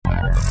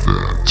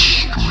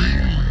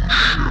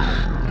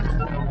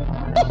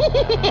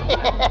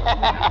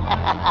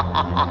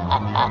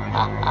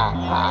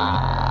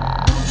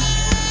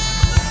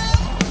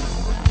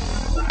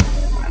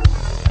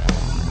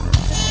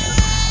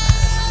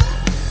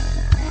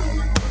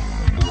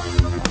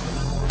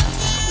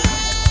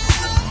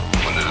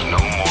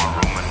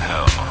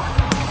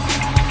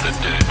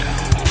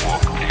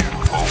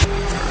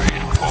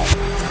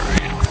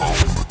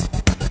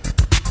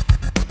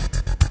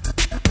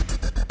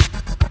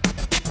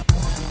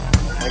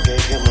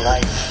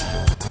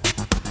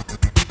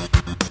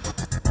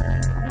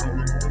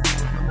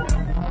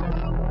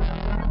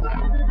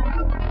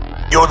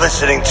You're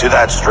listening to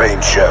That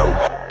Strange Show.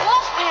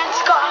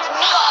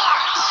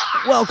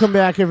 Welcome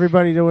back,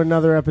 everybody, to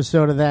another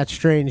episode of That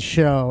Strange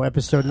Show,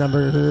 episode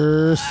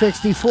number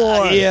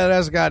 64. Yeah,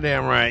 that's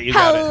goddamn right. You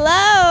got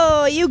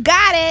Hello, you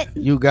got it.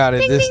 You got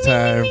it Ding, this ding,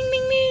 time. Ding, ding,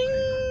 ding,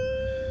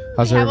 ding.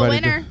 How's We have a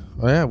everybody winner.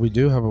 Oh, yeah, we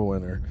do have a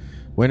winner.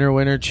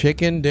 Winner,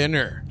 chicken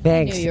dinner.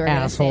 Thanks, Knew you were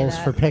gonna say assholes,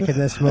 that. for picking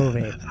this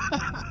movie.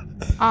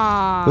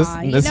 Aw,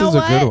 This you know is a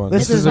what? good one.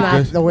 This is a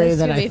not good. the way This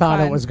that would I be thought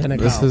it fun. was going to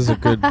go. This is a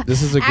good.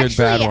 This is a good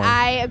Actually, bad one.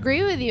 I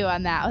agree with you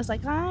on that. I was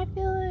like, I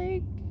feel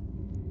like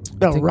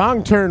No,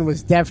 Wrong Turn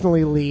was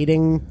definitely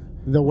leading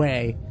the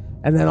way,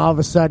 and then all of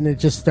a sudden it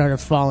just started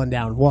falling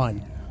down.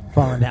 1,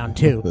 falling down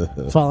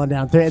 2, falling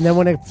down 3, and then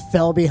when it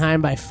fell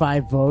behind by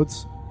 5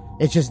 votes,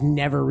 it just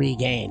never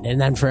regained.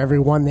 And then for every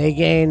one they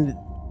gained,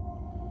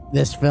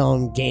 this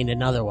film gained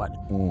another one.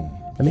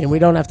 I mean, we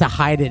don't have to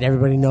hide it.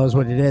 Everybody knows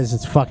what it is.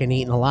 It's fucking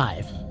Eaten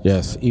Alive.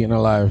 Yes, Eaten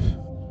Alive.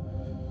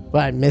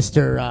 By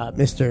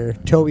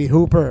Mr. Toby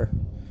Hooper.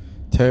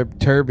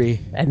 Turby.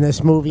 And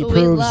this movie Who we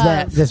proves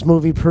love.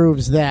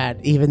 that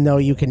even though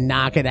you can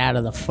knock it out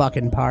of the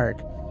fucking park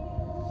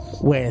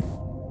with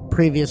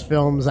previous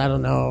films, I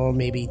don't know,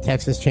 maybe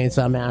Texas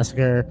Chainsaw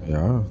Massacre.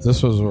 Yeah,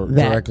 this was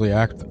directly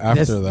after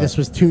that. This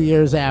was 2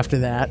 years after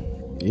that.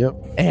 Yep.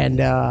 And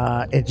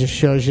it just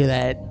shows you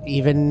that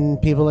even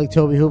people like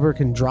Toby Hooper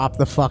can drop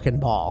the fucking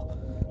ball.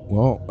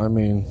 Well, I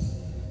mean,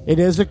 It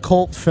is a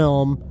cult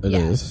film, it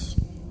is.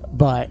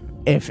 but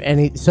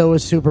so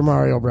is Super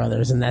Mario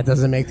Brothers, and that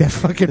doesn't make that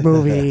fucking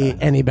movie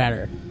any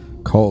better.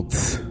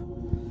 Cults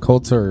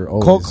are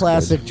always Cult good.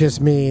 classic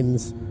just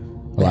means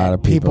A lot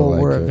of people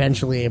like were it.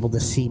 eventually able to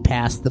see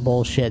past the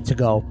bullshit to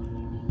go,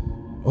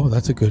 Oh,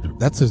 this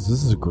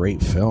is a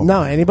great film.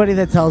 no, anybody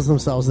that tells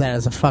themselves that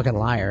is a fucking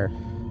liar.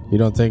 You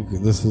don't think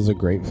this is a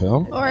great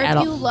film? or At if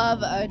all. you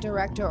love a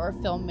director or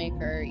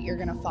filmmaker, you're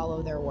going to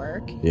follow their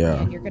work. Yeah.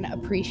 And you're going to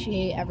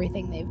appreciate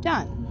everything they've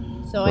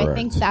done. So Correct. I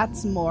think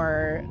that's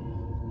more,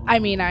 I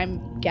mean,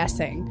 I'm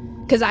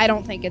guessing, because I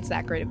don't think it's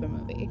that great of a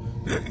movie.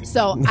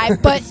 So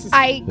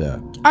I Yeah.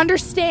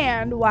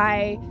 understand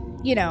why,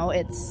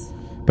 it's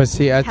But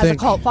see, I has a think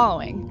cult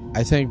following.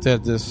 I think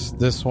that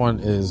this one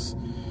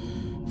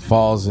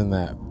falls in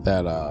that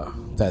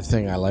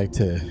thing I like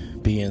to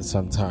be in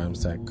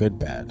sometimes, that good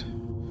bad.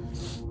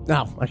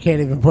 No, I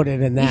can't even put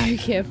it in that. You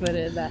can't put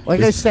it in that.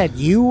 Like I said,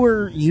 you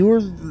were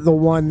the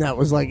one that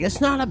was like, it's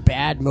not a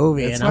bad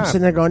movie, It's and I'm not.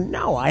 sitting there going,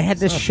 no, I had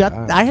to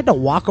bad. I had to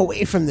walk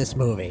away from this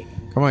movie.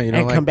 Come on, you don't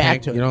And like come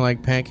back to it. you don't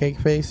like Pancake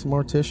Face,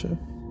 Morticia?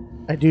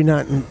 I do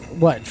not.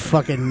 What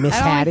fucking Miss I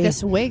don't like Hattie?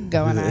 this wig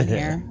going on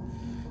here.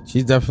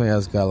 She definitely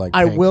has got like.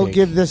 I will pancake.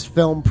 give this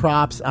film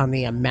props on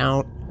the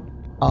amount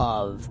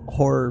of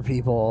horror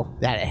people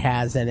that it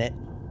has in it.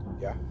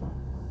 Yeah,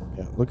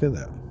 look at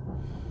that.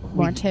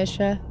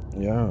 Morticia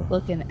Yeah,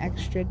 looking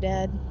extra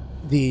dead.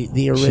 The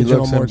original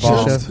looks embalmed.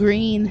 Morticia.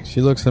 Green.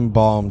 she looks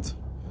embalmed,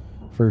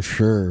 for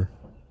sure.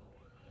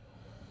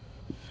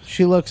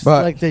 She looks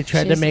But- like they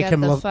tried to She's make got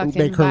him the look fucking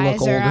make her look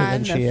visor older on,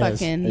 than she the is.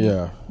 fucking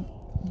Yeah,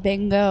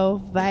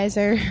 bingo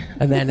visor.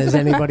 And then, as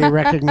anybody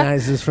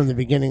recognizes from the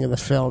beginning of the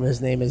film,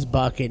 his name is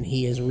Buck, and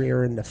he is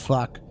rearing the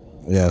fuck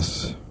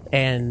yes.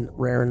 and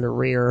rearing the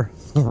rear.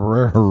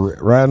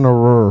 Right in the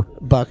rear.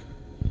 Buck.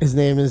 His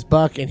name is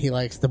Buck, and he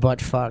likes the butt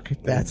fuck.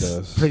 That's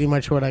does. pretty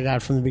much what I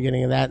got from the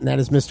beginning of that, and that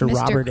is Mr. Mr.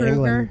 Robert Kruger.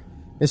 England.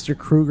 Mr.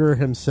 Kruger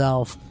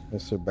himself.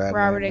 Mr. Bad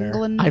Robert Nightmare.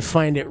 Englund. I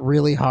find it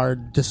really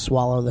hard to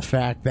swallow the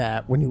fact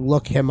that when you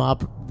look him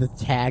up, the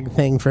tag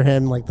thing for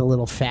him, like the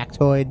little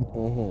factoid,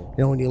 you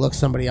know, when you look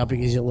somebody up, he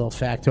gives you a little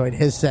factoid.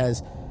 His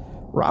says,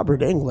 Robert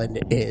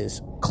Englund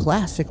is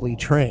classically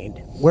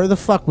trained. Where the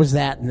fuck was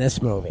that in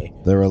this movie?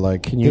 They were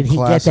like, "Can you Did he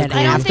get that classically?"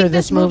 I don't after think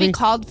this this movie movie?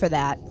 called for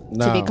that. To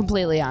No. be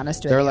completely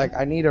honest with They're you, like,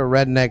 "I need a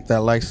redneck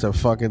that likes to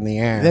fuck in the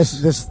ass."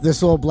 This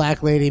little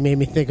black lady made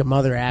me think of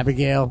Mother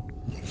Abigail.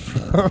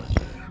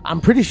 I'm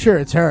pretty sure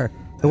it's her.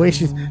 The way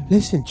she's,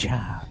 listen,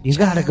 child, you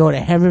gotta go to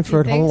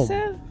Hemingford think Home.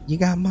 so? You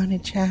got money,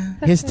 child?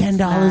 His $10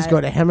 not. go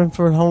to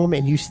Hemingford Home,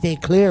 and you stay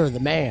clear of the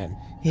man.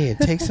 Here,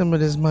 take some of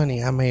this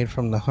money I made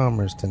from the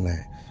Hummers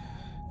tonight.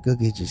 Go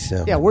get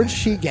yourself. Yeah, a where'd nice-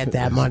 she get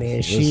that money?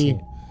 Is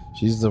Listen,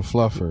 she's the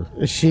fluffer.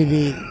 she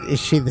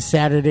the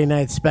Saturday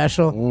night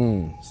special?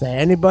 Say,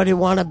 anybody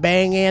want to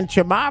bang Aunt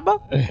Jemima?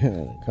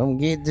 Come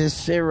get this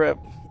syrup.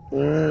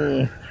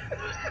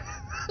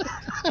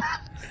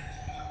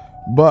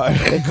 But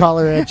They call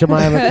her Aunt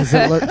Jemima because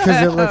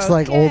it looks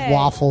like old Okay.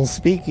 waffles.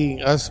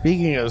 speaking of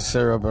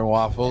syrup and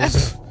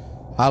waffles,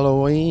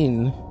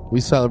 Halloween we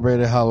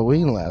celebrated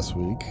Halloween last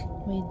week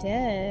We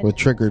did. with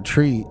Trick or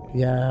Treat.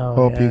 Yeah.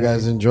 Hope you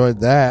guys enjoyed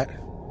that.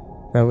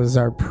 That was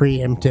our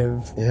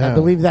preemptive. Yeah. I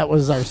believe that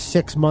was our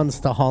 6 months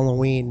to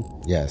Halloween.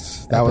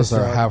 Yes, that was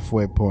our Episode.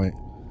 halfway point.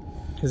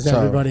 Because So-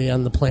 everybody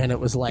on the planet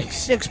was like,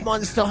 6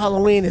 months till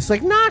Halloween. It's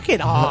like, knock it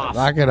off.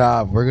 Knock it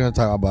off. We're gonna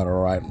talk about it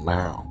right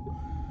now.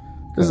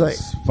 It's like,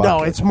 fuck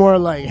no, it. it's more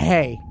like,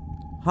 hey,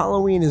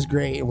 Halloween is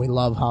great and we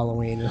love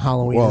Halloween, and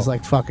Halloween Well- is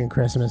like fucking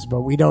Christmas,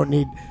 but we don't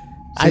need.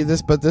 See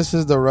this, but this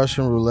is the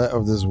Russian roulette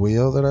of this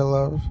wheel that I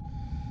love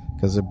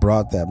because it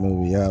brought that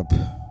movie up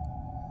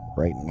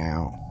right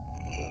now.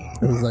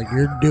 It was like,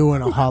 you're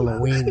doing a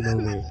Halloween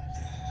movie.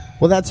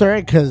 Well, that's all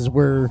right because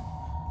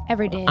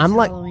Every day is I'm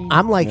Halloween.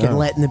 liking Yeah.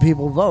 letting the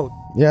people vote,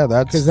 Yeah,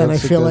 that's because then I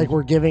that's a feel good- like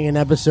we're giving an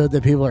episode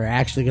that people are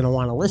actually going to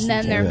want to and listen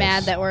then to. they're Yes.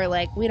 mad that we're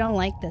like, we don't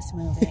like this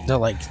movie. They're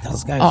like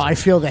those guys. Oh, I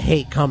feel the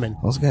hate coming.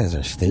 those guys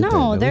are stupid.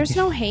 No, there's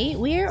no hate.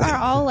 We are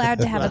all allowed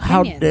to have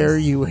How opinions. dare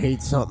you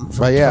hate something from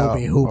But yeah,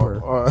 Toby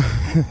Hooper?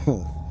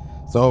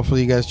 so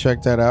hopefully you guys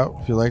check that out.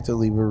 If you like to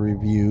leave a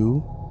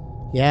review,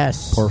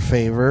 Yes. por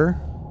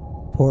favor,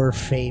 Poor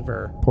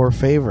favor. por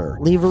favor.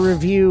 Leave a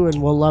review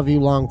and we'll love you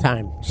long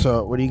time.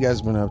 So, what have you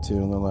guys been up to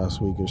in the last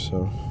week or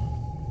so?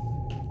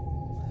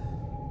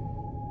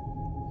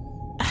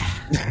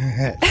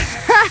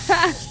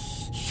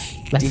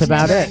 That's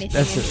about never it. anything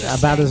That's interesting.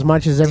 about as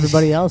much as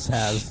everybody else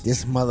has.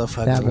 This That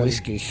motherfucker's was-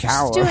 whiskey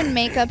sour. Just doing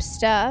makeup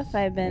stuff.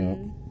 I've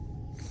been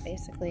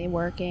basically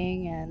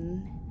working,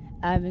 and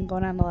I've been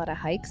going on a lot of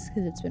hikes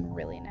because it's been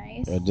really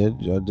nice. I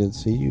did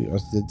see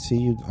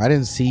you. I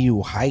didn't see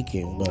you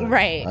hiking, but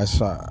Right. I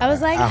saw. I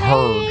was like, I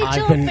hey, heard. I've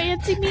Jill, been-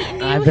 fancy meeting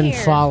you I've been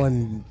here.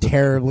 falling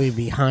terribly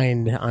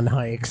behind on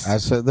hikes. I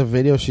said the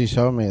video she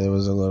showed me. There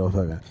was a little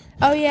fucking.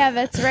 Oh, yeah,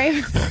 that's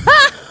right.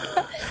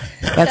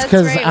 That's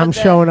because right, I'm with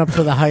the- showing up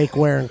for the hike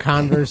wearing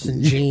Converse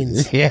and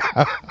jeans. Yeah.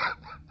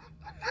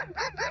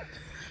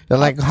 They're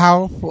like,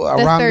 how The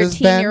around this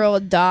bend?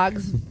 13-year-old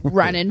dog's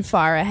running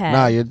far ahead.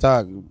 Nah, your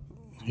dog.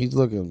 He's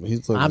looking.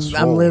 I'm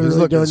swole. literally He's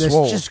looking doing this.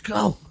 swole. Just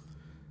go.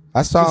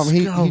 I saw him.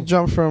 just go. He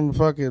jumped from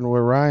fucking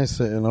where Ryan's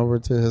sitting over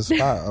to his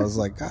spot. I was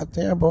like, God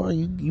damn, boy,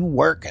 you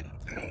working?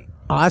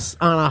 Us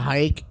on a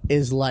hike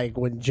is like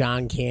when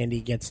John Candy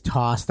gets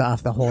tossed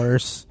off the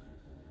horse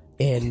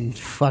in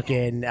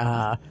fucking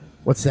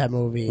what's that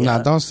movie?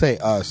 Nah, don't say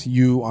us.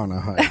 You on a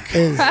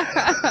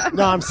hike.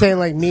 No, I'm saying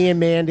like me and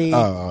Mandy.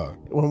 Oh,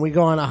 When we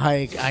go on a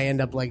hike, I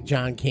end up like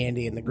John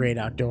Candy in The Great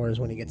Outdoors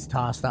when he gets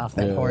tossed off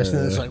that horse,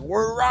 and it's like,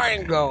 where'd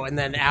Ryan go? And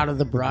then out of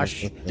the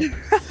brush,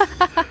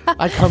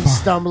 I come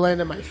stumbling,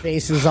 and my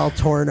face is all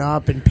torn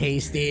up and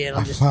pasty, and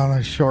I found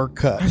a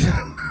shortcut.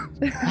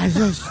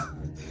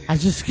 I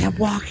just kept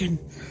walking.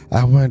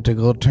 I went to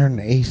go turn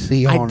the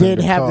AC on. I did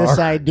in the have this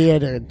car.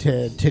 idea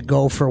to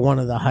go for one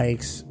of the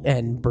hikes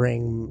and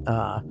bring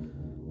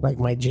like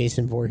my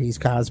Jason Voorhees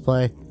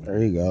cosplay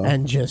There you go.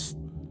 and just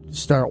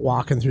start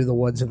walking through the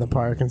woods of the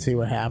park and see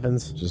what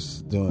happens.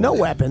 just doing No it.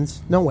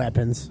 weapons, no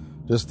weapons.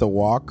 Just the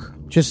walk.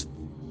 Just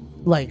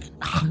like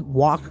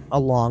walk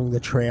along the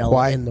trail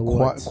in the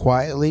woods.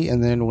 Quietly,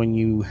 and then when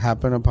you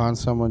happen upon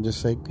someone,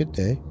 just say good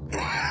day.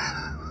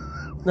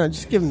 No,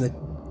 just give them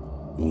the.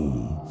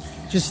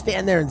 Just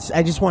stand there and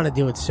I just want to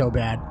do it so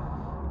bad.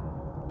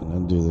 And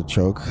then do the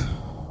choke.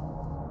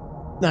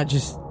 No,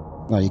 just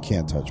No, you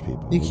can't touch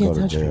people. you can't go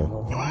to touch jail.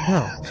 people.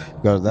 No,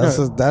 Go, that's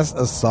No. that's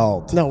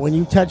assault. no. When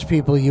you touch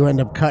people, you end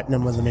up cutting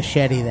them with a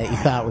machete that you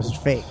thought was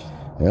fake.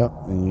 Yep,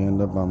 and you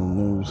end up on the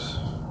news.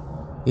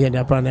 You end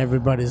up on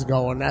everybody's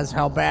going. That's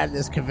how bad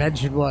this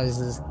convention was.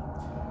 Is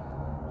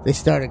they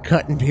started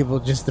cutting people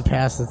just to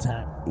pass the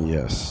time.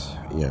 Yes,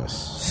 yes.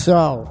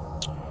 So,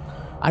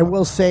 I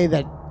will say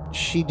that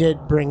she did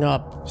bring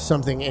up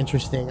something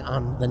interesting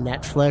on the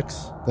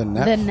Netflix. The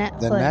Netflix.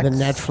 The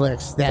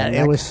Netflix. That The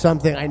it was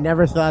something I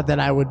never thought that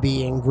I would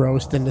be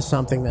engrossed into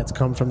something that's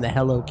come from the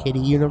Hello Kitty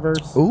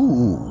universe.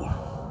 Ooh,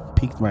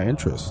 piqued my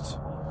interest.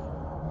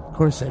 Of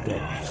course I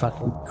did.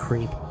 Fucking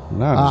creep.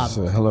 No, it's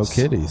Hello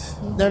Kitties.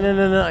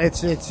 No.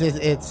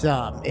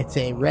 It's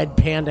a red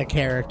panda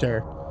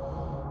character.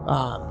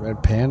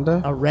 Red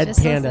Panda. A red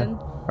Just panda. listen.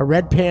 A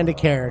red panda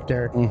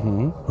character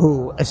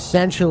who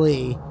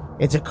essentially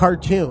it's a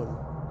cartoon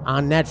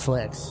on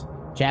Netflix,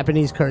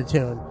 Japanese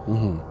cartoon.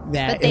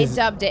 That But they is-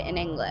 dubbed it in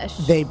English.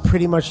 they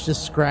pretty much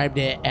described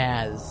it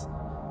as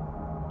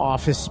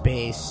Office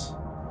Space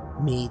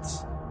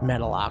meets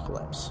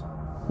Metalocalypse.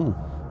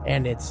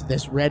 And it's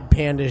this red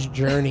panda's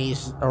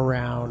journeys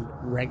around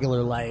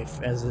regular life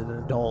as an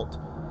adult.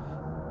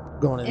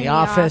 Going to In the the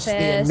office, the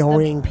office,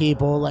 annoying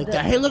people, like,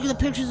 hey, look at the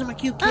pictures of my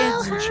cute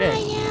kids and shit.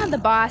 yeah. The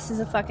boss is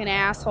a fucking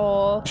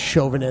asshole. A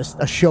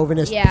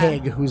chauvinist Yeah.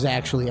 pig who's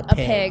actually a A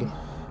pig. pig.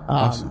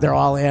 They're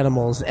all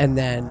animals, and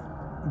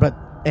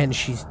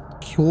she's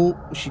cool.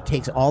 She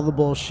takes all the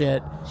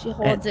bullshit, She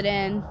holds it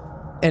in.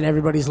 and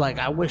everybody's like,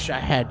 "I wish I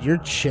had your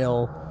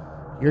chill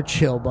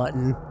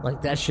button."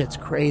 Like that shit's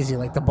crazy.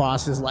 Like the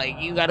boss is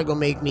like, "You got to go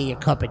make me a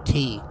cup of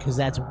tea because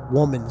that's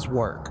woman's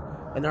work,"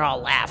 and they're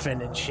all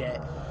laughing and shit.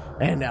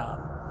 And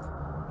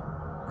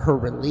her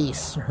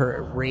release,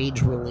 her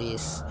rage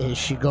release, is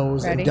she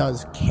goes Ready? and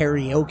does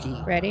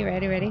karaoke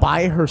Ready?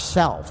 by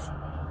herself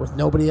with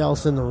nobody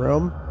else in the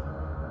room.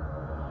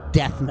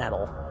 Death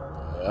metal.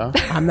 Yeah.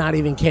 I'm not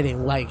even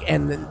kidding. Like,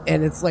 and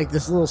it's like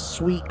this little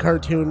sweet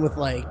cartoon with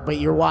like, but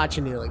you're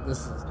watching, you're like,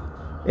 this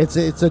is,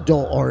 it's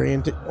adult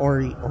oriented.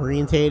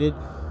 Oriental.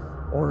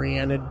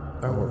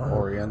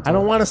 I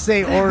don't want to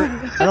say I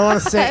don't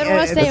want to say. I don't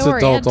wanna say It's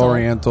adult Oriental.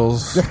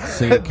 Orientals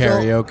singing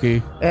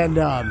karaoke. And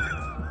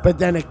but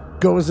then it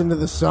goes into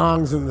the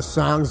songs, and the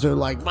songs are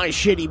like, "My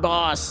shitty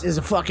boss is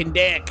a fucking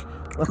dick."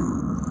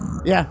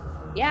 Yeah,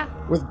 Yeah.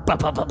 with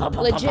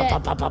Legit.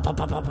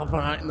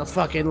 and the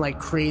fucking like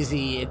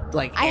crazy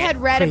like. I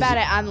had read crazy- about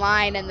it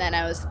online, and then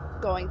I was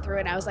going through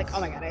it, and I was like, oh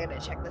my god, I gotta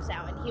check this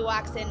out. And he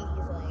walks in, and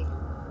he's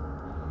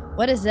like,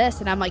 what is this?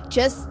 And I'm like,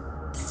 just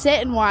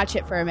sit and watch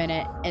it for a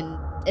minute, and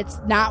it's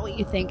not what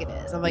you think it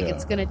is. I'm like, Yeah.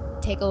 it's gonna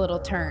take a little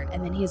turn.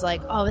 And then he's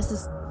like, oh, this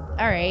is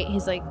all right.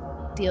 He's like,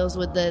 deals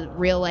with the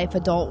real life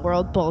adult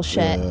world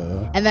bullshit.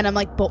 Yeah. And then I'm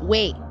like, but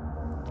wait.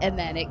 And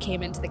then it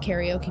came into the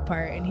karaoke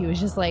part, and he was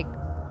just like,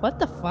 what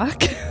the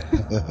fuck?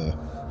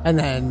 And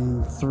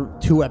then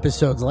 2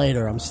 episodes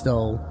later, I'm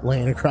still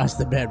laying across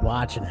the bed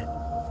watching it.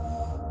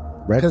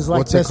 Red, 'Cause, like,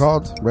 what's this- it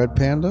called? Red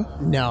Panda?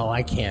 No,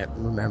 I can't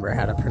remember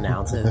how to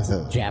pronounce it. It's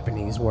a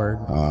Japanese word.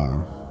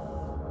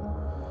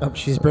 Oh,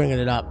 she's bringing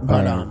it up,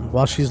 but All right.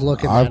 while she's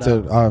looking I'll that have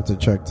up, to. I'll have to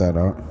check that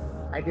out.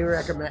 I do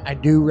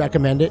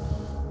recommend it.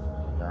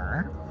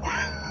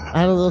 I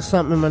had a little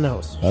something in my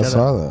nose. I Shut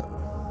saw up.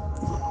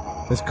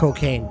 that. It's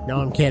cocaine. No,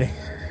 I'm kidding.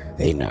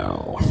 They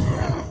know.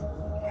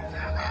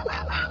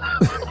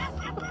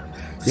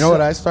 You know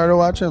what I started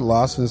watching?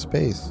 Lost in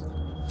Space.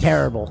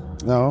 Terrible.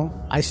 No,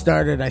 I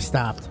started. I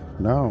stopped.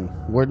 no.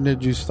 When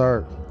did you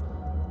start?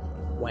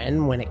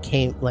 When it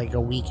came, like a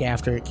week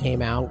after it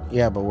came out.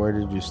 Yeah, but where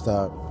did you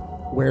stop?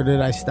 Where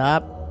did I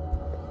stop?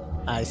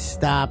 I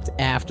stopped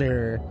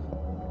after.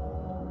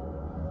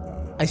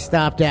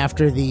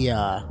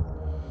 The.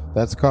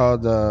 That's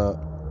called the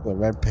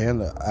Red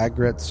Panda.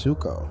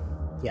 Agretsuko.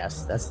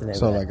 Yes, that's the name.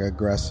 So of it. like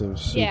aggressive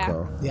Suko.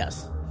 Yeah.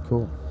 Yes.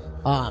 Cool.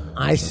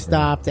 I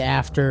stopped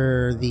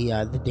after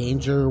the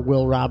Danger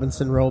Will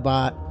Robinson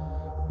robot.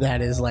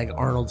 That is like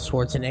Arnold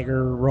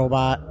Schwarzenegger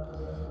robot.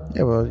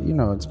 Yeah, well, you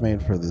know it's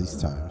made for these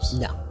times.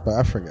 No. But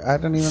I forget. I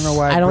don't even know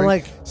why. I don't bring-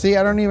 like- See,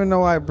 I don't even know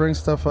why I bring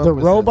stuff up. The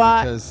with him,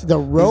 robot- because the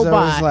he's always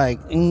robot-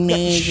 like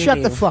negative,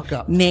 Shut the fuck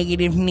up.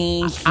 Negative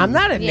Nancy. I'm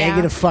not a Yeah.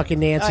 negative fucking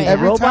Nancy. Oh, The yeah.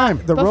 Every robot, time.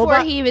 the Before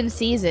robot, he even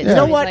sees it. You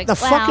know he's what? like, The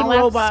fucking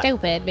well, that's robot-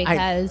 stupid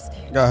because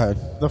Go ahead.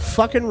 the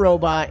fucking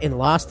robot in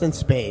Lost in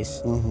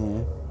Space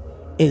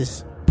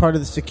is part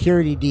of the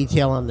security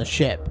detail on the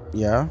ship,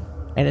 Yeah.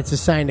 and it's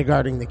assigned to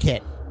guarding the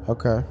kit.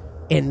 Okay.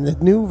 In the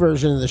new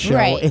version of the show,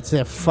 Right. it's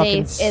a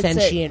fucking It's a-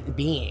 sentient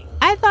being.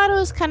 I thought it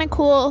was kind of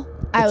cool.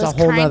 I It's a was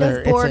whole kind nother-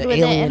 of bored it's an with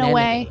it in alien a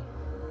way.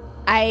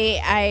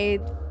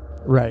 entity.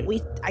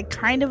 Right. I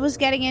kind of was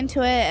getting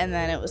into it, and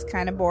then it was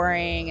kind of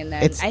boring, and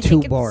then It's I too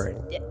think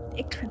boring.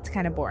 It's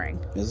kind of boring,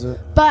 Is it?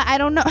 but I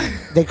don't know.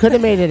 They could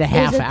have made it a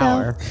half Is it, though?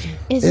 hour.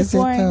 Is it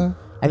boring?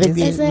 I think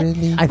Is it? I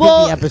think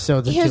Well, the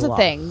episodes are Here's too the long.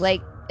 thing: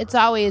 like, it's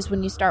always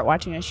when you start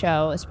watching a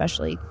show,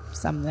 especially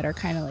some that are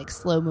kind of like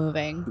slow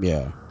moving.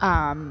 Yeah.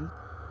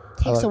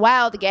 Takes like- a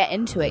while to get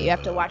into it. You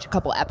have to watch a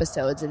couple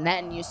episodes, and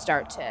then you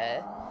start to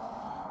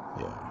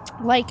Yeah.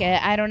 like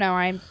it. I don't know.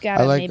 I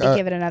gotta maybe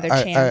give it another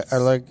chance. I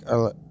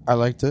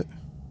liked it.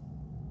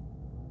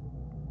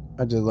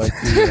 I did like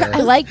the.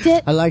 I liked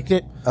it. I liked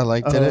it. I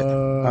liked it.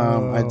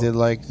 I did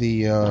like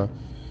the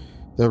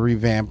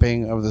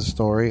revamping of the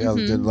story. I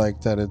did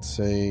like that it's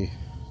a.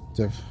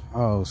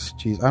 Oh,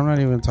 jeez, I'm not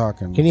even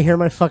talking. Can you hear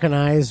my fucking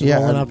eyes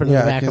rolling up into the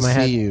back of my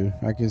head?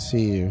 I can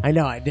see you. I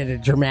know I did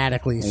it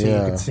dramatically so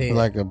you could see it.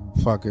 like a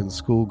fucking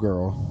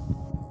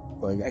schoolgirl.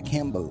 Like I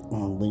can't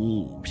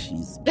believe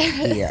she's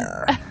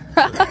here.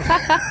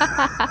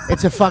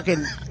 It's a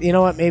fucking. You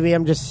know what? Maybe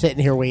I'm just sitting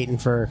here waiting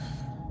for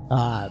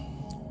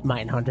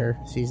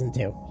Mindhunter season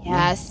 2.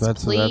 Yes,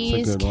 That's a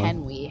please. good one.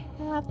 Can we?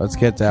 Have Let's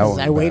get that one.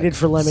 I waited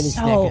for Lemony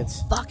so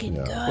Snickets. fucking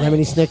good.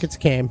 Lemony Snickets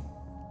came,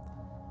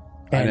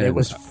 and it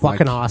was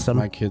fucking awesome.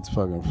 My kids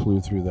fucking flew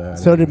through that.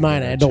 So did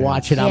mine. I had to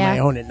watch it on Yeah. my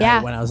own at night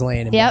Yeah. when I was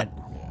laying in Yep.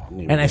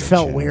 bed, and I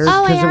felt weird. Oh,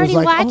 I 'cause it was already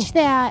like, watched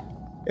that.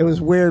 It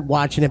was weird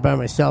watching it by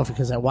myself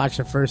because I watched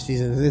the first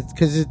season. It's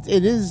because it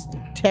is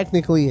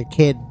technically a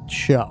kid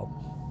show,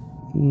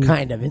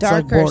 kind of. It's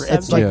Darker like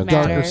it's like subject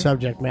darker matter.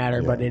 subject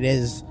matter, but it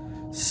is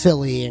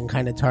silly and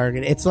kind of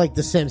targeted. It's like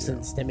The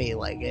Simpsons to me.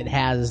 Like it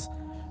has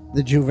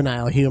the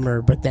juvenile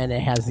humor, but then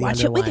it has the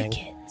Watch it with your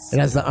underlying. kids. It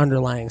has the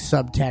underlying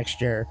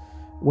subtexture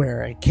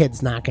where a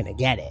kid's not going to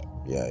get it.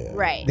 Yeah.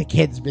 Right. The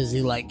kid's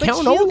busy like But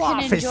Count you can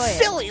Olaf is enjoy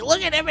it. silly.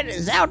 Look at him in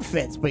his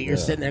outfits, but you're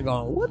sitting there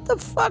going, "What the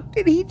fuck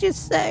did he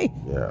just say?"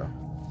 Yeah.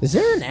 Is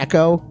there an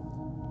echo?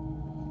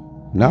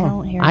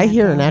 No. I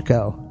hear an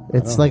echo.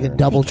 It's like a hear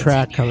double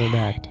track coming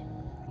back.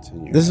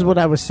 This is what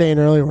I was saying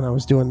earlier when I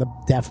was doing the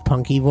Def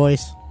Punky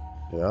voice.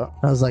 Yeah.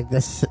 I was like,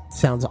 this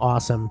sounds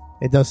awesome.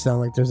 It does sound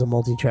like there's a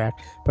multi-track,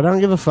 but I don't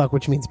give a fuck,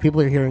 which means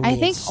people are hearing me I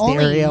think in only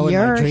stereo and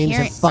you're my dreams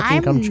hearing. have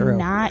fucking come true.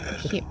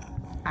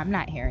 I'm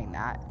not hearing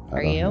that. I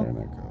Are don't hear you? an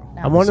echo.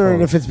 No. I'm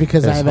wondering if it's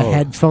because I This have a whole-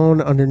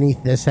 headphone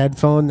underneath this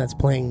headphone that's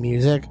playing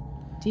music.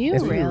 Do you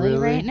If- really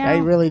right now? I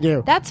really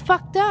do. That's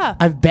fucked up.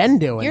 I've been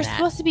doing You're that.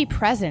 supposed to be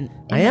present.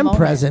 in I the am moment.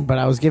 present, but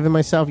I was giving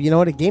myself, you know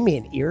what? It gave me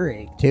an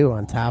earache, too,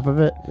 on top of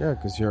it. Yeah,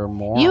 because you're a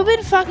moron. You've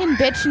been fucking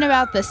bitching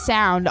about the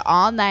sound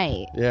all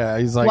night Yeah,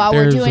 he's like, while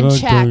we're "There's doing a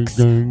checks.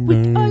 What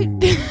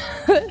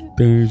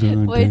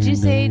did you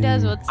say he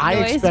does? What's the I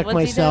noise? expect What's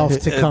he myself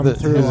does? to come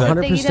through Is that-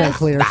 100%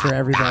 clear for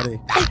everybody.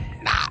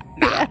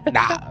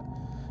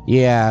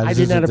 Yeah, I this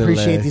do is not a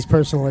appreciate delay. these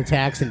personal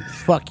attacks, and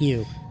fuck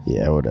you.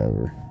 Yeah,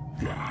 whatever.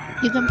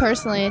 You can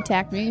personally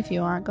attack me if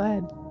you want. Go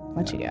ahead.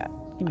 What you got?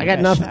 Give me I got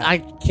that nothing. shot. I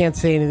can't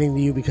say anything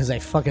to you because I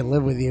fucking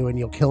live with you and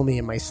you'll kill me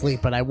in my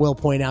sleep. But I will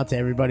point out to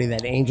everybody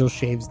that Angel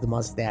shaves the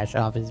mustache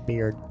off his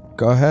beard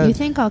Go ahead. You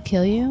think I'll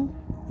kill you?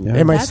 yeah.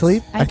 in my That's-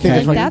 sleep. I think feel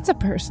if like I- that's a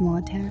personal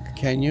attack.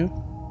 Can you?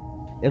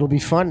 it'll be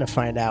fun to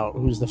find out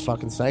who's the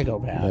fucking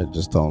psychopath.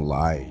 Just don't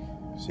lie.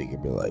 So you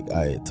can be like,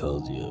 I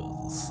told you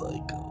I was a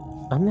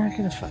psycho. I'm not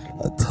gonna fucking.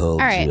 I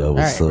told All right. you I All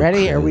was right, so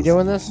ready? Are we crazy.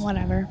 doing this?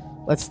 Whatever.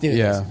 Let's do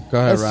Yeah, this. go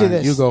ahead, Let's Ryan. do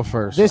this. You go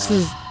first. This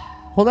Ryan. is.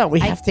 Hold on,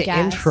 we I have to guess.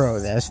 intro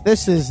this.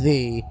 This is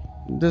the.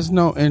 There's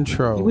no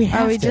intro. We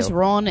have Are we to. just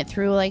rolling it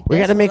through like We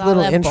this gotta make with all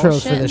little that intros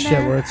bullshit for this in shit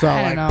there? where it's all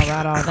I don't like- know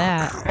about all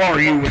that. Are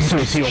you a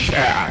sociopath?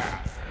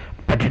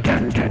 there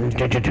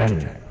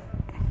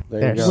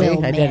There, you go. see?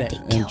 I did it.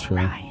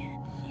 Intro.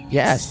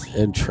 Yes.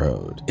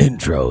 Intro.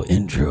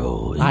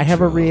 I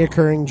have a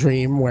reoccurring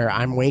dream where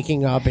I'm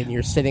waking up and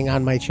you're sitting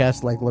on my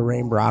chest like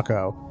Lorraine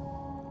Bracco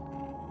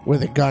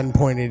with a gun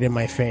pointed in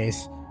my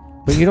face.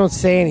 But you don't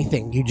say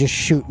anything. You just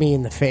shoot me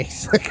in the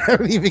face. Like I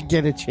don't even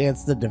get a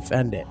chance to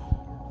defend it.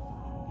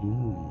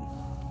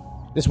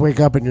 Just wake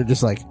up and you're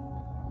just like,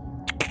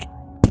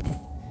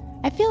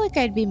 I feel like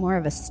I'd be more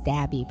of a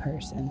stabby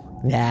person.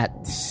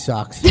 that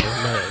sucks for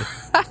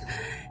me.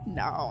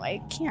 No,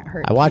 I can't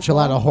hurt. I watch a people.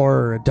 lot of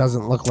horror. It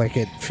doesn't look like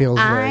it feels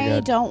very I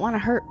good. don't want to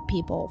hurt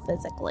people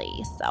physically,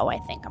 so I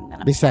think I'm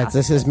gonna. Besides, pass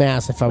this is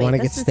mass. If I Wait, want to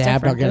get this is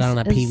stabbed, I'll different. get on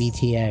a This is-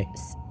 PVTA.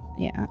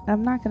 Yeah,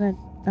 I'm not gonna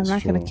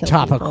kill people.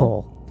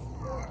 Topical.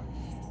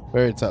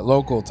 Very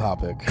local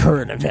topic.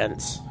 Current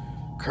events.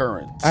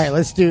 Current. All right,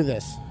 let's do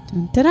this.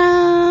 Dun,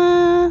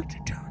 da-da.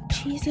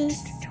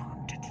 Jesus.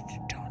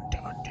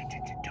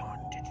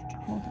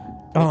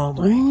 Oh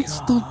my What's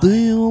the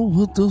deal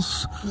with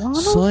this Deal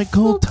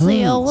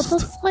with the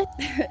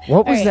What was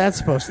All right. that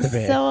supposed to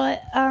be? So,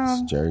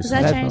 Jerry is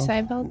that Jerry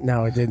Seinfeld. Seinfeld?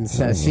 No, it didn't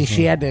say. See,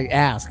 she had to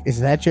ask. Is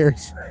that Jerry?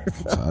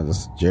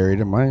 Just Jerry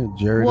to mine.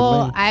 Jerry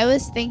Well, to me. I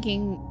was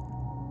thinking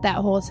that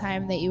whole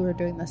time that you were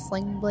doing the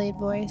Sling Blade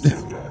voice,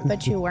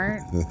 but you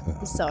weren't.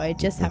 So I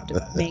just have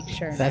to make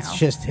sure. That's now.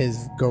 just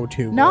his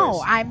go-to. no.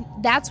 voice.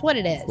 That's what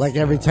it is. Like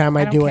every time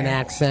I I don't do an care.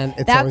 accent,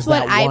 it's that's always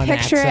what that I one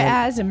picture accent. it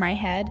as in my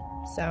head.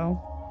 So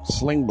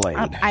Sling Blade.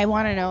 I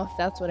want to know if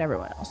that's what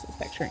everyone else is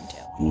picturing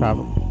too.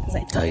 Probably. Because I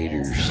think it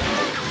is.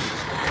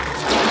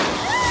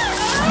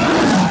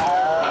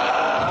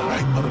 All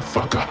right,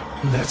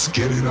 motherfucker, let's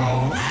get it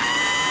on.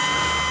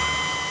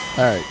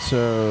 All right,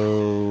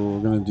 so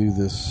we're gonna do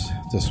this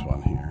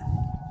one here.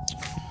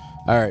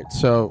 All right,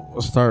 so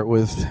we'll start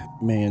with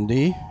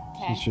Mandy,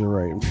 since you're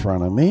right in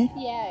front of me.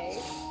 Yay.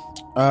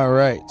 All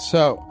right,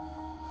 so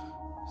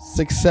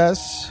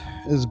success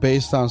is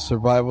based on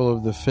survival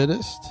of the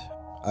fittest.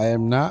 I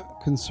am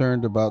not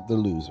concerned about the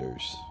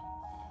losers.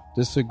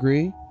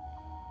 Disagree,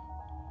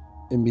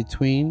 in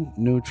between,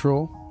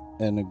 neutral,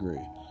 and agree.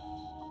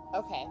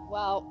 Okay,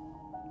 well,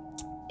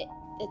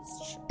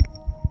 it's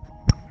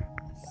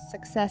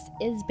success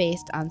is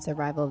based on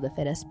survival of the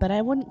fittest, but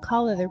I wouldn't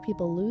call other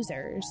people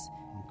losers.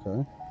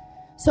 Okay.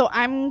 So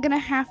I'm gonna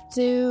have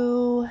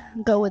to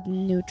go with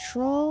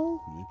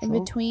neutral in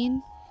Neutral?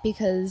 between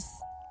because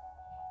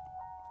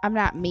I'm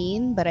not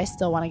mean, but I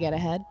still want to get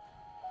ahead.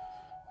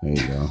 There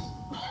you go.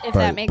 If But-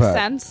 that makes but-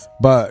 sense.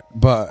 But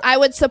I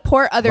would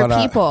support other but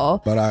I-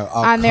 people but I'll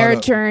on their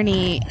cut a-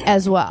 journey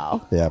as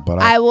well. Yeah, but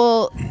I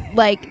will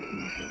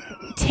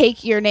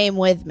take your name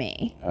with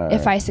me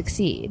if I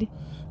succeed.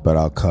 but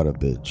I'll cut a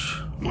bitch.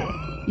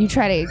 You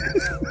try to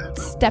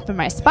step in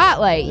my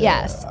spotlight,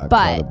 yes, I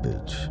but cut a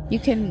bitch.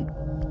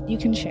 you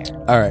can share.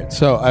 All right,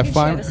 so I You can share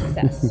find the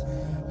success.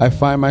 I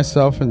find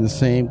myself in the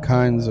same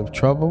kinds of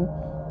trouble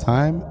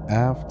time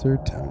after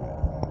time.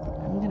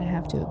 I'm gonna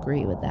have to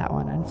agree with that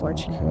one,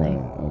 unfortunately.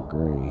 Okay,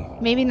 agree.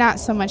 Maybe not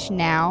so much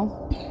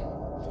now,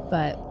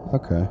 but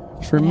Okay.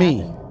 For It me,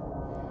 happened.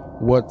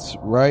 what's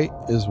right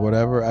is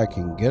whatever I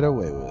can get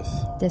away with.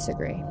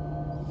 disagree.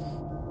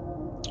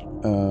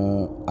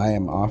 I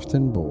am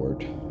often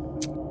bored.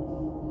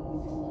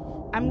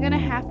 I'm gonna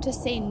have to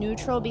say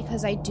neutral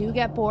because I do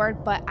get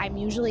bored, but I'm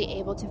usually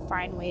able to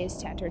find ways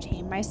to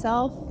entertain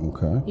myself.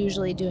 Okay.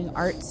 Usually doing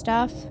art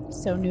stuff,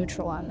 so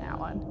neutral on that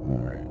one. All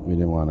right. We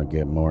didn't want to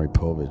get Maury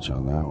Povich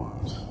on that one.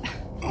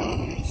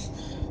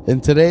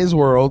 In today's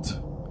world,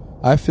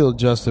 I feel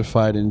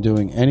justified in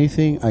doing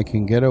anything I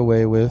can get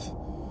away with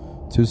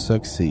to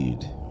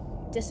succeed.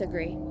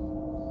 Disagree.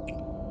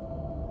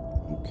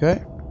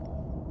 Okay.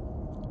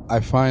 I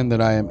find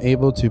that I am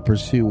able to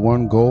pursue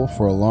one goal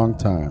for a long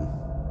time.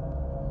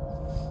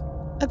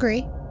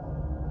 Agree.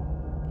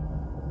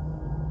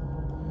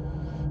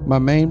 My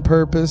main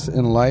purpose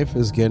in life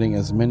is getting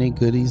as many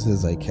goodies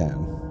as I can.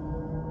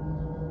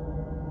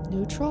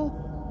 Neutral?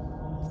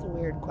 It's a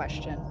weird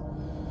question.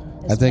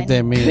 I think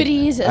they mean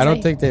goodies. I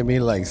don't think they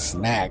mean like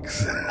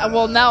snacks.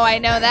 Well, no, I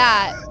know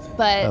that,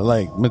 but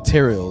Like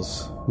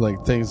materials,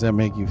 like things that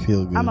make you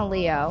feel good. I'm a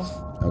Leo.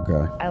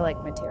 Okay. I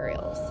like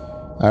materials.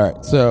 All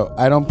right. So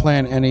I don't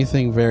plan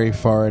anything very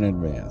far in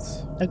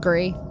advance.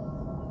 Agree.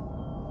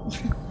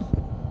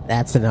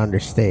 That's an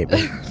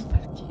understatement.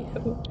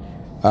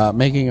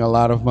 Making a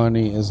lot of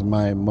money is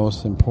my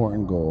most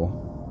important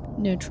goal.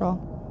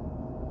 Neutral.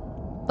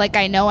 Like,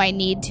 I know I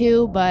need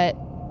to, but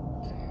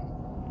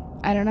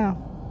I don't know.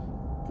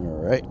 All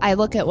right. I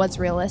look at what's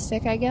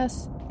realistic, I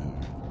guess.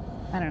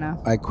 I don't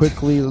know. I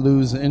quickly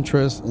lose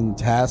interest in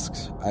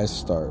tasks I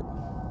start.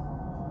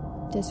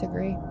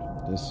 Disagree.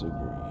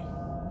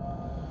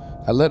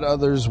 I let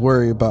others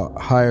worry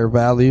about higher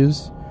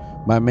values.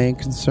 My main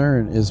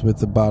concern is with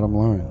the bottom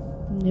line.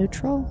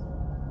 Neutral.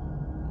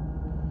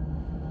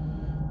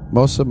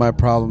 Most of my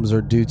problems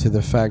are due to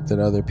the fact that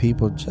other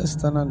people just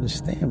don't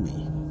understand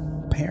me.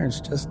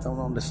 Parents just don't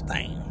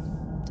understand.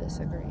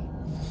 Disagree.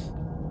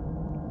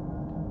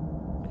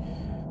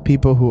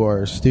 People who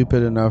are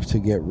stupid enough to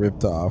get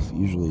ripped off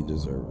usually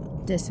deserve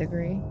it.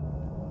 Disagree.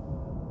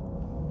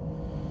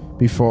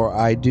 Before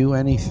I do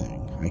anything,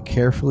 I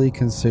carefully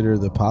consider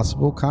the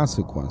possible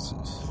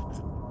consequences.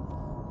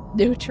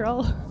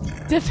 Neutral.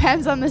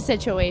 Depends on the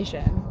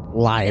situation.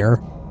 Liar.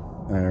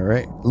 All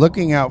right.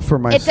 Looking out for It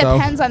myself.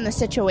 depends on the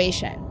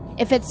situation.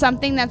 If it's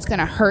something that's going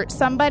to hurt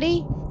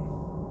somebody,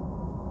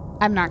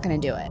 I'm not going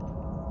to do it.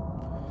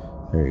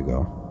 There you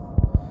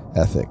go.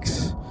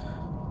 Ethics.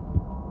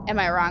 Am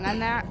I wrong on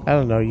that? I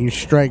don't know.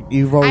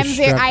 You've always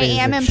struck I me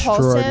am as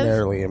impulsive.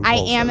 extraordinarily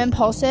impulsive. I am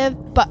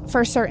impulsive, but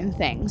for certain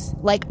things.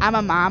 Like, I'm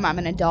a mom, I'm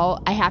an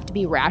adult. I have to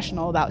be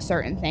rational about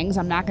certain things.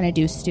 I'm not going to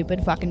do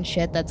stupid fucking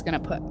shit that's going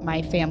to put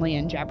my family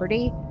in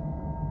jeopardy.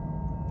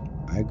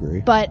 I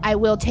agree. But I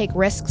will take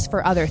risks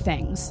for other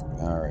things.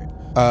 All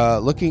right.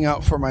 Looking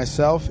out for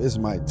myself is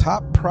my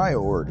top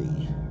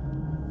priority.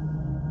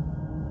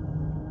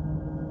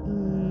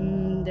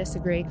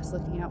 Disagree, because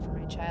looking out for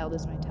my child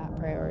is my top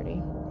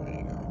priority. There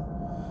you go.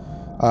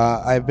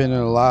 I've been in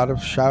a lot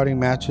of shouting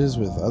matches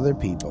with other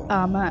people.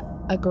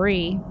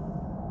 Agree.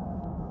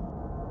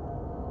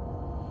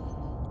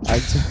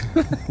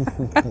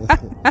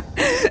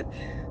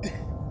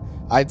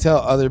 I tell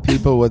other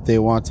people what they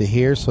want to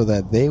hear so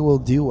that they will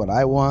do what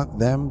I want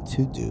them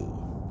to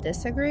do.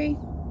 Disagree.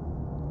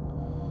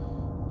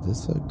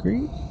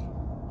 Disagree?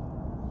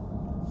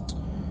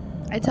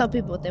 I tell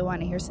people what they want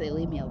to hear so they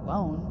leave me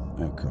alone.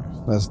 Okay,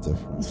 that's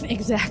different.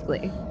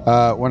 Exactly.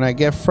 When I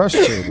get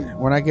frustrated,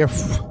 when I get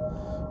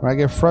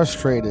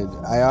frustrated,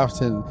 I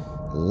often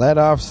let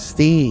off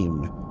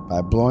steam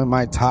by blowing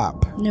my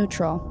top.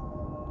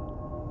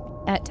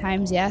 Neutral. At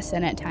times, yes,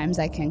 and at times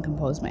I can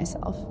compose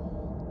myself.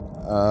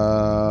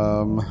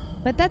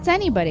 But that's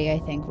anybody, I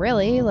think,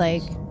 really.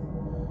 Like.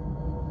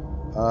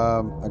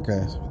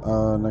 Okay.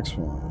 Next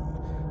one.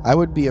 I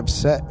would be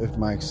upset if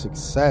my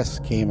success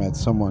came at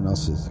someone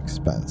else's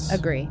expense.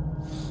 Agree.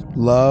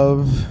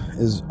 Love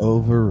is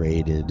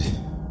overrated.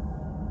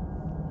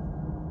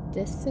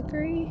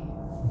 Disagree.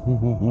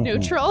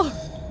 Neutral.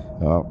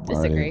 Oh,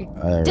 Disagree. I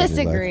already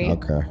Disagree.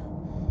 okay.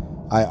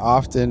 I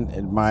often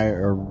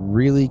admire a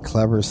really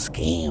clever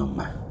scam.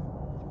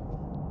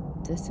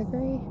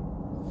 Disagree.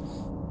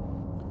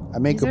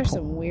 These are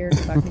some weird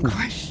fucking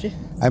questions.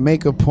 I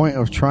make a point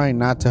of trying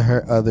not to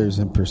hurt others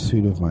in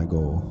pursuit of my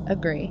goal.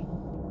 Agree.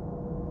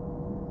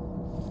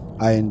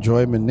 I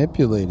enjoy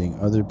manipulating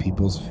other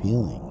people's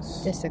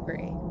feelings.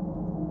 Disagree.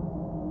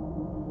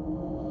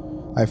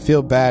 I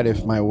feel bad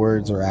if my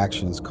words or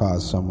actions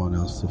cause someone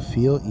else to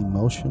feel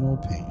emotional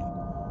pain.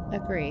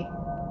 Agree.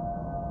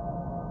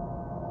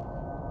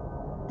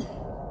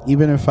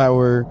 Even if I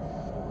were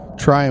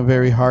trying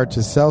very hard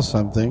to sell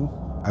something,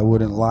 I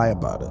wouldn't lie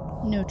about it.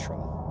 Neutral.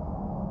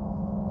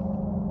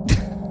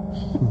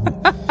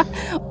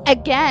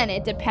 Again,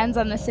 it depends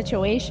on the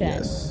situation.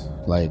 Yes.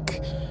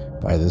 Like,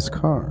 buy this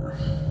car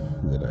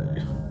that I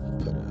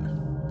put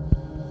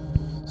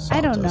I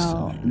don't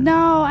know.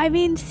 No, I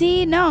mean,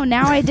 see, no,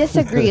 now I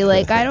disagree.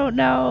 Like, I don't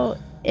know.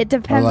 It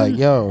depends. I'm like,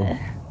 yo,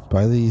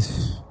 buy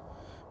these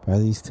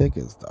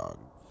tickets, dog.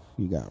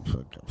 You got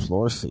fucking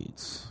floor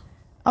seats.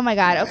 Oh my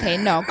God. Okay,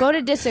 no, go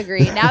to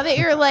disagree. Now that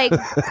you're like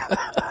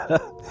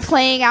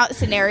playing out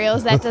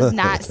scenarios, that does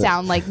not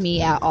sound like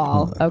me at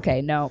all.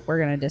 Okay, no, we're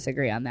going to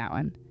disagree on that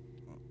one.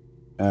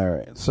 All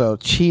right. So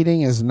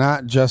cheating is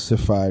not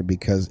justified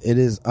because it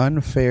is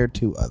unfair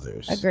to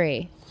others.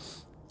 Agree.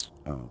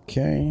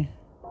 Okay.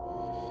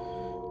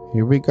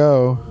 Here we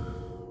go.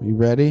 You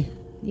ready?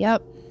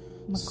 Yep.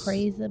 I'm a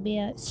crazy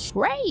bitch.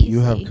 Crazy.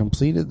 You have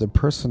completed the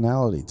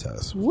personality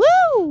test. Woo!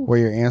 Were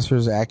your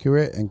answers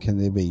accurate and can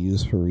they be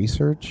used for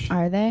research?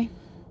 Are they?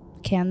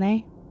 Can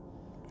they?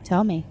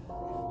 Tell me.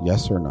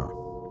 Yes or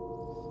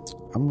no?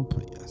 I'm going to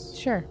put yes.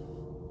 Sure.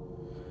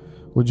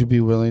 Would you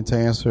be willing to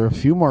answer a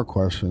few more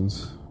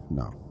questions?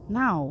 No.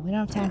 No, we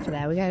don't have time for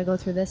that. We got to go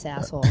through this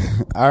asshole.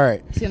 All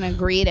right. He's going to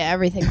agree to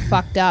everything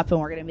fucked up,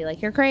 and we're going to be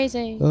like, you're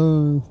crazy.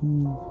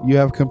 You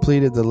have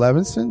completed the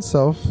Levinson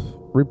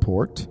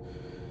self-report.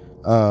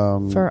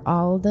 For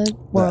all the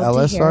world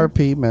The to hear.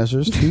 LSRP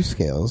measures 2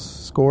 scales.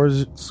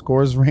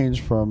 Scores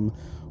range from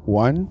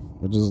 1,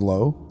 which is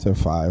low, to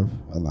 5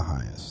 on the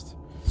highest.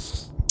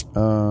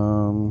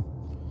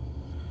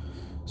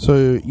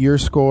 So your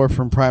score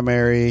from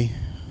primary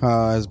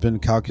has been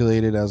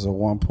calculated as a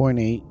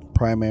 1.8.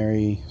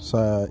 Primary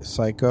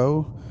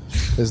psycho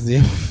is the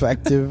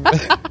effective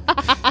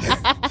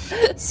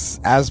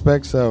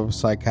aspects of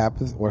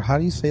psychopathy. Or how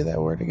do you say that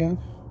word again?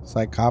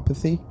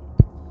 Psychopathy?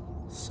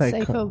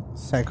 Psychotherapy.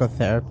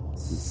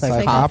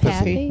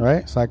 Psychopathy?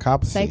 Right?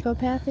 Psychopathy.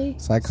 Psychopathy?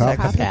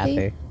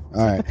 Psychopathy.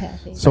 All right.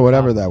 Psychopathy. So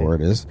whatever that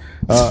word is.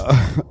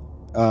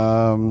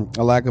 A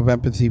lack of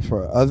empathy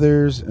for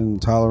others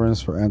and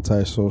tolerance for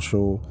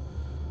antisocial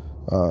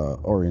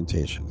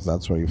orientations.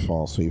 That's where you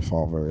fall. So you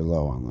fall very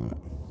low on that.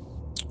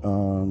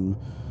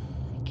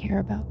 Care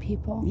about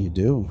people. You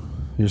do.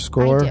 Your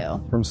score I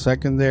do. from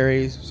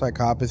secondary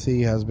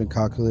psychopathy has been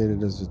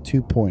calculated as a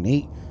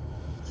 2.8.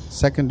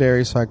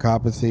 Secondary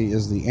psychopathy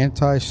is the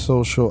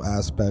antisocial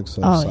aspects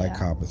of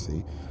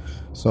psychopathy.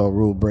 So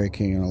rule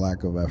breaking and a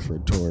lack of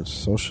effort towards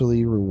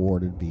socially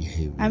rewarded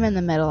behavior. I'm in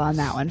the middle on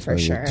that one for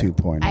So you're sure.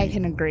 2.8. I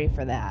can agree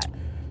for that.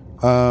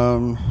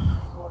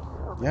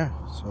 Yeah.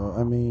 So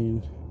I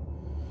mean,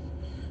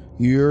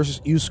 you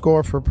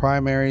score for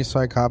primary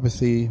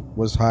psychopathy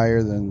was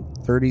higher than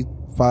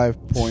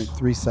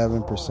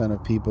 35.37%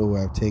 of people who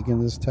have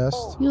taken this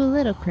test, You a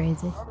little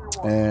crazy.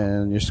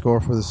 and your score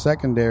for the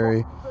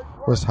secondary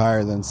was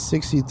higher than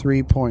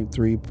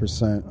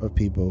 63.3% of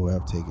people who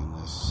have taken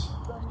this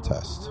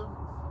test.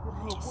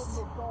 Nice.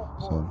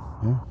 So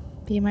yeah.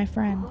 Be my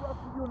friend.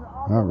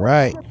 All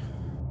right.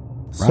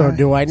 So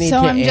do I need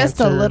So to I'm just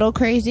a answer little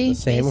crazy. the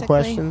same basically?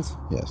 questions?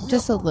 Yes.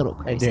 Just a little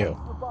I crazy. do.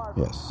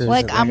 Yes. There's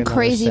Like like I'm another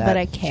crazy, set. but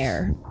I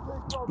care.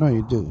 No,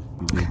 you do.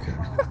 You do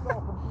care.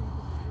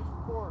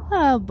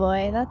 Oh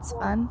boy, that's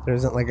fun. There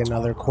isn't like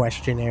another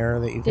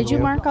questionnaire that you can Did you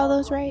do? mark all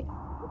those right?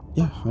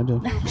 Yeah, I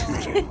do.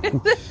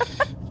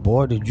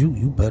 Boy, did you?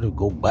 You better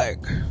go back.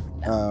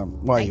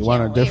 Why I you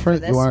want a can't wait different?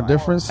 for You this want a one.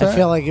 different set? I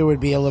feel like it would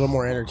be a little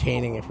more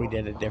entertaining if we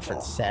did a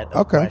different set of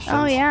Okay. questions.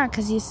 Oh yeah,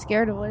 because he's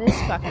scared of what his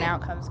fucking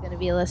outcome's going to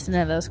be listening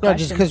to those No,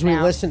 questions. just because we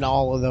now. listened to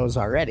all of those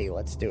already.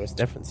 Let's do a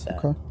different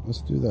set. Okay,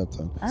 let's do that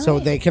then. All So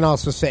right. they can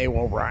also say,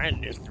 well,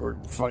 Brian just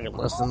fucking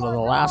listened to the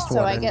last So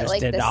one I and get just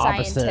like did the the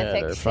opposite.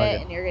 scientific Or shit,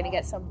 fucking... and you're going to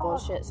get some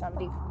bullshit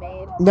somebody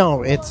made.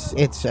 No, it's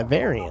a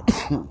variance.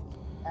 All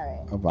right.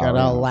 About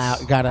Gotta allow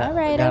it. gotta All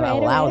right. gotta All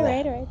right. allow All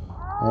that. right. All right.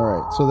 All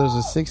right. So there's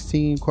a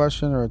 16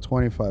 question or a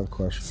 25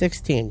 question.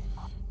 16,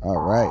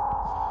 All right.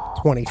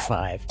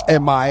 25.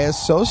 Am I a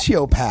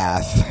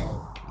sociopath?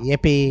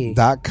 Yippee!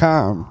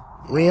 .com.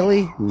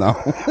 Really? No.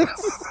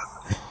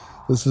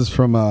 This is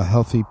from a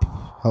healthy place.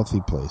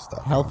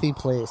 Healthy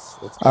place.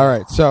 Let's go. All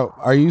right. So,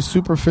 are you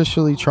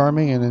superficially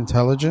charming and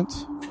intelligent?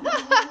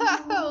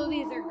 Oh,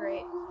 these are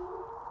great.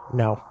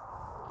 No.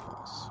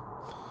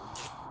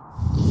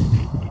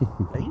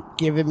 Are you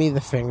giving me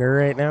the finger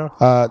right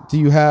now? Do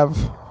you have?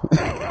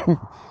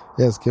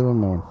 Yes, give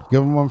him one.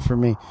 Give him one for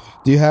me.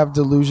 Do you have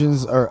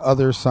delusions or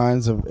other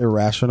signs of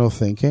irrational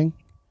thinking?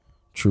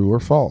 True or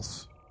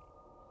false?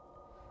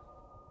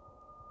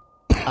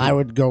 I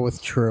would go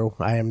with true.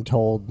 I am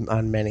told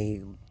on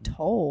many.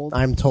 Told.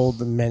 I'm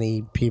told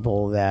many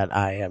people that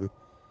I am.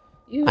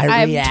 You,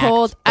 I I'm react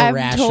told. I'm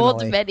irrationally.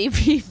 told many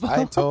people.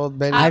 I told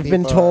many. I've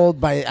been people-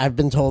 told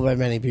by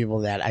many people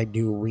that I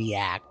do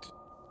react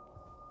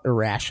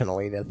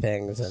irrationally to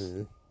things,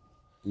 and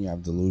You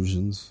have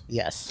delusions.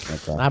 yes,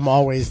 Okay. I'm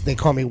always. They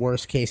call me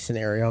worst case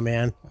scenario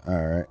man. All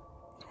right.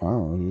 I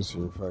don't know. You're just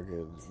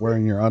fucking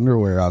wearing your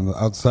underwear on the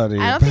outside of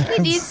your I don't think he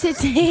pants. needs to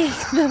take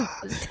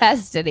the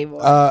test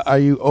anymore. Are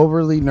you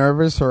overly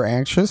nervous or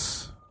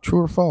anxious?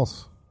 True or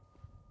false?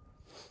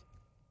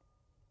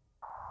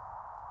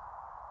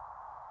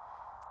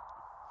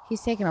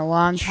 He's taking a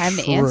long time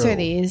to True. answer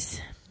these.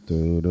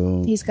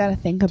 Doo-doo. He's got to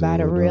think about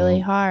it really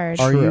hard.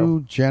 Are True.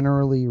 you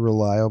generally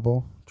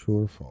reliable?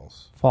 True or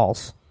false?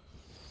 False.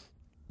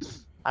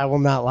 I will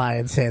not lie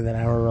and say that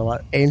I'm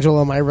Angel,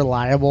 am I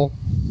reliable?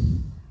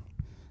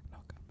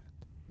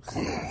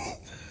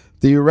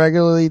 Do you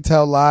regularly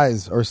tell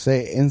lies or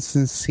say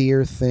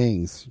insincere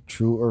things?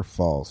 True or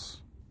false?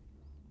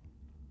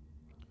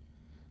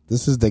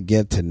 This is the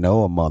get to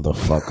know a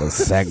motherfucker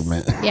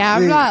segment. Yeah,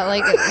 I'm not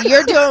like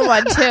you're doing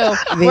one too.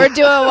 We're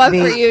doing one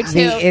for you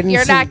too.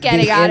 You're not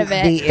getting out of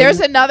it. There's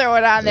another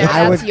one on there.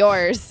 I That's would-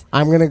 yours.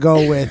 I'm gonna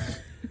go with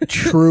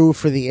true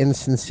for the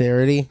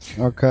insincerity.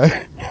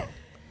 Okay.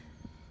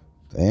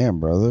 Damn,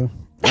 brother.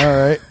 All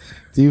right.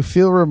 Do you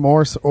feel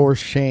remorse or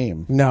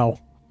shame? No,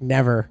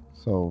 never.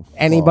 So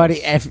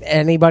If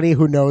anybody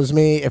who knows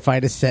me, if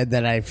I'd have said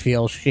that I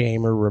feel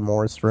shame or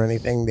remorse for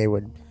anything, they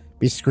would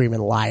be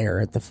screaming liar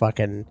at the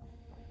fucking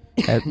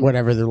at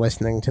whatever they're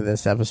listening to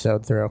this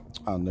episode through.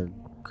 on their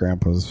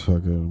grandpa's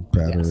fucking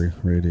battery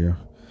radio.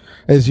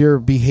 Is your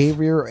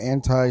behavior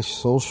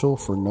antisocial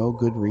for no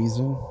good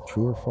reason?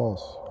 True or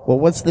false? Well,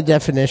 what's the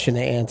definition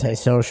of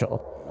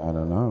antisocial? I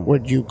don't know.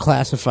 Would you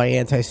classify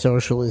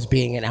antisocial as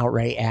being an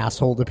outright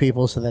asshole to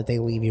people so that they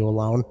leave you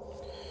alone?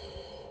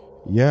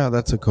 Yeah,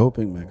 that's a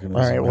coping mechanism.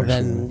 All right, well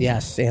actually. then,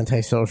 yes,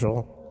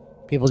 antisocial.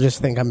 People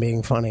just think I'm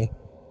being funny.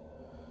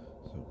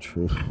 So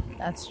true.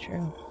 That's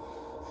true.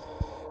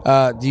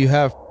 Do you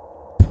have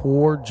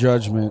poor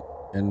judgment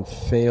and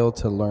fail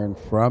to learn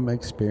from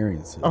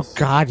experiences? Oh,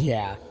 God,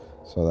 yeah.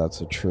 So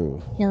that's a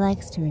true. He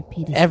likes to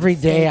repeat his Every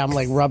day mistakes. I'm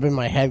like rubbing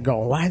my head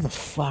going, why the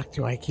fuck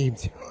do I keep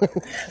doing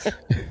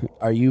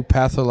Are you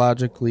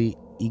pathologically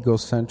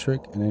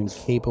egocentric and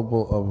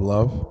incapable of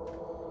love?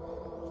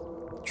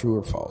 True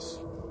or false?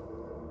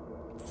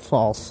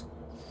 False.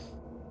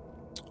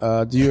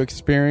 Do you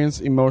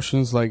experience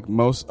emotions like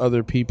most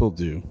other people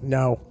do?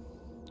 No.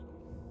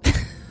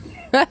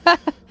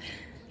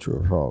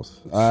 True or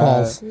false?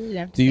 False.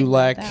 Do you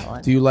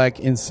lack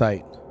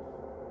insight?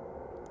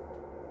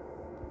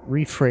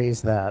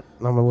 Rephrase that.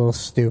 I'm a little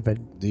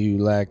stupid. Do you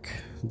lack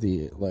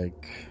the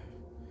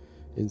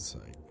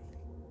insight?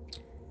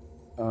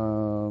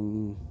 Are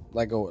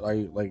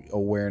you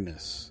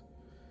awareness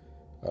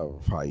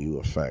of how you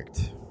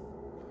affect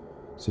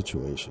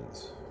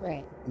situations?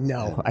 Right.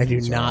 No, I do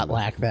not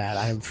lack that.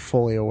 I'm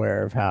fully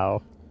aware of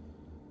how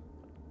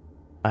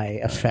I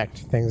affect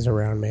things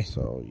around me.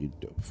 So you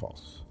do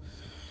false.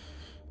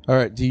 All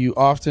right. Do you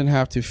often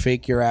have to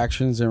fake your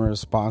actions and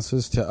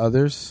responses to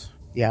others?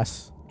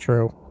 Yes,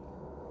 true.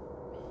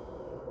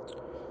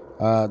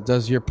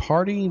 Does your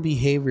partying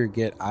behavior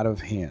get out of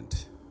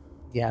hand?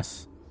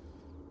 Yes.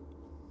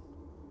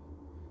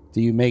 Do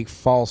you make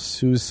false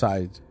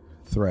suicide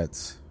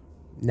threats?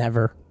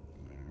 Never.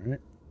 All right.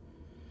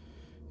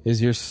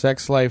 Is your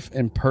sex life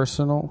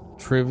impersonal,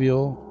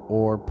 trivial,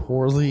 or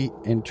poorly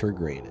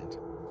integrated?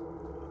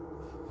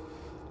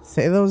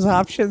 Say those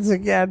options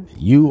again.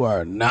 You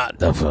are not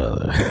the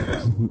father.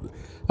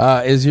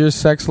 Is your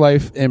sex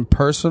life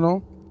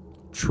impersonal,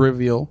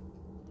 trivial,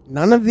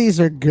 None of these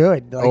are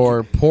good. Like,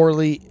 or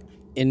poorly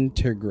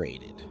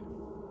integrated?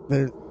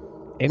 they're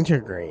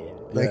integrated.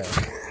 Like,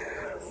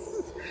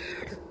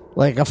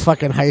 like a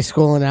fucking high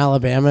school in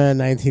Alabama in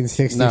No,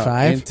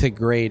 1965.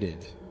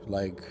 integrated.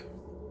 Like,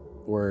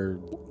 we're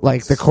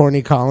Like the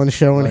Corny Collins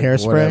show in like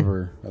Hairspray.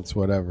 whatever. That's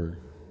whatever.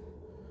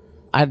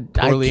 I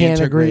Poorly can't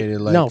agree.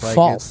 integrated. Like, No, like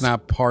false. It's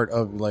not part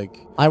of like.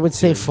 I would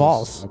say it's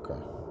false. just- okay.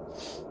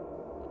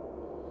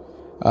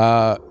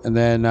 And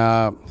then,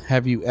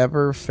 have you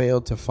ever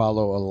failed to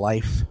follow a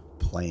life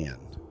plan?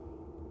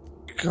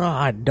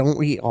 God, don't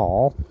we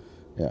all?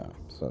 Yeah,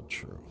 so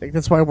true. I think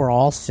that's why we're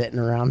all sitting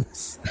around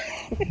this.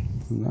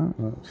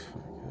 No,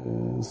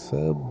 it's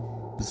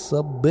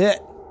a bit.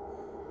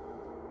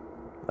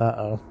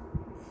 Uh-oh.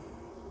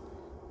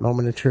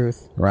 Moment of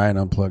truth. Ryan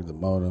unplugged the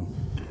modem.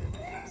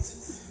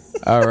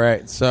 All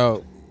right,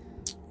 so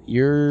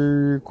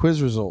your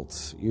quiz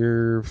results.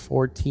 You're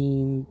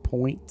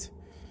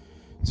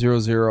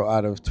 14.00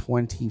 out of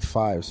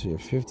 25, so you're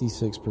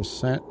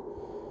 56%.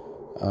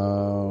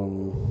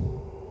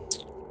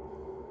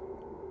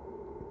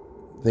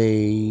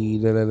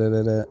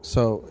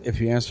 So if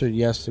you answered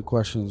yes to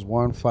questions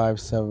 1, 5,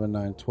 7,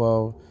 9,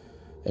 12,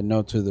 and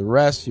no to the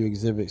rest, you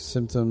exhibit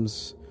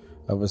symptoms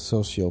of a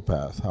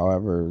sociopath.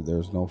 However,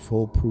 there's no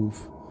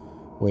foolproof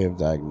way of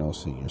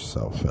diagnosing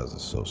yourself as a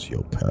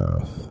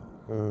sociopath.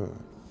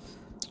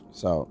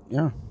 So,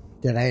 yeah.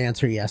 Did I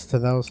answer yes to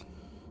those?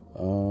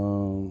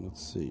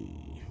 Let's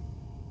see.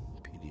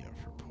 PDF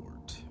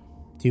report.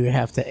 Do you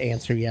have to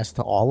answer yes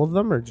to all of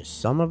them or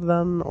just some of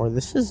them? Or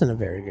this isn't a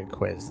very good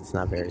quiz. It's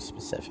not very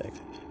specific.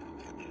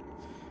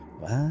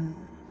 What?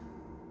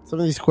 Some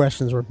of these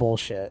questions were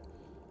bullshit.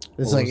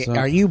 It's What like, was that?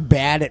 are you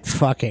bad at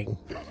fucking?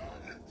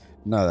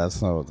 No,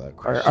 that's not what that Or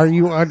question. are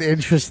you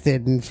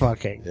uninterested in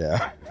fucking?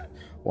 Yeah.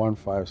 1,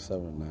 5,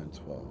 7, 9,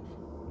 12.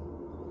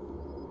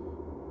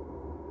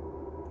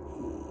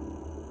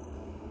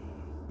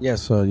 Yeah,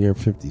 so you're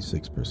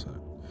 56%.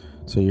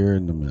 So you're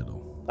in the middle.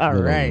 All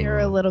Middle. right. You're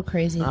a little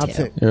crazy I'll too.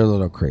 take- You're a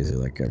little crazy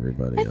like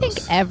everybody I else.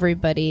 think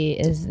everybody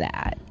is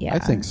that. Yeah. I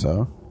think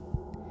so.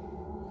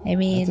 I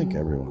mean, I think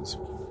everyone's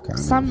kind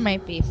some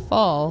might be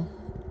full.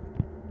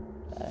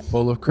 of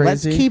full of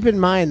Let's crazy. keep in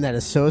mind that a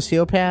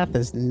sociopath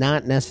is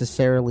not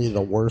necessarily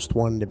the worst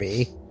one to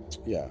be.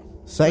 Yeah.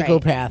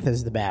 Psychopath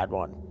is the bad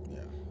one.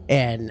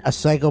 And a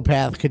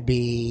psychopath could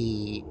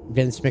be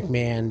Vince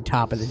McMahon,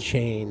 top of the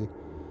chain.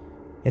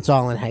 It's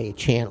all in how you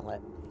channel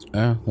it.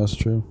 Yeah, that's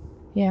true.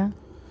 Yeah.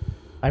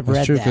 I've That's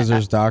read true that. because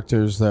there's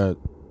doctors that.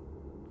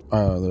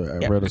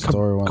 I read a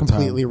story one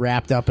completely time.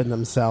 wrapped up in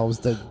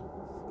themselves.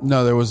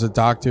 No, there was a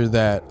doctor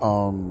that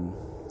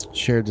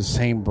shared the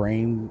same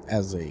brain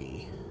as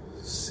a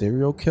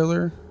serial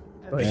killer.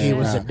 But he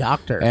was a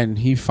doctor. And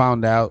he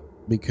found out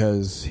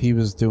because he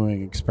was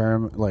doing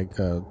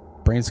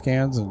brain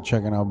scans and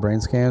checking out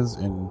brain scans,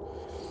 and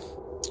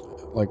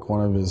like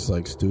one of his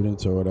like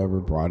students or whatever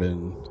brought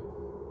in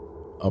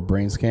a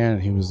brain scan,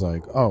 and he was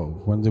like, "Oh,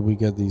 when did we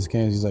get these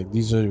scans?" He's like,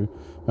 "These are.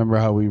 Remember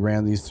how we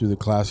ran these through the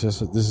class?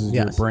 This is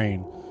your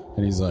brain."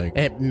 And he's like,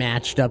 "It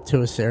matched up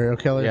to a serial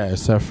killer." Yeah,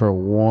 except for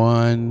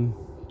one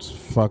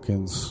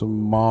fucking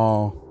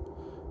small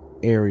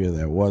area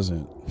that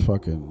wasn't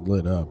fucking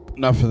lit up.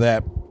 Enough of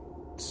that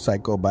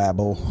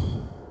psychobabble.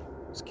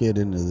 Let's get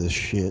into this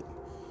shit.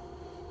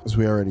 As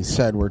we already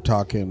said, we're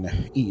talking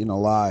Eaten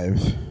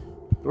Alive.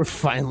 We're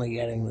finally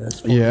getting this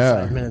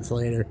 45 minutes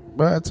later.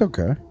 But that's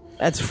okay.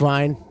 That's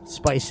fine.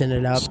 Spicing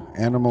it up.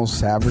 Animal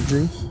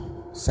savagery.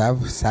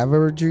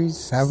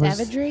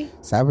 Savagery?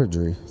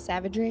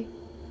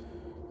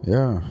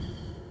 Yeah.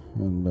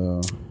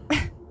 And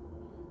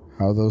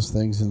how those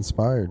things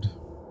inspired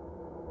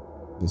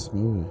this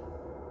movie.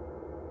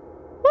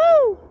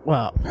 Woo!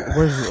 Well,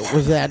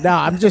 where's that? No,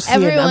 I'm just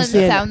seeing. Everyone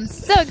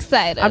sounds so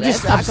excited. I'm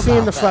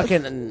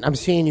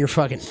seeing your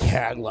fucking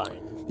tagline.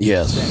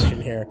 Yes.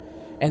 Section here,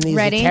 and these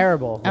ready? are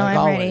terrible. I'm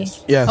always.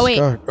 ready. Yes. Oh, wait.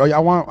 Go ahead. Oh,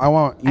 I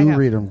want you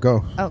read them.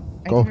 Go. Oh,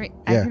 Go. I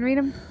can read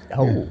them.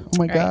 Oh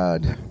my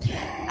God.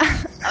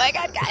 Oh my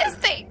God, guys,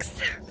 thanks.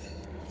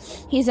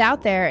 He's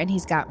out there and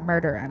he's got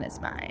murder on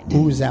his mind.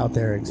 Who's out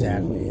there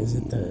exactly? Is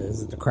it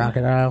the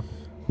crocodile?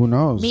 Who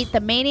knows? Meet the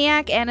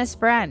maniac and his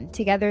friend.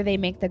 Together they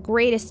make the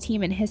greatest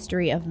team in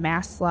history of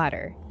mass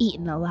slaughter.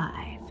 Eaten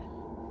alive.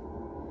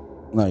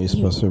 No, you're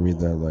supposed to read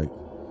that like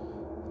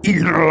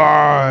Eaten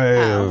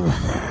Alive.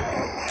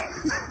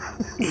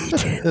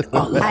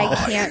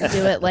 I can't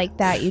do it like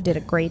that. You did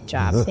a great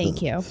job.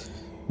 Thank you.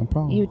 No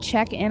problem. You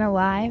check in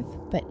alive,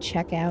 but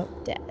check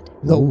out dead.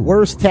 The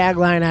worst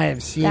tagline I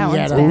have seen That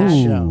yet one's on bad.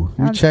 the show. You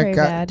Sounds check pretty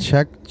bad.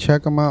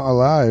 check them out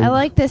alive. I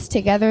like this.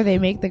 Together they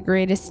make the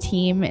greatest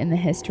team in the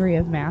history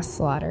of mass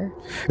slaughter.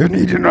 And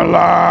Eaten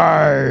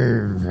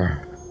Alive.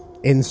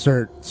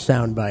 Insert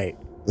soundbite.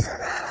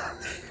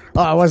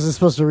 Oh, I wasn't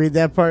supposed to read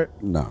that part?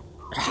 No.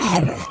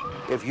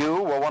 If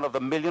you were one of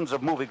the millions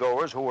of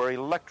moviegoers who were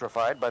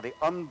electrified by the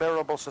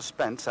unbearable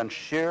suspense and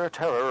sheer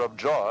terror of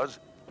Jaws,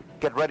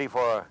 get ready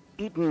for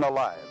Eaten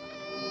Alive.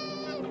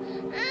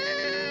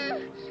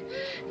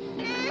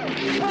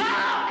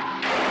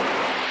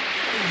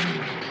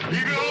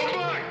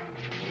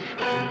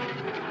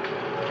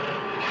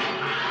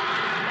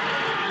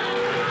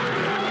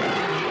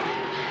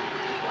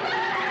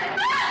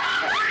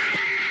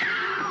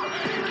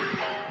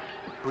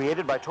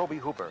 Created by Tobe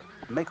Hooper,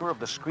 maker of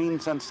the screen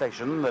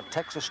sensation The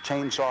Texas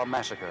Chainsaw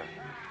Massacre,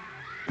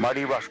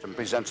 Marty Rushton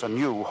presents a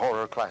new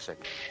horror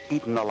classic,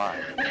 Eaten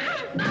Alive.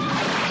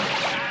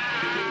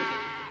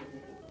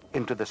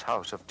 Into this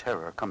house of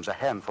terror comes a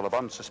handful of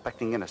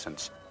unsuspecting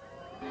innocents.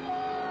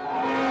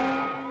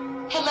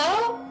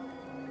 Hello?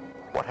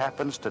 What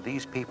happens to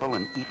these people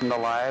in Eaten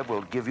Alive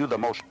will give you the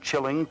most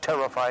chilling,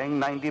 terrifying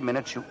 90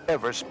 minutes you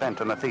ever spent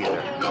in a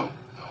theater.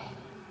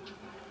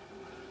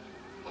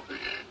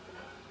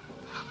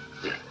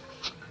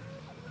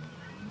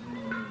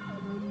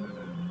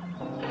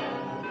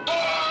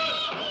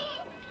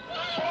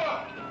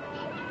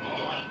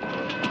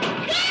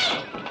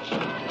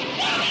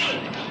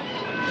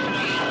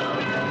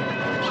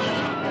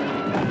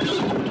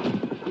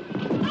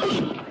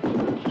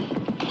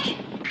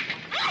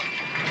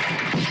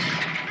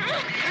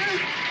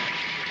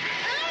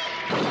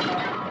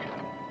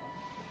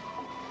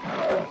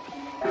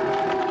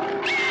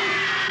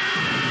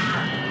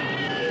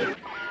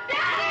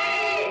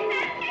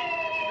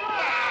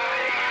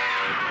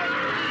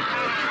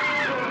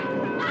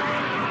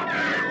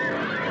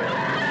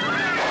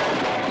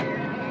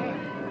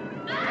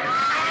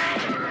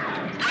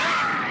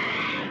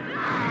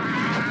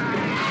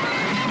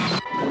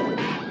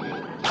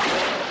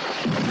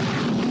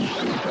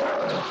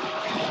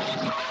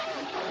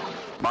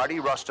 Marty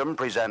Rustum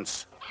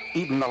presents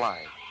Eaten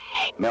Alive.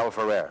 Mel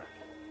Ferrer,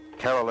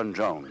 Carolyn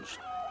Jones,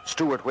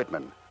 Stuart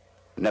Whitman,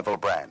 Neville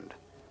Brand.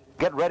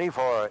 Get ready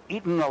for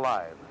Eaten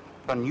Alive,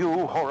 a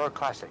new horror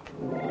classic.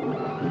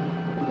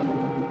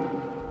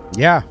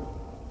 Yeah.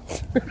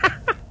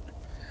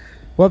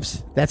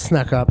 Whoops, that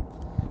snuck up.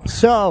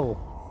 So,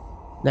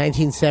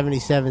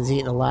 1977's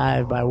Eaten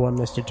Alive by one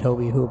Mr.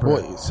 Tobe Hooper.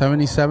 What,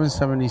 77,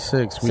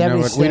 76?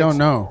 76. We don't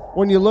know.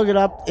 When you look it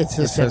up, it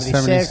says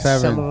 76. 77.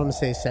 Some of them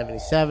say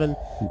 77.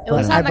 It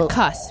was But on the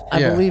cusp. I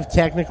Yeah. believe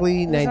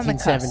technically was on the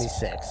cusp.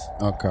 1976.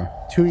 Okay.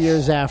 2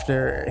 years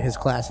after his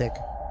classic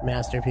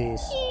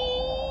masterpiece.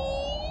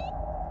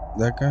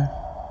 That guy?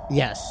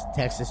 Yes,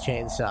 Texas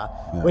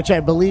Chainsaw. Which I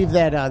believe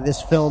that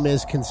this film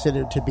is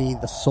considered to be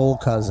the soul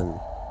cousin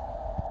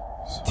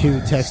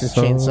to Texas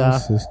Chainsaw.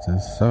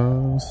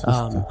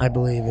 Sister. I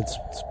believe it's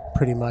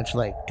pretty much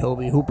like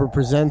Tobe Hooper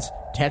presents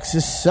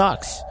Texas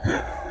Sucks.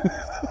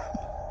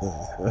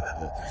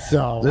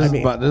 So This I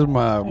mean, is my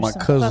There's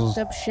some cousin's.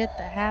 fucked up shit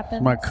that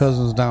happened. My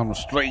cousin's down the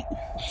street.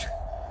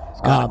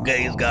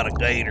 He's got a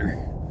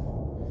gator.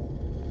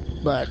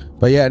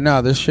 But yeah,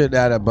 no, this shit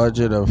had a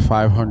budget of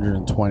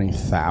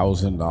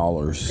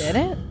 $520,000. Did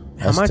it?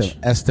 How much?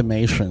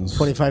 Estimations.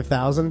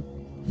 25,000.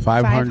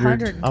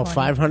 500. Oh,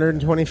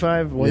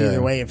 525. Well, Yeah.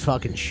 either way, it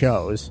fucking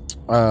shows.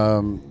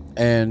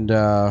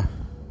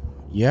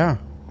 Yeah.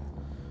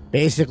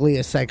 Basically,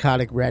 a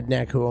psychotic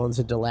redneck who owns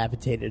a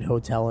dilapidated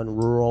hotel in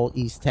rural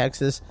East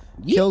Texas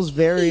kills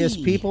various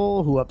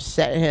people who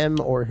upset him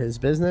or his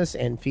business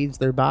and feeds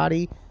their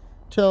body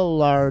to a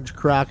large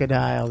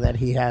crocodile that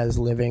he has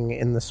living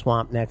in the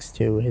swamp next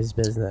to his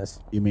business.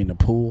 You mean the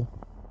pool?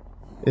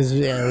 It was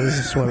a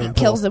swimming pool.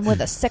 Kills him with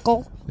a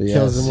sickle.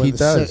 Kills him with he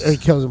does. He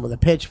kills him with a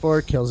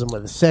pitchfork. Kills him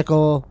with a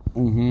sickle.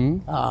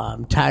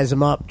 Mm-hmm. Ties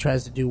him up.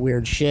 Tries to do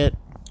weird shit.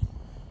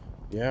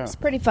 Yeah. It's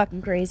pretty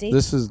fucking crazy.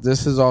 This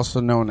is also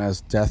known as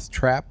Death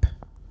Trap,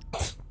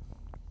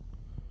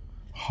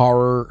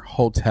 Horror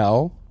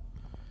Hotel,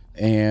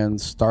 and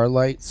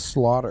Starlight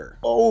Slaughter.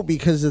 Oh,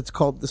 because it's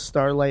called the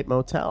Starlight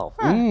Motel.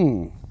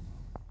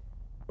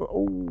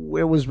 Oh,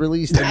 it was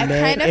released in I May.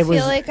 kind of It feel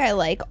was- like I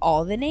like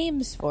all the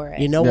names for it.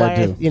 You know Yeah, I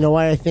why? do. You know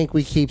why I think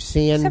we keep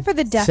seeing Except for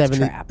the Death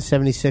Trap.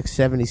 76,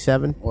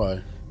 77?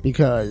 Why?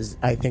 Because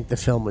I think the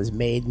film was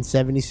made in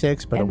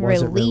 76, but And it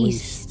wasn't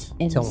released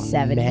in till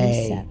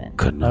 77.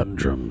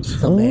 Conundrums.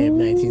 Till May of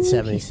Figured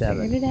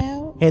 1977. it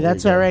out. Hey,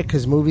 that's all right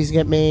because movies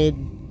get made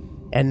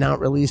and not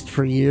released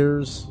for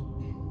years.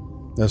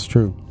 That's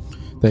true.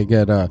 They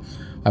get, I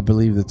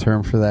believe the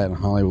term for that in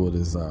Hollywood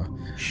is,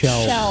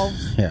 Shelved.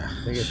 yeah,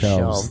 They get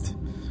shelved.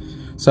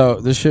 shelved. So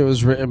this shit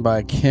was written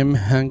by Kim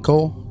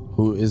Henkel,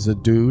 who is a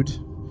dude.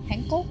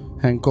 Henkel?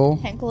 Henkel.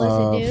 Henkel is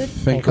a dude?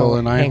 Finkel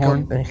and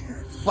Einhorn.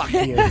 Fuck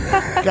you.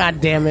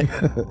 God damn it.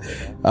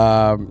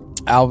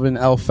 Alvin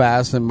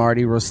Elfast and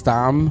Marty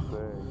Rostam.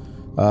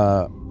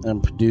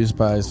 And produced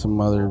by some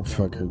other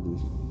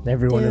fucking...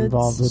 Everyone Dudes.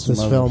 involved with this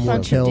Some film were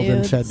bunch of killed and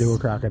dudes. fed to a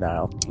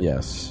crocodile.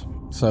 Yes.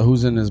 So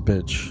who's in this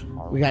bitch?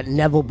 We got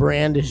Neville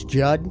Brand as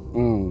Judd.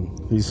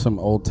 He's some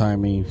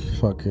old-timey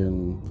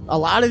fucking... A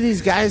lot of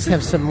these guys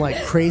have some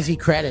like crazy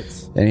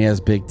credits. And he has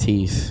big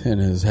teeth in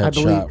his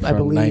headshot I from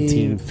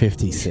believe-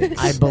 1956.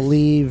 I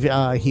believe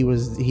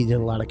he did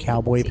a lot of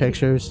cowboy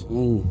pictures.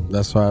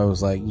 That's why I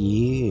was like,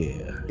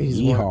 yeah. He's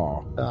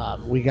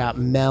Yeehaw. We got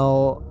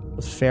Mel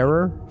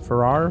Ferrari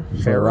Ferrari.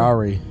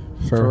 Ferrari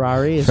is-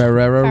 Ferrero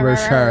Ferrero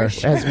Rocher.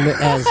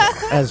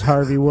 as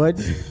Harvey Wood.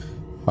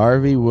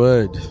 Harvey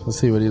Wood. Let's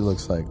see what he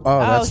looks like. Oh,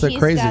 that's the he's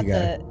crazy got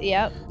guy.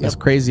 Yep. That's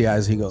crazy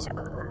eyes. He goes,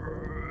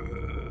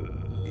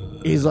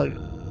 He's like,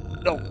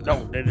 no,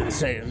 they didn't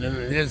say, and then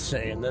they did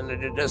say, and then they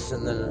did this,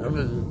 and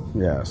then.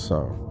 yeah,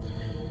 so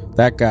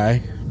that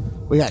guy.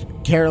 We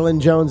got Carolyn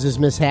Jones as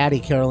Miss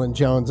Hattie. Carolyn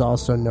Jones,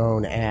 also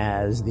known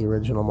as the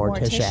original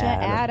Morticia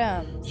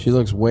Addams. Addams. She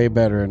looks way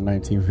better in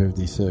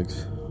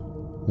 1956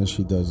 than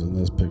she does in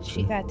this She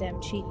picture. got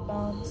them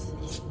cheekbones.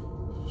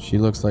 She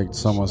looks like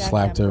someone She got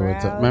slapped them her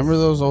with the... brows. Remember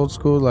those old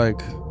school, like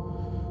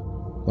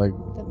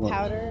The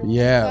powder.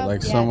 yeah, makeup?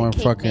 like Yeah, someone the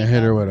cake fucking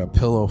hit her makeup. with a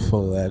pillow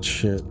full of that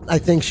shit. I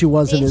think she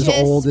wasn't as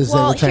old as they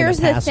were trying here's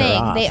to pass the her thing.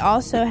 off. They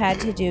also had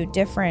to do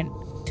different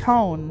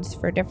tones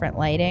for different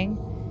lighting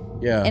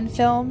Yeah. in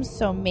films,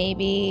 so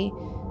maybe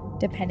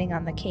depending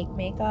on the cake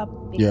makeup,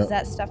 because Yeah.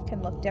 that stuff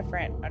can look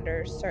different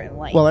under certain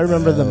lights. Well, I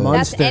remember the That's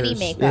Munsters. any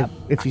makeup.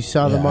 If you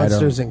saw the Yeah, I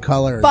Munsters in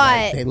color, But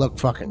like, they look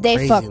fucking they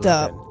crazy fucked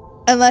up. looking.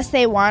 Unless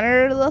they wanted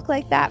her to look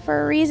like that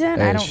for a reason.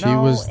 Hey, I don't she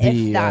know was if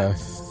the,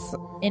 that's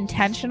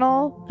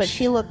intentional, but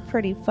she looked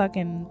pretty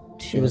fucking...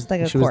 She was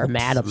like a she was corpse. the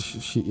madam.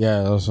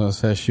 Yeah, I was gonna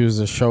say she was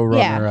a showrunner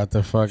Yeah. at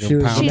the fucking She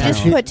was- pound She town.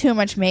 just put too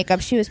much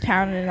makeup. She was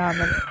pounding it on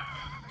them.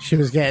 She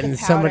was getting The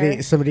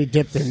powder. somebody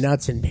dipped their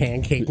nuts in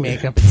pancake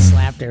makeup and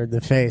slapped her in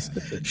the face.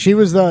 She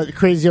was the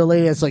crazy old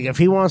lady that's like, if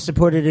he wants to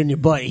put it in your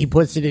butt, he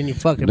puts it in your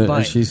fucking And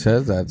butt. she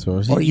says that to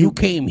her. Or you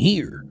came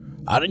here.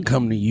 I didn't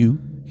come to you.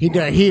 He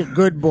a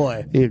good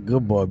boy. He a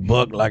good boy.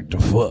 Buck like to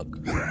fuck.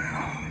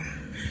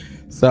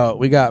 So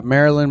we got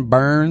Marilyn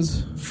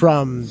Burns.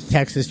 From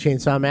Texas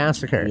Chainsaw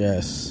Massacre.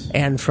 Yes.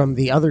 And from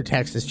the other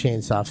Texas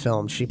Chainsaw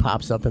films, she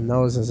pops up in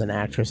those as an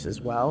actress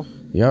as well.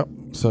 Yep.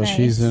 So Nice.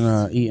 she's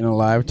in Eating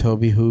Alive.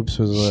 Toby Hoops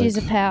was like, She's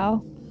a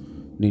pal.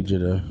 need you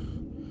to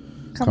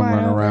Come come on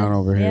run around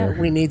over here.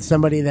 We need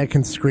somebody that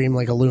can scream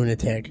like a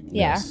lunatic.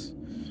 Yeah.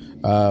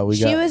 We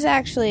She got. was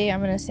actually, I'm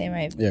going to say,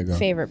 my Yeah, go.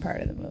 favorite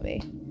part of the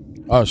movie.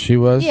 Oh, she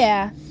was.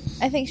 Yeah.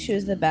 I think she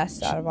was the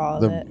best out of all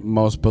of The it.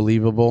 most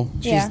believable.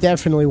 She's Yeah.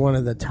 definitely one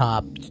of the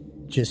top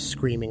just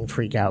screaming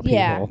freak out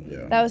people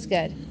Yeah. That was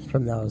good.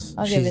 from those.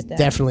 I'll She's give it that.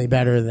 definitely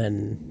better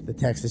than the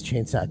Texas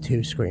Chainsaw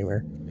 2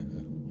 screamer.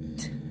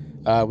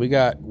 We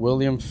got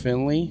William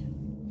Finley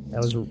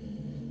That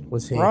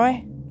was he.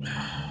 Roy?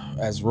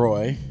 as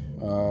Roy.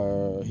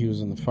 He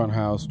was in the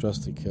Funhouse,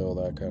 Dressed to Kill,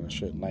 that kind of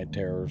shit. Night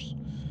Terrors.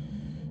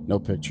 No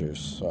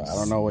pictures. So I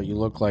don't know what you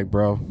look like,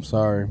 bro. I'm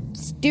sorry.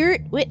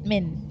 Stuart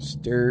Whitman.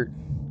 Sturt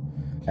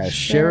as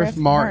Sheriff Sheriff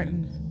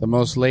Martin, the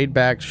most laid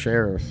back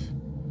sheriff.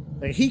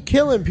 Like, he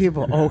killing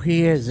people. Oh,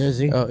 he is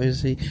he? Oh,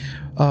 is he?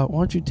 Why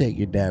don't you take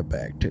your dad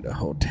back to the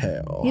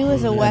hotel? He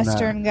was a And,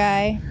 Western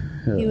guy.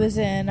 He was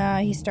in,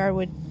 he starred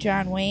with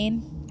John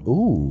Wayne.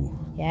 Ooh.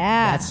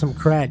 Yeah. That's some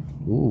cred.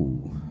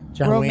 Ooh.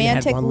 John Wayne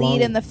had Romantic one lead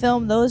long- in the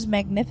film Those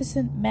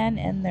Magnificent Men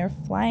and Their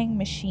Flying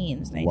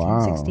Machines,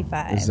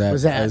 1965. Wow.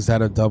 Was that- Is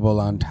that a double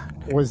on?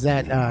 Was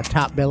that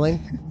top billing?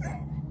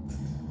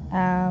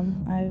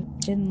 I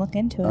didn't look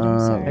into it. I'm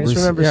sorry. I just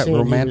remember seeing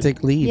he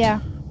romantic lead. Yeah.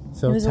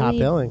 So He was a top lead.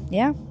 billing.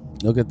 Yeah.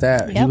 Look at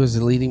that. He Yep. was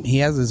the leading. He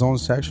has his own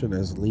section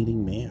as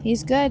leading man.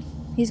 He's good.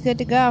 He's good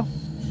to go.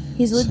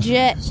 He's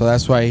legit. So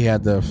that's why he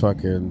had the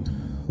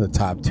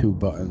top 2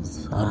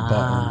 buttons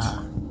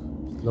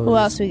unbuttoned. Who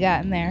else we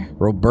got in there?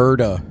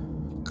 Roberta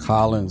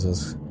Collins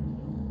as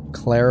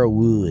Clara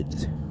Wood.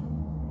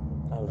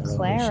 I don't know who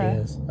Clara.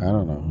 she is. I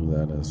don't know who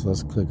that is.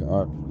 Let's click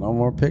on no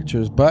more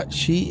pictures. But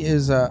she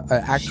is an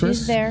actress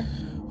She's there.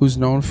 who's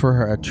known for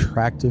her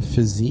attractive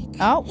physique,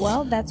 Oh,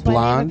 well, that's why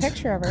blonde, they have a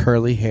picture of her.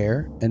 curly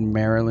hair, and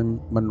Marilyn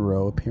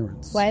Monroe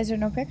appearance. Why is there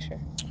no picture?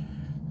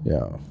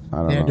 Yeah, I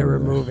don't They know. had to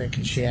remove it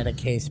because she had a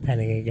case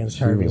pending against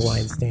Harvey was-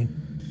 Weinstein.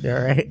 You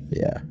all right?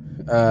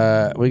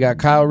 Yeah. We got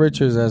Kyle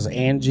Richards as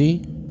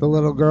Angie. The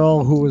little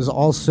girl who was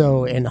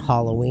also in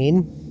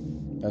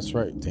Halloween. That's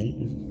right. Damn. You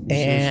see what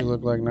And- she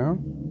look like now?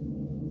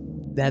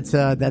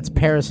 That's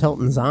Paris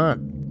Hilton's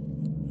aunt.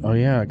 Oh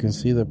yeah, I can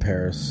see the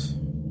Paris.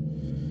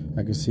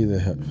 I can see the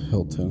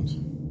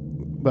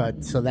Hilton.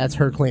 But so that's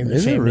her claim to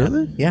Is it fame. now.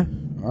 really? Yeah,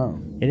 Wow.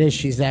 it is.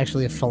 She's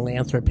actually a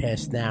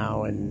philanthropist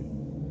now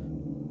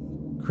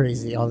and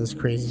crazy, all this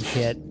crazy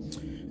shit.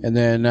 And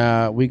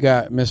then we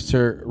got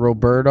Mr.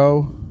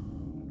 Roberto.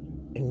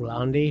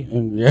 Englandi.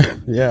 And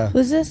yeah.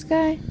 Who's this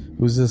guy?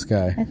 Who's this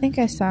guy? I think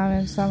I saw him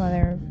in some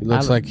other He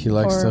looks like he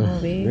likes horror to.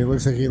 movie. It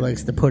looks like he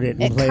likes to put it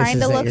in It places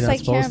kind of that looks you're not like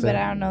supposed him, to. but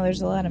I don't know.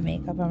 There's a lot of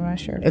makeup. I'm not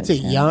sure. if It's a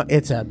him.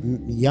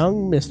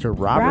 young Mr.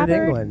 Robert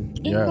Englund,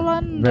 Yeah,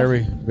 England.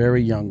 very,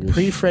 very youngish.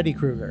 pre Freddy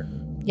Krueger,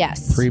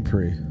 Yes. Pre.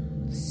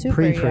 Super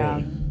pre-pre.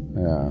 young.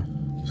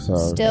 Yeah. So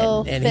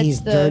Still And fits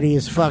he's the dirty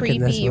as fuck in creepy,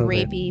 this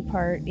movie. rapey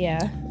part.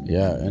 Yeah.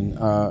 yeah, and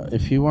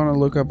if you want to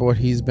look up what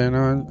he's been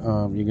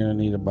on, you're gonna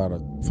need about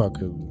a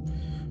fucking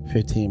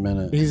 15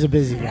 minutes. He's a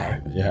busy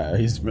guy. Yeah,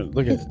 he's been.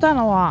 Look He's at done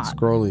a lot.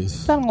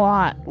 Scrollies. Done a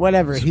lot.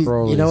 Whatever. He's,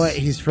 you know what?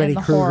 He's Freddy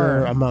the Krueger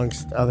horror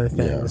amongst other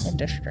things.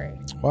 industry.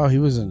 Wow, he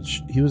was in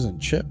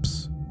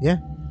Chips. Yeah.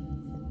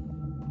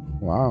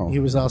 Wow. He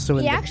was also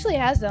in. He actually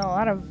has done a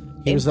lot of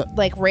He was a-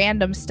 like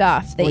random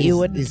stuff that Well, you he's-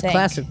 wouldn't he's think.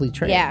 classically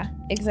trained. Yeah,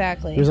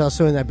 exactly. He was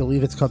also in, I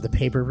believe it's called The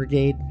Paper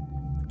Brigade,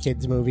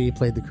 kids movie. He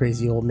played the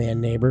crazy old man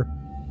neighbor.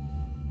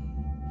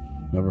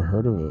 Never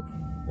heard of it.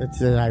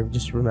 It's I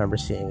just remember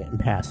seeing it in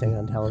passing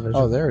on television.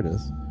 Oh, there it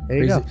is. There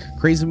you Crazy, go.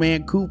 Crazy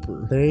Man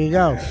Cooper. There you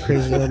go,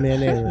 crazy old man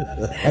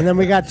neighbor. And then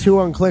we got 2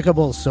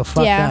 unclickables, so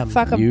fuck yeah, them.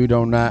 fuck 'em. You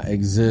do not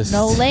exist.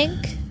 No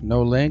link.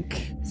 No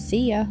link.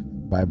 See ya.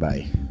 Bye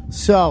bye.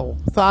 So,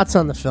 thoughts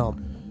on the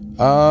film?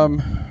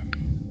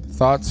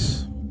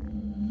 Thoughts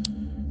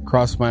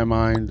cross my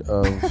mind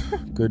of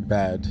good,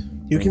 bad.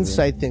 You can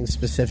cite things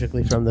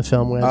specifically from the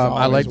film. As I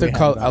always like the we have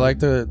color. about I it. like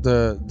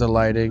the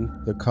lighting,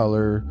 the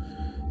color,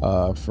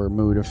 for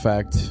mood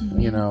effect. Mm-hmm.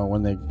 You know,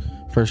 when they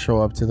first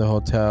show up to the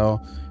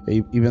hotel,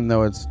 even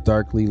though it's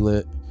darkly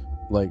lit,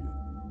 like,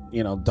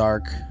 you know,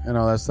 dark and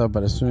all that stuff.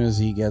 But as soon as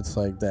he gets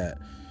like that,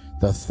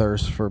 the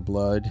thirst for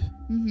blood,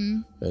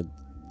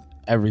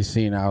 every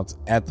scene out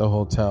at the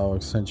hotel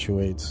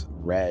accentuates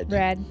red.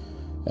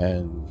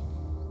 And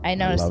I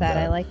noticed love that.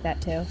 that. I like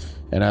that too.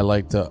 And I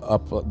like the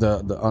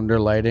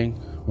underlighting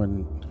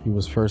when he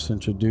was first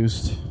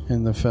introduced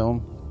in the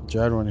film.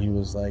 Judd, when he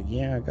was like,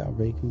 "Yeah, I got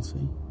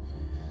vacancy."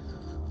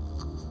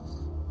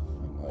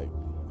 Like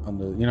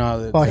under, you know,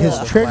 how Well, his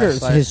the triggers.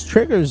 flashlight- His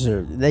triggers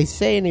are. They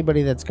say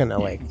anybody that's gonna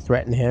like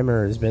threaten him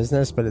or his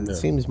business, but it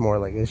seems more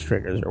like his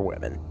triggers are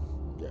women.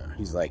 Yeah,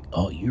 he's like,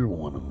 "Oh, you're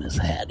one of Miss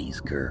Hattie's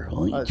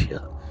girl, ain't you?"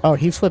 Oh,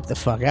 he flipped the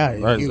fuck out.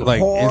 You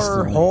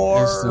whore,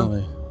 whore.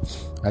 instantly.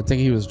 I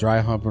think he was dry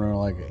humping her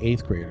like an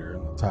 8th grader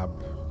on the top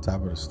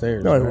of the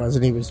stairs. No, he right?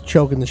 wasn't. He was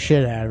choking the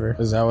shit out of her.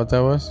 Is that what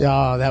that was?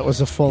 Oh, that was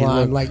a full He on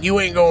looked- like you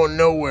ain't going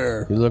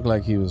nowhere. He looked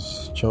like he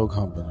was choke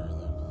humping her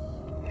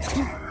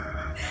then.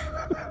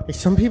 Hey,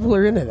 some people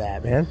are into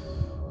that, man.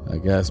 I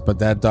guess, but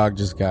that dog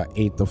just got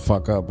ate the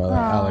fuck up by that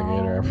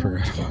alligator. I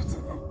forgot about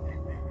that.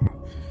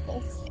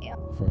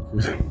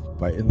 Fuck,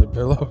 biting the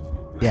pillow.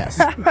 Yes,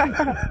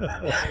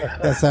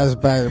 that's us.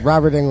 By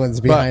Robert Englund's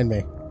behind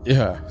me.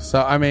 Yeah.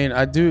 So I mean,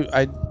 I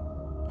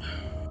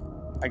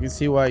can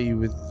see why you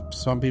would.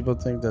 Some people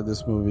think that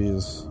this movie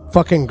is.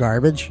 Fucking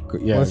garbage.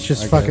 Yeah, Let's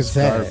just I fucking guess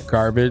say it.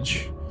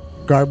 garbage.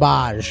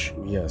 Garbage.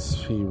 Yes,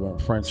 he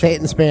went French. Say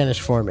it in Spanish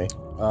for me.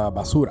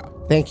 Basura.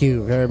 Thank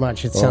you very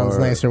much. It sounds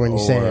nicer when you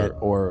say it.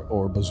 Or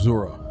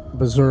basura.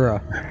 Basura.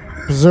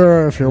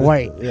 Basura if you're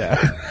white. Yeah.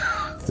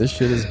 This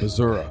shit is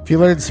basura. If you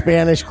learned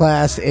Spanish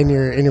class in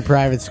your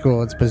private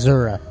school, it's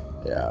Basura.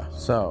 Yeah.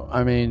 So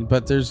I mean,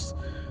 but there's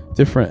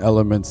different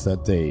elements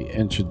that they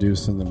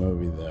introduce in the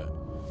movie that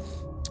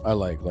I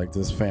like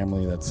this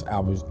family that's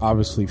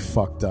obviously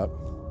fucked up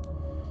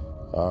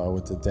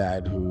with the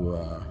dad who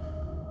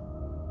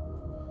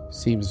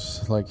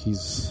seems like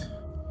he's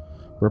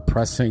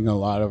repressing a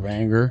lot of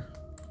anger,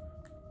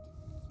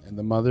 and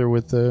the mother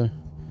with the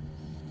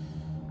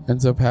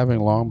ends up having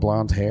long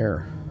blonde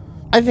hair.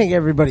 I think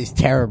everybody's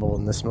terrible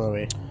in this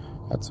movie.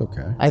 That's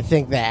okay. I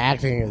think the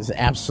acting is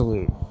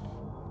absolute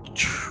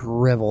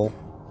drivel.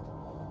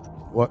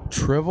 What,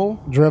 Trivel?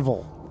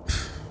 Drivel.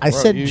 I Bro,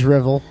 said you-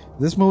 drivel.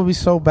 This movie's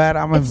so bad,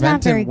 I'm It's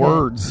not very inventing good.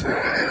 words.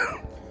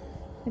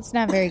 It's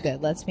not very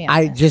good. Let's be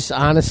I honest. just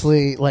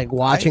honestly, like,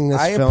 watching this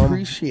I film,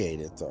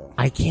 appreciate it, though.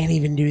 I can't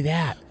even do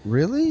that.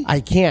 Really? I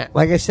can't.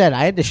 Like I said,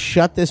 I had to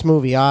shut this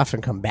movie off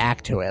and come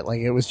back to it.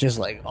 Like, it was just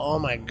like, oh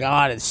my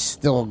God, it's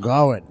still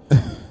going.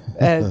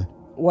 And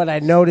what I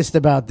noticed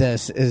about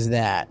this is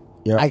that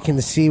Yep. I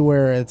can see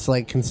where it's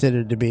like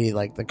considered to be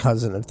like the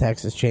cousin of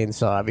Texas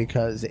Chainsaw,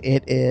 because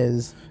it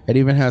is. It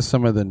even has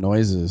some of the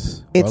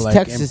noises. It's Or like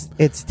Texas.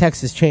 It's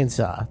Texas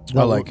Chainsaw.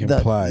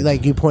 implied.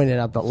 Like you pointed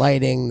out, the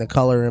lighting, the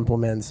color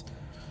implements,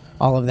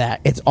 all of that.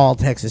 It's all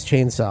Texas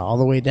Chainsaw, all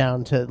the way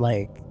down to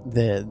like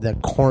the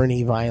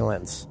corny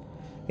violence.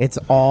 It's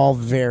all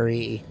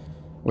very.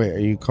 Wait, are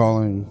you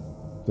calling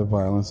the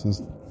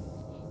violence?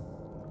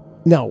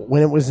 No,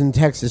 when it was in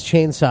Texas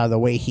Chainsaw, the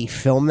way he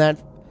filmed that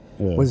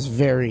was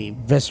very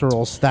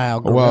visceral style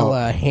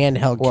guerrilla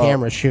handheld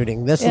camera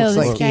shooting. This Ew, looks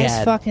this like he guy's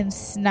had. fucking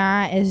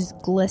snot is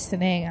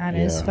glistening on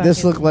his fucking.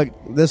 This looked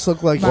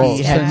like Well,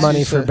 he had since money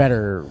you for said-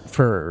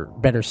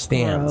 better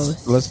stands.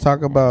 Gross. Let's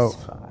talk about.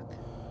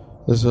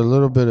 There's a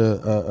little bit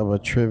of a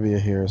trivia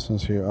here,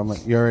 since you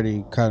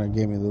already kind of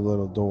gave me the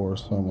little door,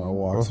 so I'm gonna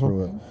walk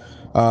through it.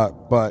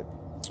 But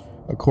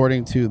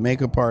according to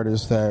makeup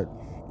artists that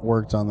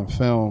worked on the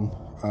film,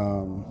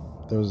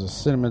 there was a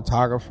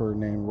cinematographer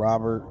named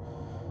Robert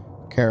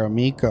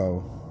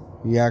Caramico.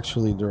 He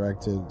actually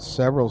directed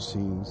several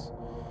scenes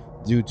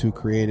due to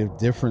creative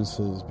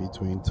differences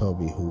between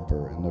Tobe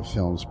Hooper and the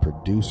film's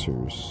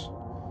producers.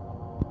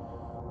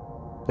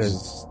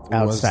 There's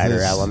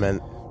outsider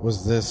element.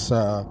 Was this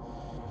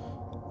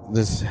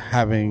this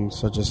having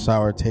such a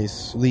sour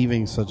taste,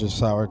 leaving such a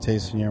sour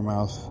taste in your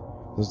mouth?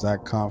 Does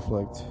that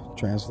conflict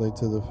translate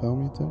to the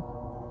film, you think?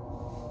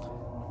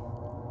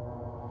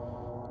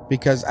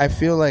 Because I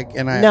feel like,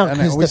 No,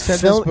 because we said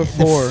this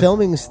before. the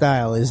filming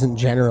style isn't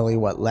generally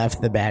what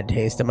left the bad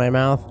taste in my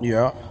mouth.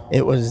 Yeah.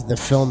 It was the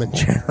film in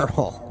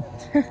general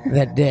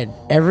that did.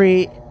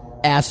 Every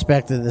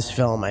aspect of this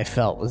film I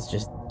felt was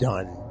just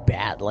done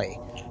badly.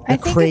 I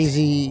The think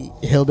crazy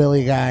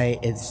hillbilly guy,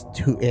 it's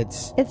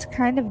It's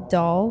kind of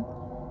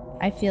dull.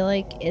 I feel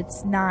like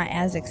it's not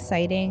as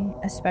exciting,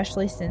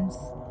 especially since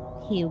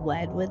he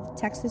led with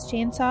Texas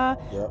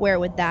Chainsaw, where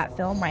with that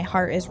film my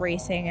heart is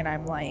racing and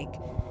I'm like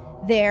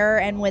there,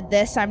 and with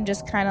this I'm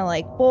just kind of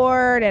like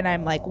bored and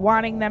I'm like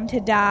wanting them to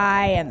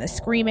die and the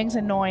screaming's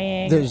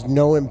annoying. there's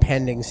no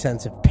impending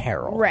sense of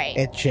peril. Right.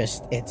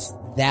 It's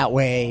that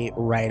way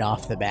right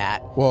off the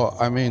bat. Well,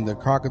 I mean, the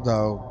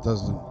crocodile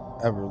doesn't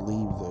ever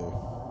leave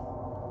the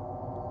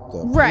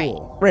Right.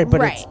 pool. Right,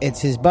 but Right. it's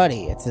his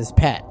buddy, it's his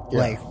pet. Yeah.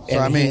 Like, So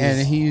I mean, he's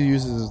and he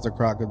uses the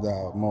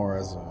crocodile more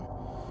as a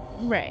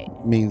Right.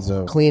 means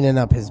of cleaning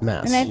up his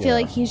mess. And I feel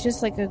like he's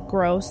just like a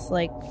gross,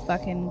 like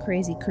fucking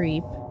crazy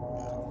creep.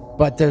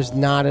 But there's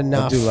not I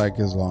enough. do like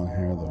his long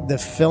hair though. The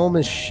film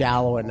is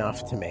shallow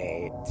enough to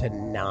me to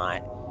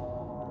not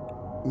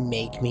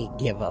make me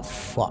give a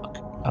fuck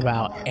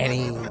about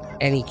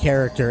any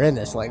character in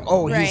this. Like,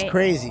 oh, he's Right.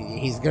 crazy.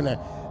 He's gonna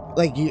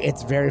like you.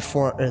 It's very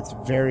It's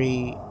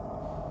very.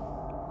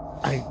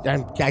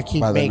 I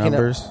keep By the making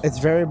numbers? It's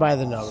very by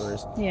the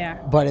numbers. Yeah.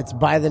 But it's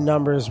by the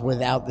numbers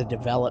without the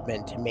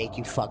development to make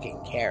you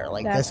fucking care.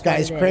 Like, That's this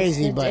guy's what it is.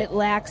 crazy, It- but it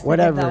lacks the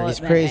whatever. He's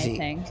development, I crazy.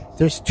 think.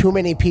 There's too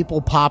many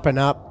people popping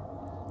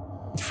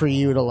up for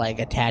you to like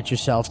attach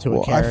yourself to a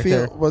Well,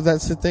 character. I feel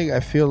that's the thing. I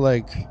feel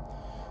like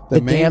the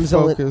The main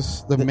damsel in-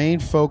 focus, the main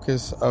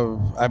focus of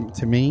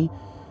to me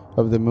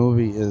of the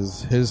movie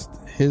is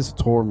his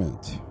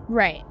torment.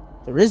 Right.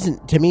 There isn't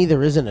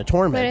a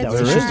torment. But though.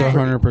 it's There He's is not.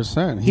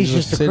 100%. He's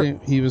just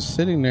He was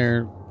sitting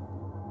there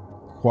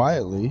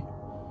quietly,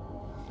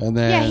 and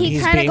then Yeah, he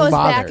he's kind of being goes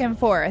bothered. back and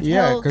forth.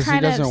 Yeah, He'll 'cause he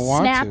kind of doesn't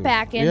want snap to.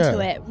 back into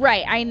Yeah. it.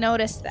 Right. I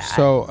noticed that.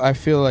 So I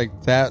feel like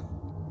that,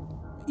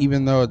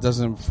 even though it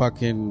doesn't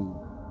fucking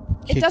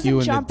It kick doesn't you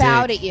in jump the dick,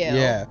 out at you.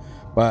 Yeah,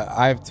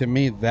 but to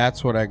me,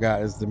 that's what I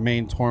got is the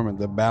main torment,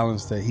 the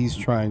balance that he's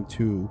trying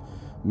to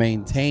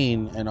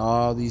maintain, and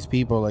all these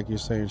people, like you're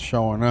saying,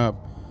 showing up,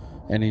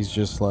 and he's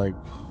just like,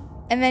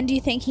 And then do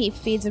you think he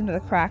feeds him to the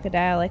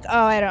crocodile? Like,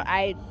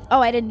 I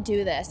didn't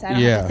do this. I don't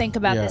have Yeah, to think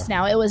about yeah, this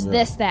now. It was yeah.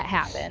 this that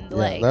happened. yeah,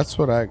 Like, that's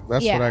what I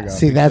got.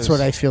 See, that's because- what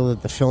I feel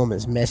that the film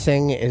is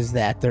missing, is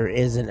that there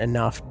isn't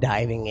enough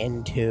diving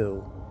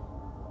into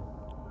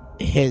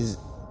his.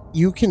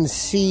 You can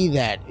see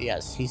that,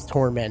 yes, he's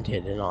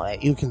tormented and all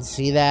that. You can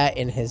see that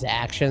in his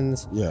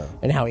actions Yeah.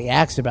 and how he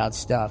acts about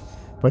stuff,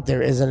 but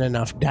there isn't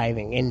enough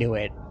diving into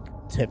it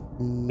to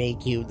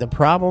make you. The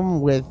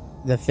problem with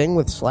the thing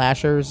with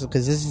slashers,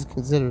 because this is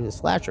considered a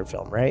slasher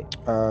film, right?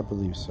 I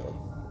believe so.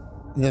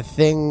 The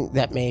thing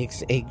that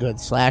makes a good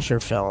slasher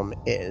film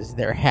is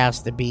there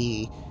has to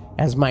be,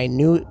 as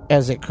minute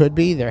as it could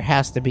be, there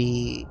has to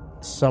be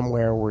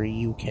somewhere where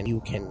you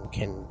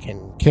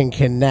can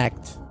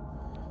connect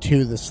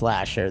to the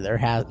slasher.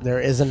 There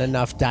isn't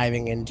enough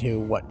diving into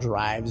what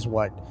drives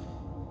what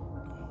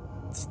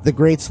the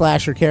great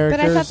slasher characters.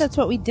 But I thought that's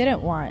what we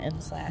didn't want in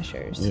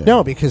slashers. Yeah.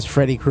 No, because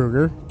Freddy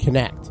Krueger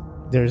connect.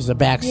 There's a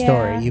backstory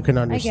Yeah, you can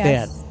I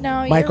understand. guess.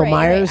 No, Michael you're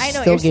right, Myers I know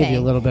what still you're gave you a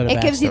saying. little bit of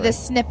It gives you backstory. the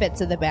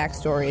snippets of the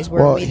backstories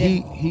where Well, we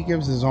didn't. he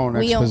gives his own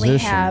We exposition. only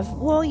have.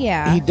 Well,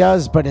 yeah. He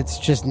does, but it's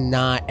just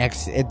not.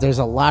 There's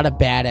a lot of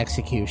bad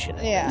execution.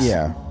 in Yeah. this.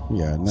 Yeah.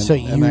 And, So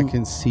and I you-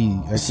 can see.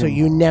 So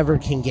you never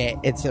can get.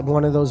 It's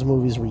one of those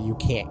movies where you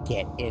can't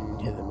get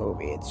into the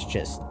movie. It's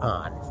just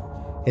on.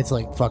 It's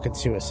like fucking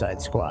Suicide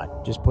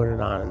Squad. Just put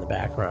it on in the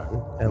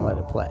background and let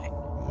it play.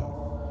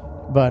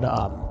 But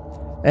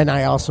and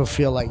I also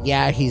feel like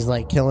he's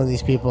like killing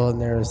these people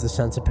and there is the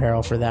sense of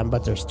peril for them,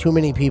 but there's too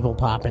many people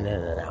popping in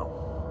and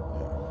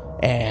out.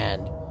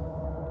 And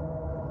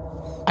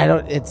I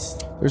don't. It's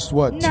There's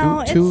what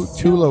No, two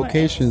it's so-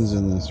 locations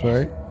in this,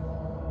 right?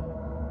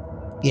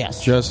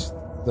 yes. Just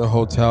the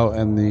hotel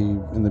and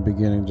in the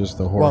beginning, just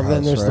the whorehouse. Well,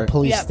 then there's the right?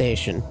 police Yep.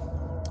 station.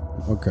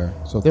 Okay,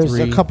 so There's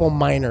three. a couple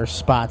minor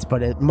spots,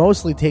 but it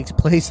mostly takes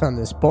place on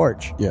this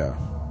porch. Yeah,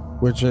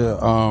 which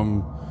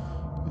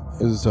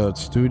is a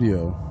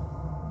studio.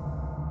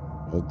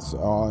 It's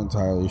all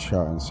entirely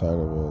shot inside of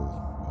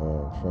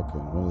a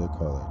fucking, what do they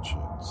call that shit?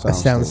 A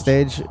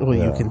soundstage. Well,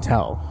 you Yeah. can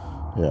tell.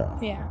 Yeah.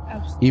 Yeah,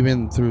 absolutely.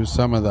 Even through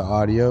some of the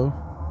audio,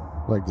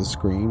 like the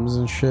screams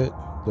and shit,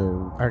 they're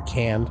Are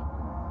canned.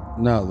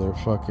 they're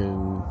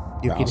fucking.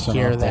 You can bouncing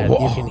hear off the that.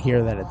 wall. You can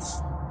hear that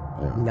it's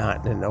Yeah.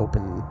 not an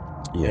open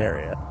Yeah.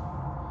 area.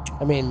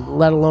 I mean,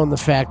 let alone the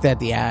fact that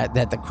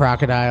the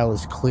crocodile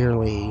is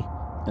clearly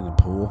in a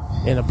pool.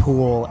 in a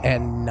pool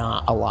and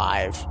not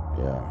alive.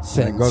 Yeah,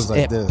 Since and it goes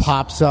like this.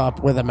 pops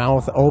up with a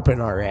mouth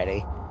open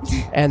already,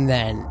 and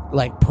then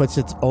like puts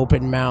its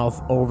open mouth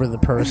over the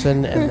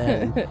person, and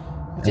then and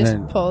Just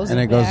then, pulls and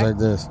it it goes back. like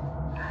this.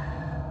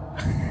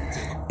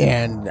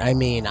 and I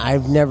mean,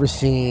 I've never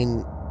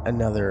seen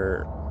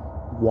another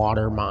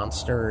water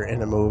monster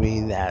in a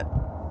movie that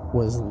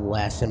was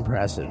less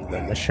impressive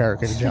than the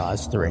shark in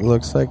Jaws 3. It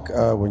looks like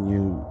when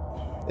you.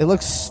 It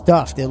looks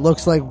stuffed. It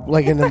looks like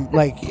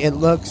it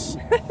looks.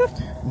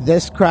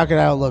 This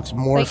crocodile looks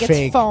more Like fake.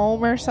 it's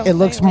foam or something. It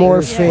looks like-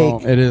 more yeah.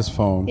 fake. It is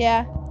foam.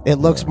 Yeah. It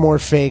looks more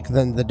fake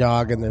than the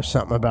dog and There's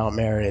Something About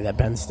Mary that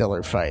Ben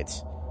Stiller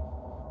fights.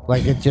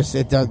 Like it does.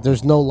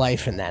 There's no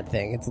life in that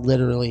thing. It's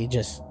literally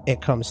just it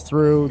comes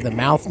through. The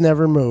mouth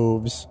never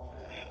moves.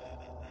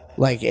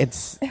 Like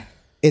it's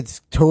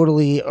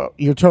totally.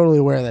 You're totally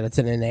aware that it's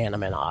an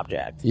inanimate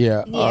object.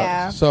 Yeah.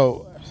 Yeah.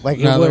 So Like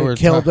now it that would we're have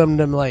killed talk- them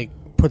to like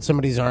put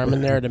somebody's arm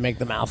in there to make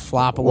the mouth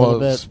flop a little Well,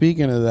 bit.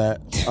 speaking of that,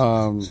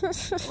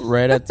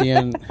 right at the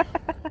end,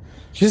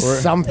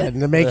 Just something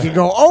to make you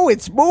go, oh,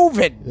 it's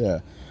moving. yeah,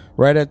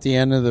 right at the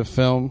end of the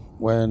film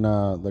when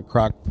the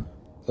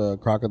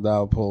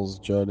crocodile pulls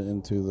Judd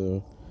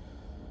into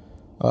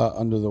the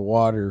under the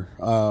water.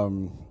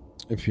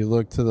 If you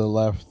look to the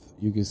left,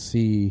 you can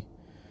see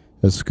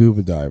a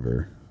scuba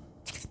diver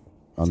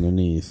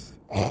underneath,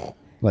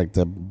 like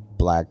the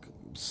black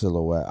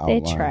silhouette They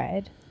outline.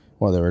 tried.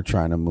 Well, they were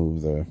trying to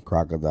move the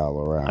crocodile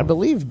around. I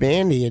believe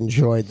Bandy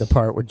enjoyed the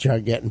part with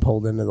Judd getting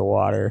pulled into the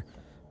water,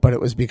 but it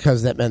was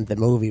because that meant the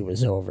movie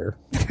was over.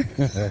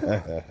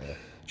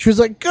 She was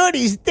like, good,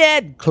 he's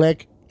dead.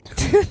 Click.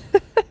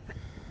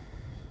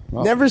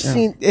 Well, Never yeah.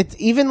 seen it.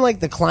 Even like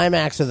the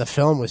climax of the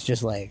film was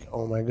just like,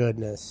 oh my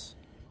goodness,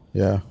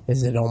 Yeah.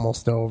 is it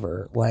almost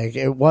over? Like,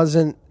 it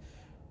wasn't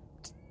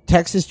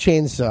Texas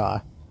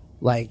Chainsaw.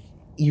 Like,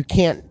 you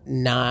can't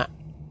not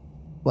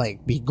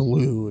like be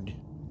glued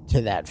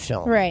to that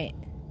film. Right.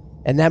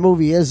 And that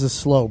movie is a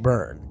slow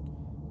burn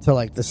to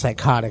like the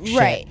psychotic shit.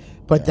 Right.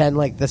 But then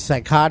like the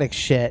psychotic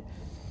shit,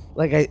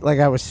 like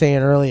I was saying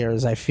earlier,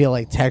 is I feel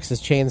like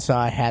Texas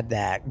Chainsaw had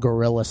that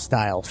guerrilla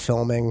style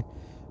filming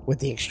with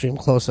the extreme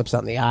close ups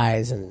on the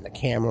eyes, and the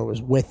camera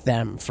was with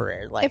them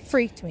for like It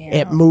freaked me out.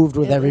 it moved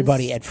with It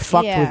everybody. was- It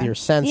fucked yeah. with your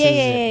senses. Yeah, yeah,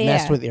 yeah, it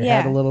messed yeah. with your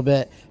Yeah. head a little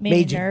bit.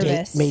 Made you me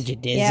nervous. made you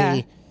dizzy.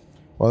 Yeah.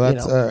 Well,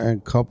 that's You know.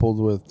 and coupled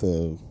with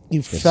the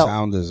You the felt-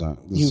 sound design.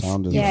 The You,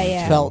 sound you design. Yeah,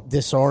 yeah. felt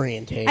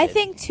disorientated. I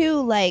think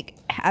too, like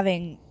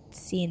having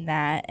seen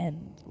that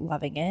and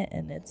loving it,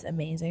 and it's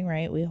amazing,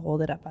 right? We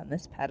hold it up on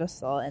this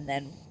pedestal, and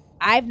then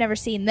I've never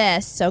seen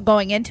this, so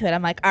going into it,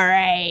 I'm like, all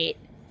right,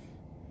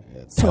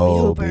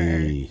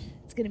 Toby Hooper.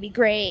 It's gonna be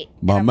great.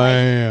 my And I'm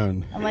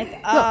man. I'm like,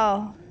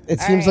 oh. it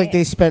all seems like right.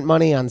 they spent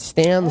money on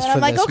stands And for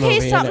I'm like, this okay,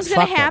 movie, something's and it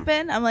gonna fucked 'em.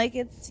 happen. I'm like,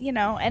 it's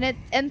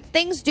and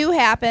things do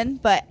happen,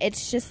 but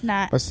it's just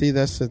not. But see,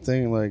 that's the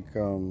thing. Like,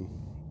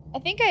 I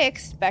think I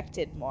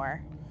expected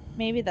more.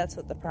 Maybe that's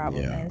what the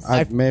problem yeah,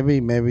 is.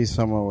 maybe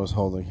someone was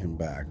holding him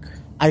back.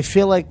 I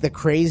feel like the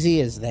crazy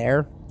is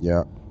there,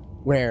 Yeah,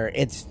 where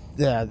it's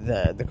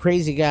the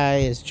crazy guy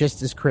is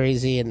just as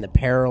crazy and the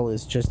peril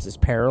is just as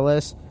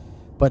perilous,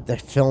 but the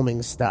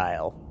filming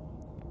style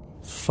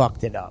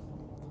fucked it up.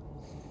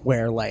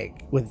 Where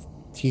like with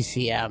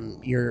TCM,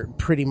 you're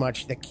pretty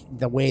much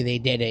the way they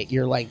did it.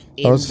 You're like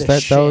in that was the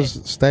shit. that was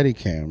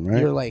Steadicam,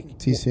 right? You're like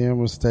TCM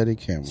was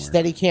Steadicam.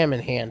 Steadicam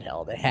and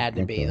handheld. It had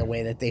to be the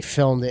way that they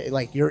filmed it.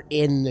 Like you're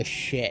in the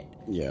shit.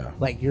 Yeah.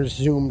 Like you're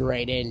zoomed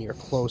right in. You're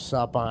close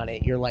up on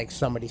it. You're like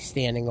somebody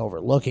standing over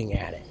looking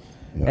at it.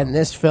 Yeah. And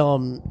this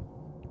film,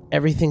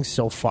 everything's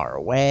so far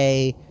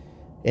away.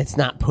 It's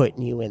not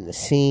putting you in the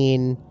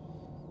scene.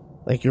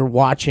 Like you're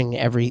watching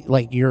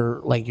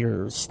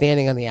you're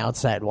standing on the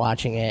outside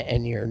watching it,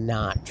 and you're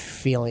not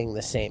feeling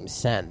the same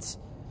sense.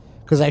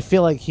 Because I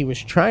feel like he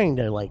was trying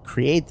to like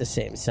create the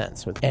same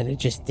sense, and it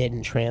just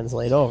didn't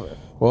translate over.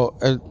 Well,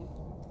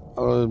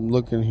 I'm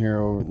looking here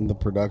over the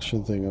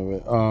production thing of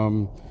it.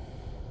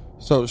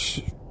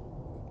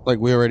 Like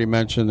we already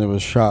mentioned, it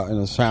was shot in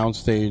a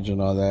soundstage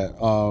and all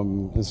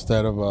that.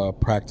 Instead of a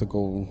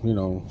practical,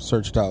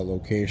 searched out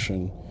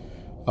location.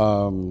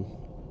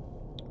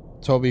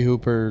 Tobe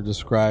Hooper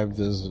described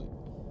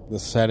the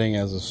setting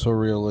as a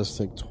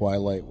surrealistic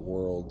Twilight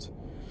world.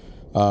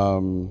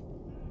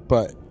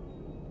 But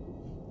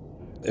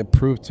it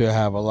proved to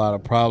have a lot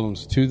of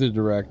problems to the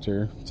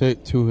director,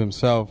 to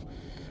himself,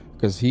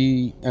 because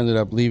he ended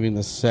up leaving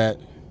the set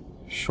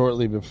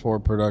shortly before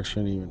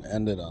production even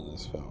ended on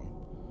this film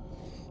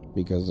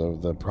because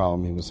of the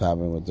problem he was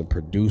having with the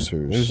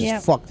producers. He was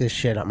just, fuck this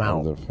shit, I'm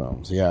out. The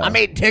films. Yeah. I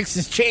made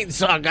Texas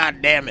Chainsaw,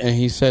 goddammit. And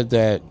he said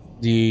that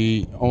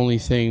the only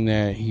thing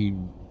that he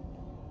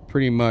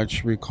pretty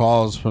much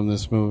recalls from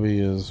this movie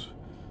is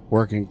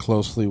working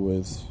closely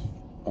with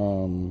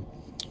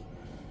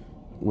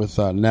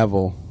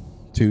Neville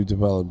to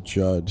develop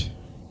Judd,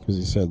 because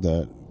he said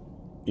that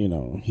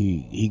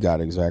he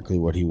got exactly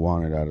what he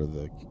wanted out of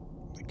the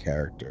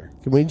character.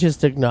 Can we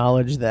just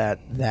acknowledge that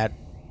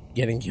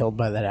getting killed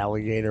by that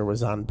alligator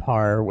was on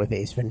par with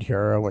Ace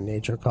Ventura when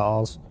Nature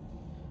Calls,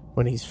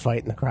 when he's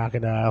fighting the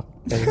crocodile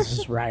and he's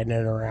just riding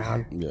it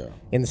around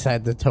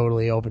inside the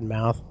totally open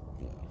mouth?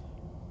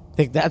 I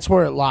think that's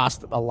where it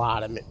lost a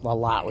lot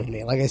with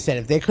me. Like I said,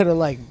 if they could have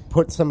like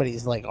put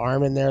somebody's like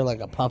arm in there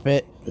like a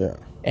puppet,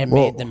 and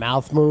made the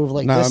mouth move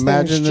like now this.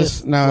 Imagine this.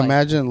 Just, now like,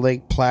 imagine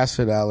Lake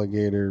Placid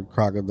alligator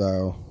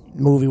crocodile.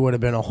 Movie would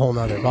have been a whole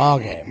nother ball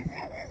game.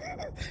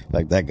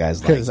 Like that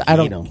guy's Because like, I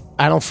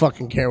don't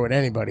fucking care what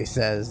anybody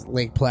says.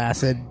 Lake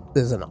Placid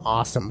is an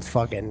awesome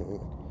fucking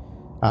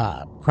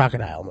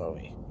crocodile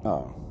movie.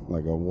 Oh,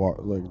 like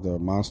the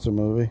monster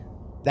movie.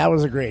 That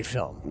was a great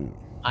film.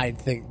 I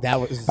think that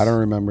was. I don't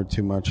remember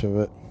too much of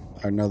it.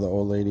 I know the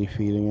old lady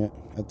feeding it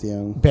at the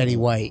end. Betty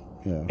White.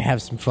 Yeah.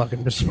 Have some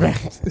fucking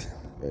respect.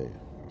 Hey,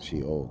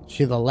 she old.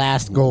 She the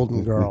last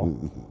golden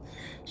girl.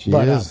 She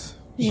is.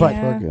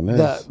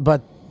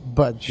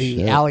 But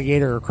the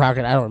alligator or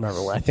crocodile, I don't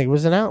remember what. I think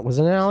was it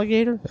an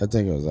alligator? I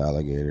think it was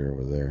alligator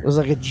over there. It was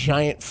like a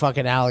giant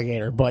fucking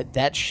alligator, but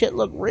that shit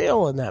looked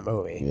real in that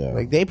movie. Yeah.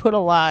 Like they put a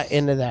lot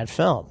into that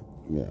film.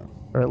 Yeah.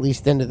 Or at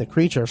least into the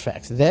creature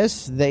effects.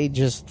 This, they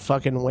just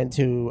fucking went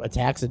to a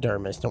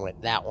taxidermist and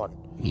went, that one.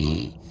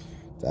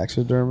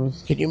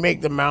 Taxidermist? Can you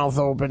make the mouth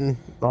open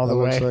all the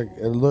way?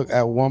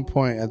 At one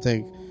point, I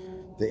think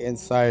the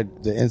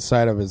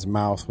inside of his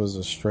mouth was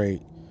a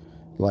straight,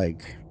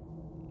 like,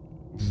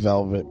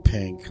 velvet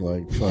pink,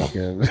 like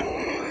fucking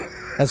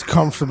as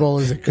comfortable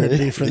as it could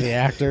be for the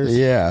actors.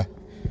 Yeah,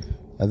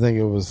 I think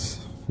it was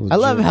legit. I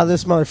love how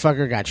this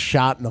motherfucker got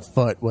shot in the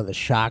foot with a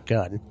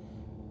shotgun,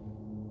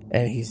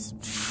 and he's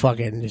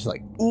fucking just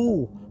like,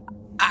 ooh,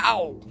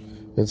 ow.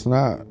 It's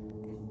not.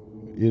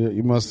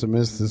 You must have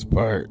missed this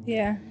part.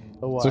 Yeah.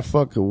 It's a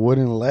fucking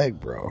wooden leg,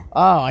 bro.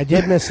 Oh, I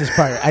did miss this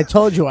part. I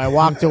told you I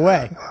walked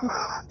away.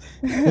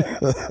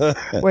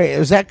 Wait,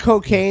 was that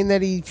cocaine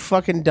that he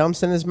fucking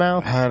dumps in his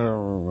mouth? I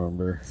don't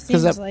remember.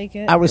 Seems like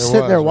it. I was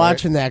sitting there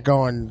watching that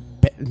going,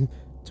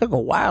 took a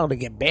while to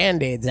get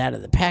Band-Aids out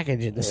of the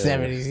package in the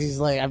 70s. He's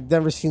like, I've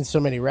never seen so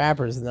many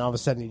rappers, and then all of a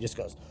sudden he just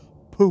goes,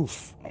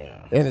 poof,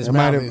 in his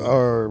mouth.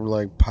 Or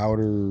like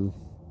powder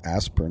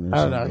aspirin or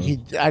something.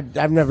 I don't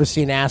know. I've never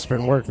seen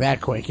aspirin work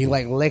that quick. He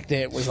like licked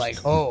it, was like,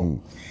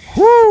 oh.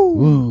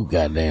 Woo! Ooh,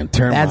 goddamn!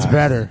 That's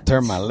better.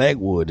 Turn my leg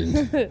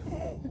wooden.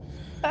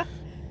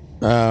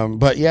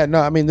 But yeah, no.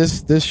 I mean,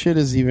 this shit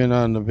is even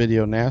on the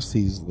Video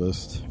Nasties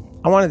list.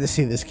 I wanted to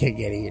see this kid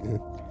get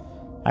eaten.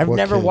 I've What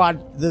never kid?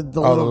 watched the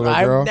little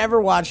I've girl? never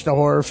watched a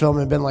horror film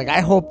and been like, I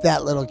hope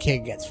that little kid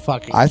gets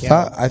fucking. I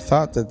killed.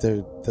 thought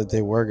that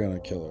they were gonna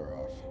kill her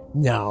off.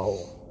 No.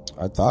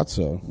 I thought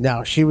so.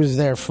 No, she was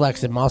there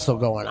flexing muscle,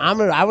 going,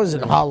 I was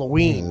in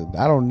Halloween.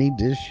 I don't need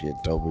this shit,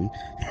 Toby.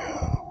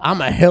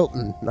 I'm a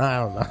Hilton. I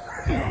don't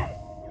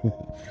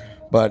know.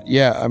 But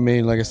yeah, I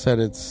mean, like I said,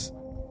 it's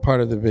part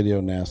of the Video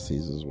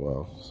Nasties as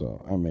well.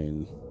 So I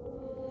mean,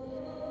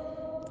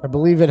 I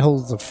believe it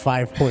holds a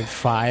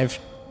 5.5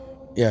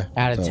 yeah,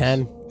 out of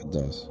 10. It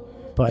does.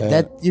 But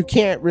that you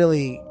can't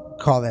really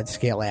call that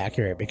scale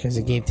accurate because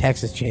it gave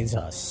Texas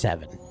Chainsaw a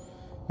 7.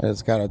 And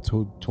it's got a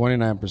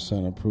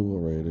 29%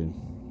 approval rating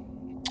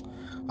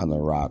on the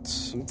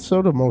Rots.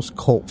 So do most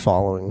cult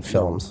following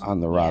films. On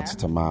the Rots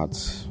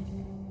Tomatoes.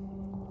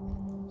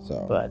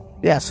 So, But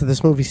yeah, so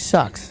this movie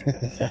sucks.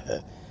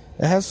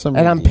 It has some,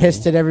 and I'm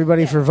pissed at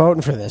everybody for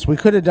voting for this. We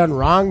could have done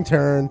Wrong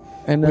Turn,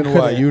 And then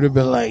what? You'd have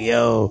been like,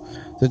 "Yo,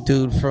 the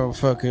dude from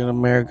fucking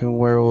American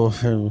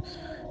Werewolf in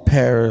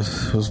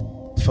Paris was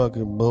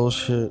fucking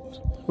bullshit."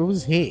 Who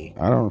was he?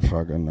 I don't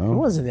fucking know. He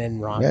wasn't in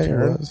Wrong Yeah,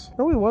 Turn. he was.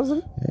 No, he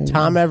wasn't. Yeah, he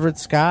Tom Everett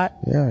Scott.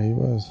 Yeah, he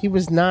was. He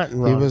was not in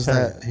Wrong He was Turn.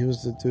 that. He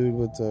was the dude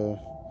with the.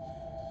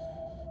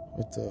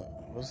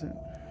 Was it?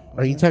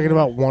 Are you talking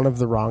about one of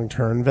the Wrong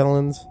Turn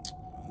villains?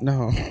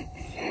 No.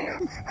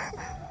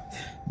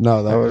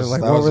 No, that was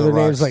like that what was were a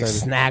their names? Like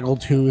Rocksteady.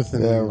 Snaggletooth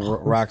and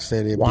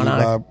Rocksteady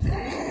One-Eye.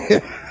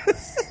 Bebop.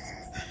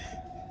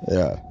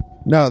 Yeah.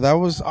 No, that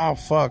was. Oh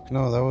fuck!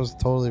 No, that was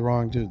totally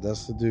wrong, dude.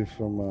 That's the dude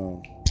from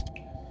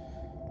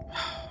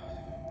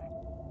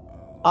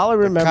all I the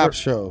remember. Cop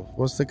Show.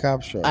 What's the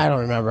Cop Show? I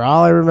don't remember.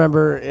 All I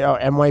remember,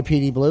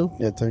 NYPD Blue.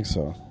 Yeah, I think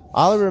so.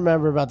 All I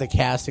remember about the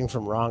casting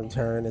from Wrong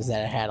Turn is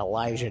that it had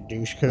Elijah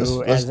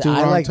Dushku. Let's do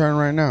Wrong Turn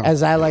right now.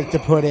 As I like to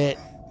put it,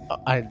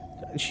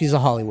 she's a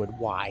Hollywood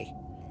Y.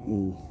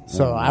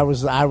 So I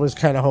was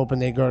kind of hoping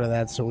they'd go to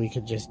that so we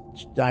could just.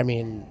 I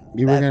mean,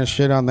 You were gonna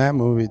shit on that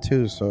movie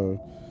too, so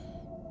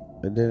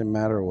it didn't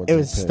matter what. it they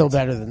was picked. still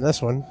better than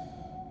this one.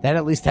 That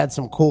at least had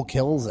some cool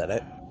kills in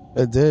it.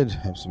 It did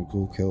have some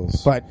cool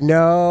kills. But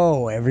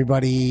no,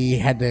 everybody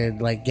had to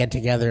like get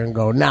together and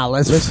go. Now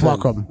let's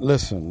fuck them.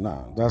 Listen,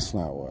 no, that's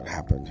not what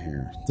happened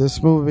here.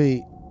 This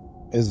movie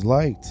is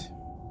liked.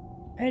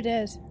 It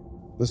is.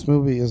 This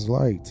movie is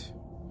liked.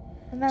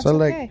 And that's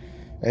So, okay.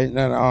 And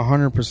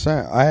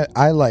 100%.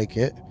 I like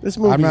it. This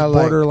movie I'm is not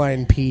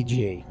borderline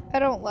PG. I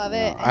don't love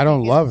it. I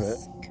don't love it.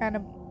 Kind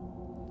of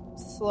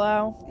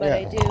slow, but Yeah.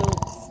 I do.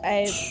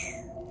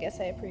 I guess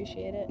I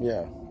appreciate it.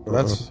 Yeah,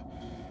 that's.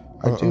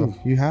 I do.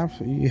 You have.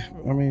 I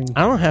mean,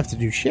 I don't have to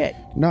do shit.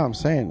 no, I'm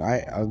saying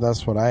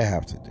that's what I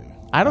have to do.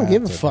 I don't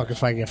give a have to fuck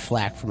if I get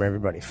flack from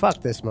everybody. Fuck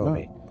this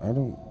movie. I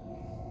don't.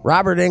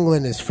 Robert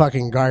Englund is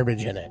fucking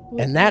garbage in it,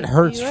 and that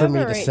hurts You for have me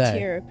a to right say. To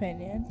your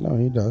opinion. No,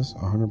 he does.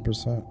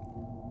 100%.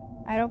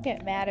 I don't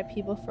get mad at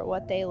people for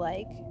what they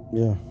like.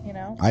 Yeah, You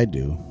know, I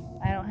do.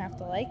 I don't have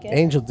to like it.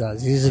 Angel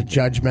does. He's a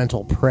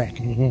judgmental prick.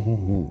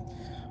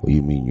 What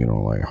you mean you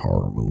don't like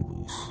horror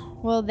movies?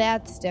 Well,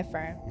 that's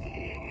different.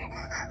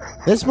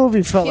 This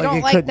movie felt You like don't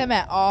it like couldn't. them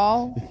at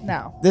all?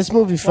 No. This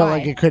movie felt Why?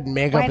 like it couldn't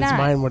make Why up its not?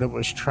 mind what it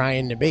was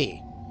trying to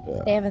be.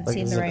 They haven't Like,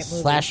 seen is the it right a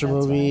movie. slasher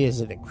movie?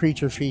 Is it a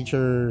creature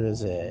feature?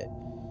 Is it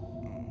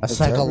a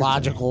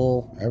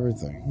psychological?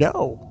 Everything.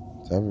 No.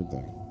 It's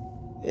everything.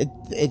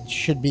 It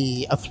should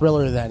be a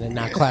thriller then, and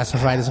not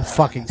classified as a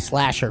fucking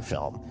slasher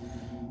film.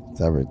 It's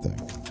everything.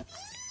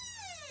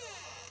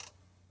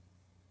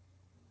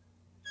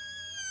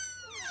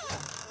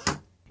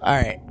 All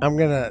right, I'm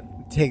gonna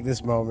take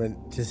this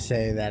moment to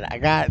say that I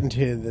got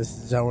into this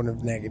zone of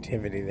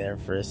negativity there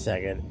for a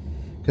second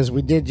because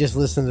we did just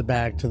listen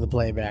back to the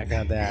playback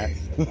on that,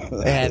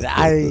 and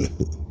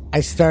I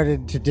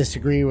started to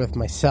disagree with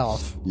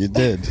myself. You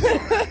did.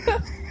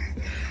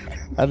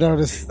 I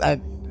noticed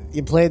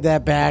you played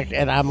that back,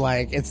 and I'm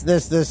like, it's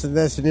this, this, and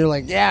this, and you're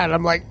like, yeah, and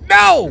I'm like,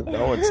 no,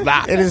 No, it's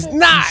not. it is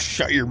not.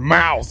 Shut your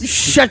mouth.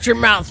 Shut your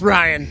mouth,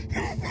 Ryan.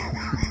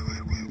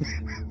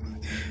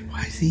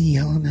 Why is he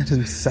yelling at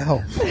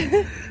himself?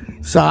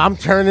 So I'm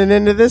turning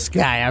into this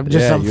guy. I'm you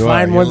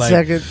fine are. one You're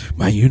second. like,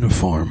 my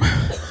uniform.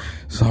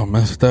 It's all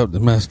messed up. They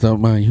messed up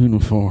my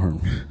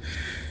uniform.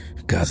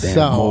 Goddamn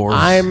So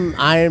whores.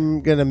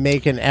 I'm gonna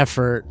make an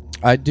effort.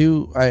 I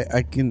do.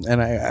 I can,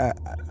 and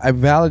I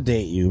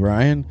validate you,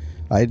 Ryan.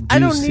 I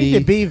don't need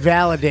to be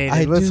validated.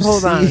 I Let's do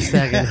hold on a see-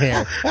 second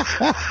here.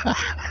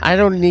 I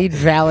don't need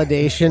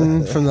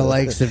validation from the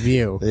likes of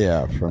you.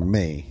 Yeah, from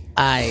me.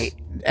 I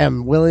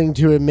am willing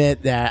to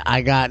admit that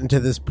I got into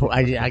this.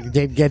 I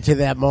did get to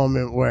that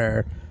moment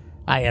where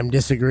I am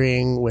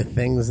disagreeing with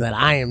things that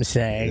I am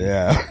saying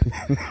Yeah.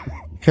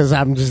 because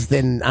I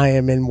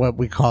am in what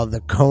we call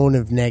the cone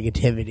of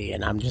negativity,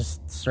 and I'm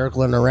just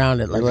circling around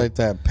it You're like like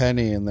that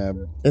penny in that.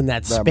 in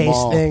that that space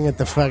mall. thing at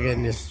the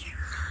fucking just.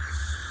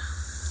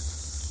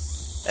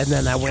 And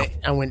then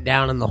I went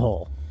down in the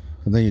hole.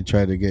 And then you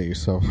try to get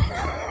yourself.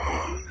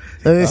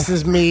 So this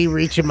is me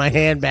reaching my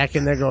hand back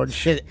in there going,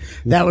 shit,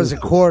 that was a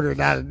quarter,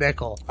 not a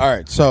nickel. All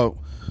right, so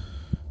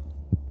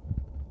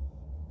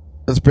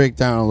let's break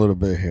down a little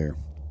bit here.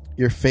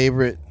 Your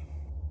favorite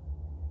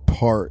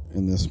part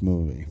in this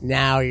movie?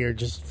 Now you're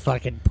just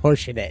fucking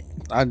pushing it.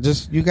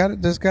 There's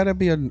got to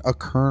be a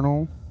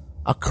kernel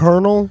A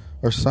kernel?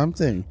 or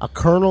something. A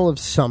kernel of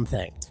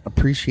something.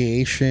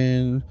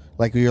 Appreciation,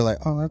 like you're like,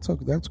 oh,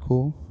 that's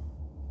cool.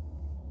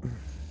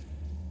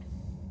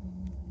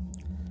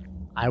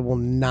 I will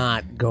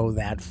not go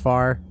that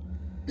far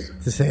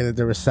to say that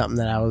there was something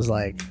that I was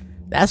like,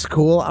 that's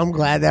cool. I'm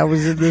glad that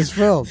was in this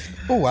film.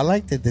 Oh, I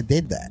like that they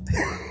did that.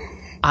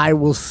 I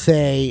will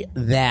say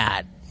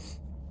that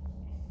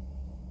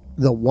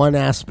the one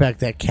aspect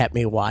that kept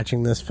me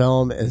watching this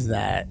film is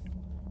that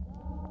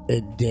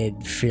it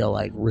did feel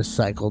like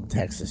recycled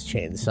Texas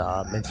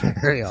Chainsaw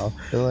material.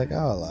 They're like,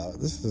 I'll allow it.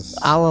 This is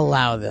I'll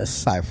allow this.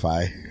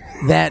 sci-fi.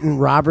 That and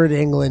Robert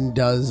Englund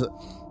does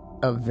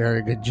a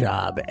very good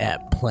job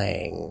at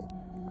playing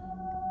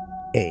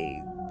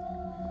a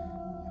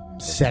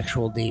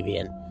sexual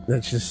deviant.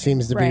 That just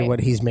seems to be Right. what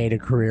he's made a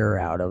career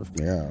out of.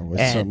 Yeah, with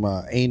And-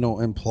 some anal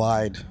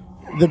implied.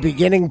 The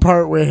beginning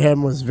part with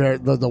him was very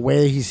the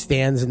way he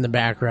stands in the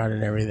background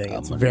and everything.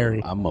 It's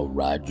very I'm gonna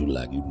ride you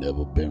like you've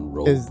never been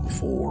rode is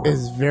before.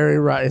 is very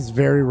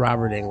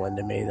Robert Englund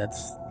to me.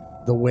 That's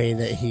the way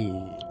that he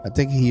I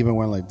think he even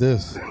went like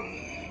this.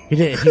 he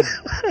did. He,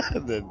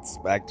 Then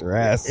smacked her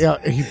ass. you know,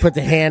 he put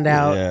the hand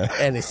out Yeah.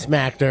 and he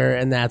smacked her,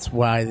 and that's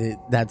why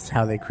that's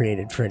how they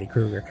created Freddy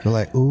Krueger. They're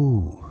like,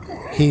 ooh.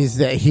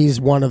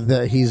 He's one of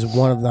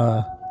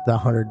the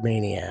 100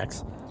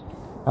 maniacs.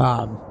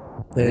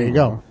 There you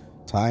go.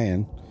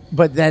 Tie-in.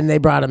 But then they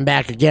brought him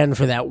back again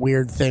for that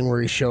weird thing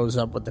where he shows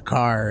up with the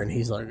car and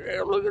he's like, hey,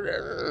 look at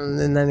that.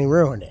 And then he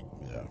ruined it.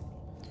 Yeah.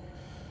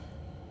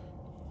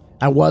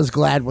 I was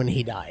glad when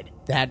he died.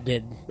 I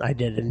did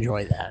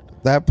enjoy that.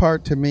 That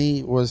part to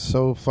me was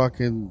so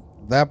fucking.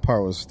 That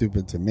part was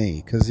stupid to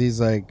me because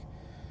he's like,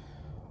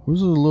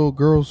 "Who's the little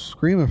girl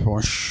screaming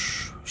for?"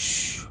 Shh,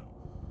 shh.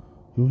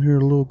 You hear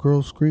a little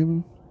girl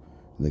screaming?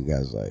 And the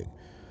guy's like,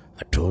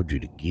 I told you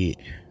to get.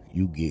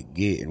 You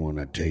get, and when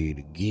I tell you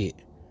to get,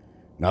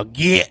 now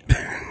get.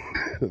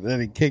 and then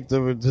he kicked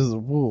him into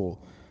the pool.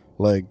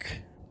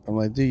 Like, I'm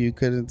like, dude, you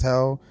couldn't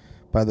tell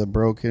by the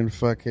broken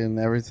fucking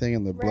everything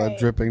and the blood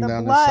dripping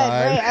down the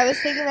side. Right. I was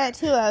thinking that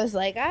too. I was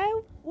like,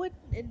 I would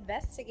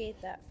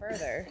investigate that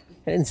further.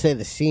 I didn't say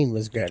the scene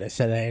was good. I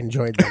said I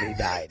enjoyed that he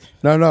died.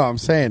 No, I'm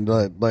saying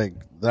like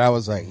that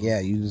was like, yeah,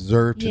 you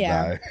deserve to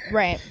die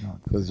Right.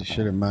 because you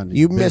should have minded.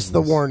 You your missed the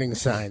business. warning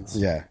signs.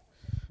 Yeah,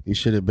 you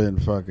should have been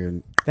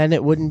fucking. Then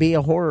it wouldn't be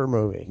a horror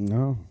movie.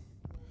 No.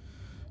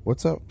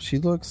 What's up? She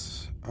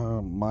looks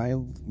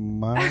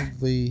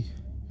mildly.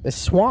 Miss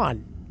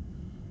Swan.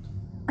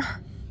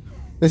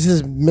 This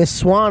is Miss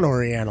Swan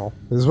Oriental.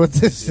 This is what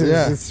this is.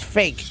 Yeah. It's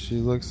fake. She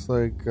looks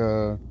like.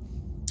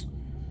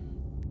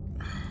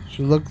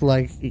 She looked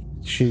like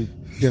she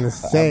gonna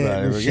say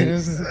I'm not it. even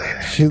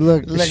gonna She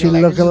looked. She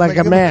looking like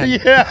a man.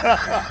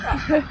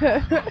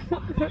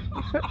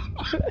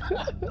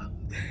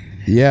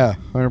 Yeah,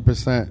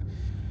 100%.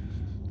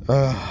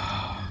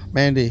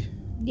 Mandy,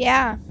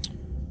 Yeah.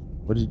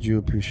 what did you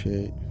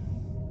appreciate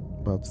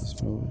about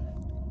this movie?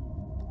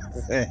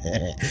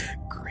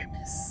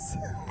 Grimace.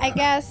 I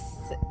guess,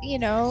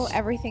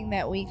 everything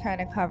that we kind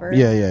of covered.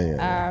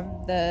 Yeah.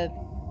 The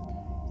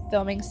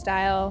filming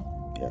style.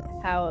 Yeah.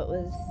 How it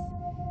was,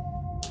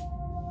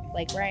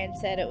 like Ryan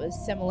said, it was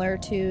similar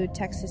to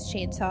Texas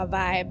Chainsaw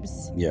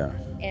vibes Yeah.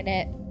 in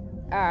it.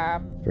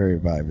 Very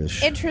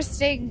vibish.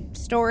 Interesting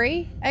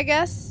story, I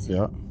guess,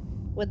 Yeah.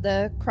 with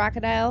the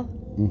crocodile.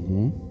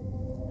 Mm-hmm.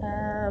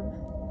 I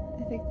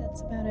think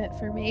that's about it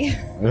for me.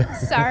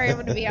 Sorry, I'm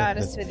going to be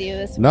honest with you.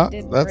 This No, one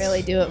didn't that's-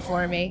 really do it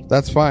for me.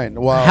 That's fine.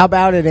 Well, How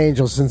about it,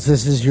 Angel? Since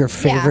this is your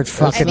favorite Yeah.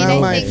 fucking it's I not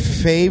mean, I movie. my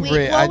think favorite.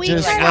 we I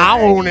just kinda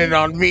I own already- it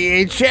on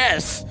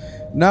VHS.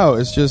 no.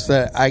 It's just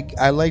that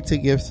I like to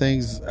give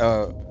things.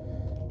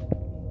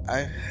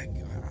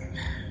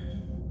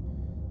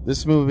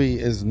 This movie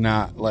is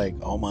not like,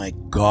 oh my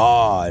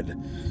god,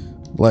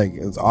 like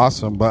it's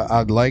awesome, but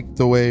I like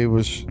the way it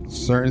was.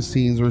 Certain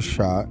scenes were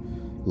shot,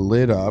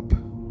 lit up.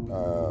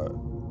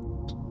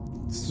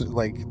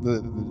 Like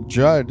the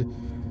Judd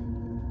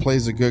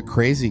plays a good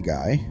crazy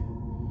guy.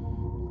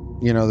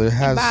 There It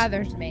has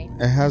bothers me.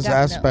 it has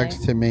Definitely.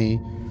 aspects to me.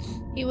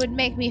 He would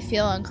make me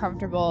feel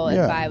uncomfortable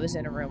Yeah. if I was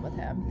in a room with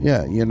him.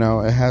 Yeah,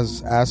 it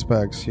has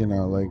aspects.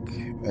 Like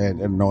it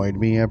annoyed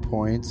me at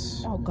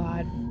points. Oh,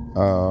 God.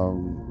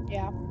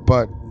 Yeah.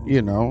 But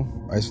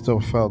I still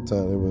felt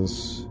that it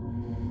was,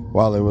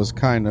 while it was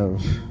kind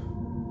of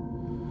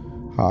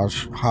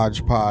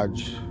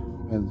hodgepodge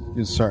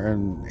in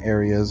certain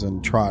areas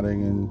and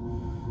trotting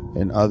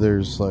and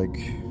others, like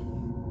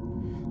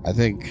I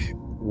think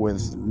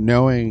with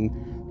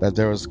knowing that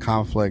there was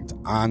conflict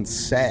on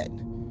set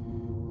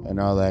and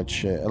all that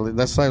shit,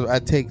 that's like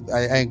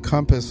I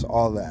encompass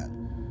all that.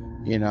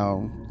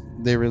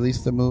 They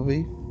released the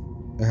movie.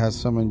 It has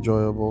some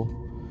enjoyable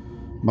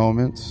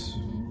moments,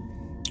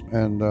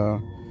 and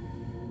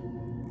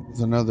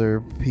it's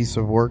another piece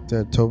of work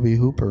that Toby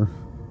Hooper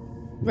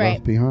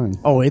left behind.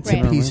 Oh, it's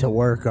Right. a piece of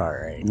work, all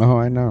right. Oh,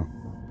 I know.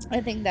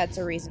 I think that's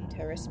a reason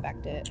to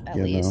respect it, at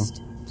You know.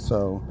 least.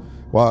 So,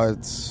 while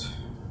it's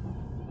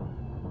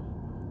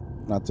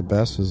not the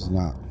best, it's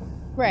not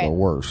Right. the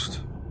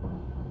worst.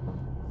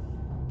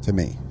 To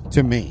me,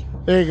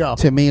 There you go.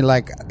 to me,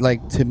 like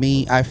to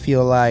me, I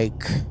feel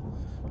like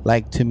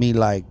to me,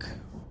 like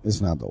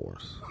it's not the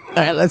worst. All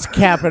right, let's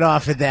cap it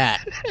off at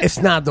that.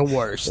 It's not the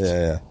worst,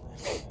 Yeah.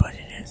 but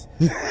it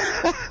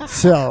is.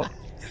 So,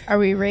 Are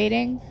we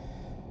rating?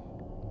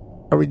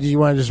 do you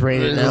want to just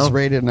rate it now? Let's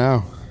rate it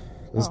now.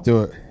 Let's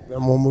do it.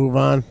 And we'll move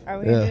on. Are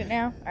we going to do it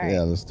now? All right.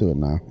 Yeah, let's do it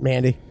now.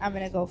 Mandy, I'm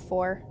going to go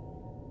 4.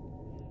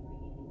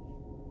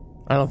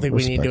 I don't think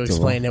we need to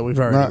Respectable. explain it. We've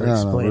already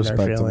explained our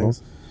respectable.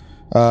 feelings.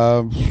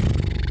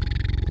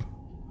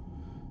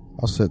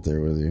 I'll sit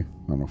there with you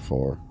on a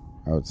 4.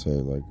 I would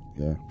say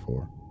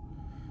 4.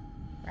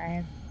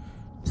 Ryan.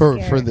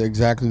 For the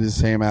exactly the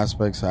same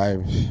aspects I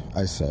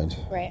said.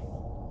 Right.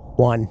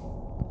 1.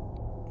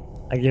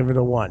 I give it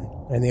a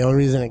 1. And the only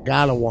reason it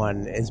got a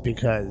 1 is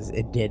because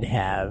it did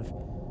have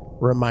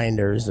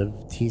reminders of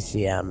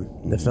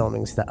TCM, the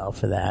filming style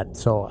for that.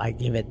 So I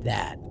give it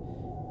that.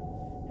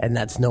 And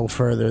that's no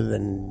further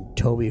than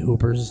Toby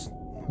Hooper's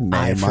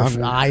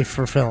eye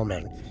for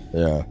filming.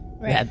 Yeah.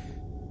 Right.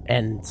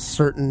 And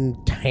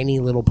certain tiny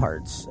little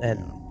parts.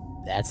 And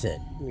that's it.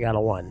 You got a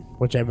 1,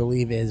 which I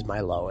believe is my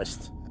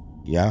lowest.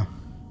 Yeah.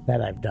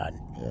 That I've done.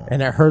 Yeah.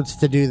 And it hurts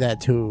to do that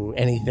to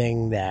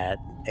anything that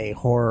an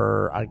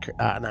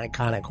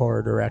iconic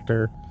horror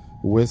director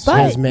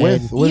has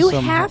made. You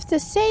have to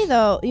say,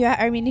 though, you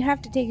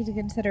have to take into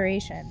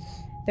consideration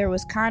there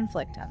was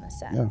conflict on the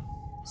set. Yeah.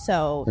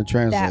 So it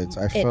translates.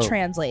 It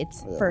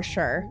translates for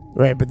sure.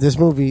 Right, but this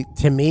movie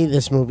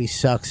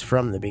sucks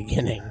from the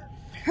beginning.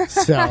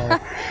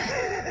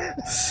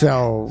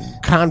 So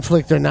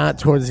conflict or not,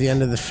 towards the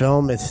end of the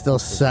film, it still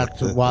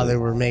sucked while they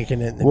were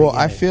making it in the beginning.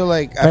 I feel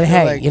like...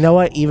 you know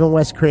what? Even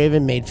Wes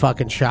Craven made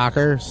fucking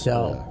Shocker,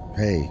 so...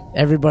 Hey.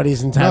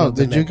 everybody's entitled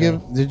to didn't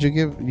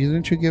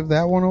you give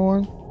that one a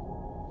 1?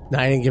 No,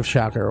 I didn't give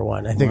Shocker a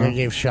 1. I think I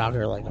gave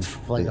Shocker like a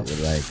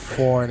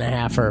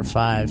 4.5 or a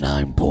 5.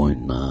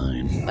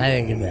 9.9. I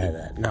didn't give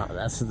that. No,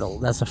 that's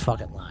a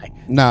fucking lie.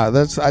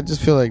 No, I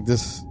just feel like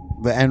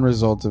the end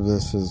result of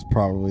this is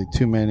probably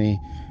too many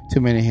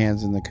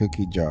hands in the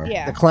cookie jar.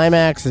 Yeah. The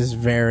climax is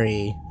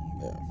very.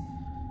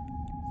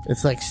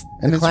 It's like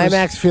And the it's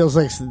climax feels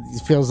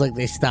like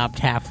they stopped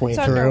halfway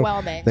It's through.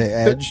 underwhelming. They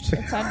edged.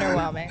 It's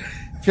underwhelming.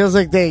 Feels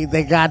like they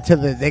got to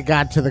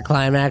the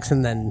climax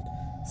and then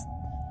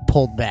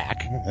pulled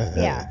back.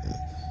 Yeah.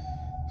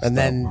 And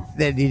then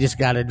you just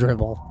got to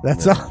dribble.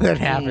 That's all that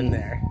happened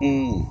there.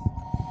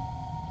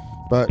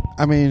 But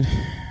I mean,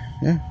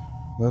 yeah,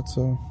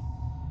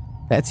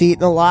 That's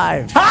Eaten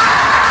Alive.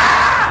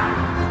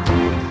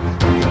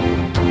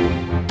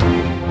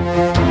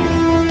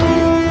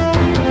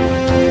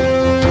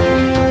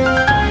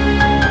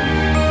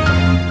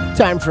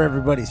 Time for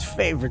everybody's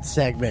favorite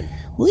segment.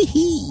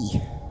 Wee-hee.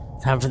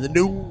 Time for the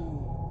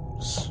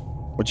news.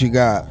 What you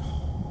got?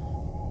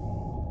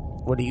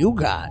 What do you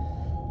got?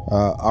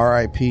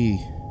 R.I.P.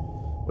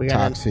 We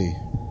got Toxie.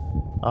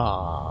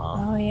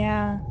 Oh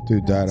yeah.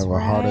 Dude died of a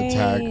heart right.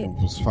 attack and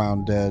was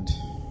found dead.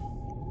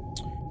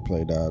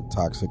 Played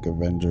Toxic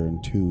Avenger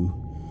in two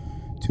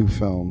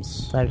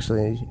films. I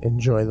actually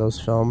enjoy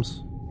those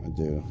films. I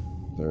do.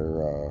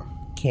 They're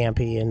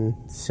Campy and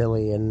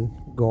silly and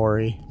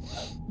gory.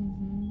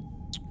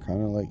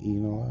 kind of like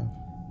Eaten Alive.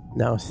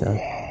 No, so.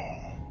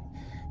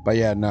 But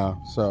yeah,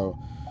 no. So,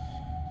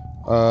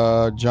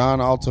 John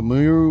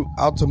Altamura.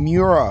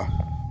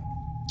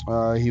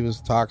 He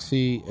was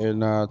Toxie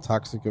in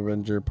Toxic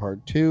Avenger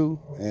Part 2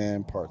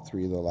 and Part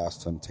 3, The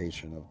Last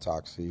Temptation of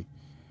Toxie.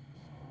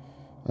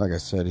 Like I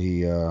said,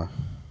 he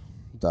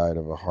died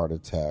of a heart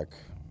attack.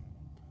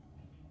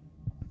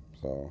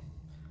 So,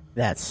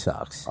 that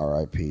sucks.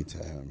 R.I.P. to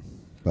him.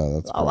 But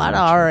that's a lot of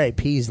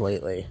R.I.P.s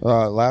lately.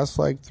 Last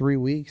like 3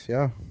 weeks,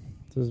 yeah.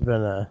 There's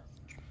been a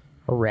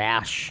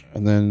rash.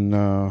 And then,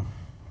 what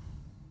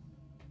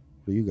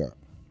do you got?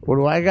 What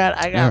do I got?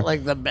 I got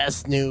like the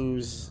best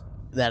news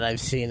that I've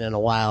seen in a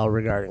while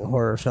regarding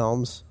horror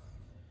films.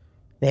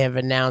 They have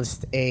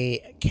announced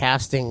a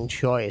casting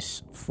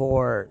choice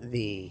for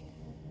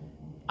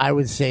I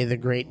would say the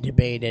great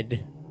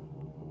debated,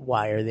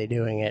 why are they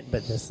doing it,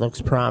 but this looks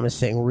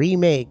promising,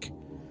 remake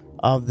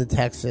of the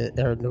Texas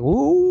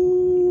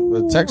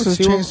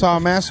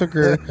Chainsaw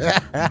Massacre.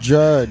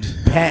 Judd.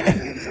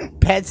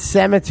 Pet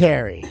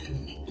Cemetery,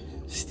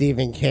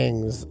 Stephen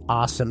King's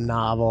awesome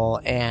novel,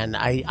 and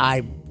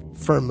I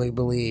firmly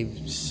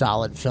believe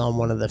solid film,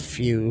 one of the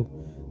few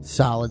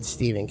solid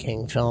Stephen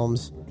King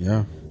films.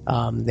 Yeah.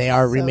 They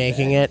are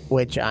remaking it,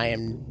 which I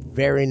am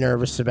very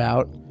nervous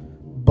about,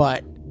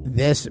 but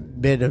this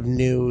bit of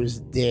news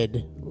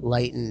did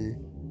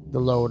lighten the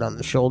load on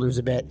the shoulders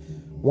a bit.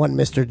 One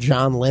Mr.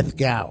 John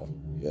Lithgow.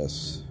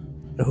 Yes.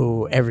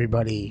 Who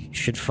everybody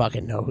should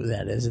fucking know who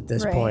that is at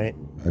this point.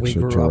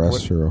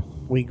 Extraterrestrial.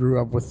 We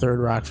grew up with Third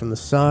Rock from the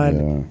Sun.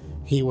 Yeah.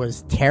 He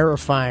was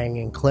terrifying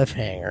in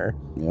Cliffhanger.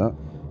 Yeah.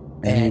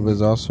 And he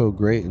was also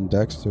great in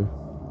Dexter.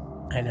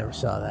 I never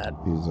saw that.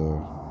 He's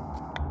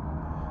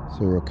a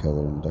serial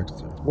killer in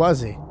Dexter.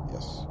 Was he?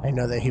 Yes. I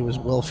know that he was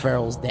Will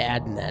Ferrell's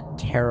dad in that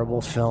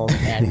terrible film,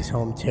 Daddy's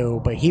Home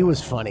 2, but he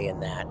was funny in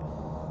that.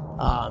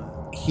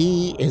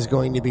 He is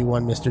going to be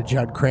one Mr.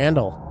 Judd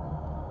Crandall,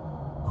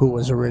 who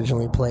was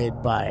originally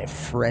played by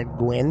Fred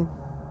Gwynn,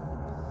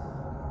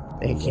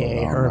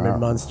 a.k.a. Herman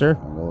Munster.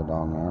 Go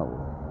down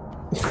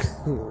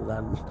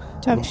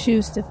that Tough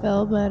shoes to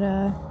fill, but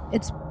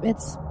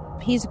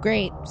he's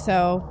great.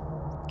 So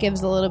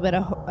gives a little bit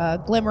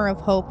of glimmer of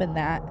hope in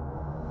that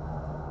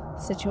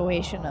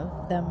situation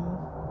of them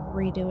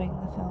redoing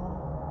the film.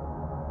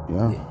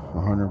 Yeah,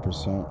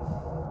 100%.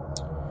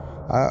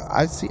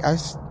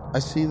 I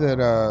see that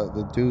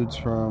the dudes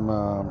from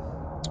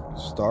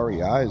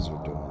Starry Eyes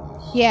are doing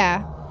this.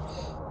 Yeah.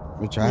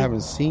 Which I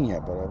haven't seen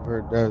yet, but I've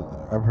heard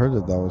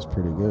that was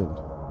pretty good.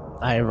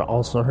 I've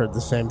also heard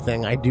the same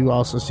thing. I do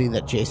also see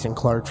that Jason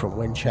Clarke from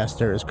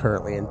Winchester is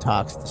currently in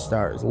talks to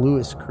star as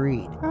Louis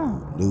Creed.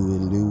 Oh.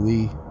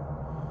 Louis.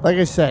 Like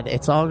I said,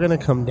 it's all going to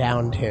come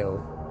down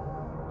to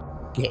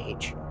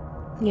Gage.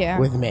 Yeah.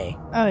 With me.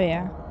 Oh,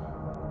 yeah.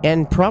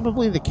 And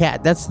probably the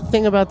cat. That's the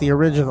thing about the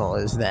original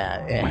is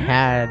that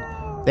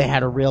they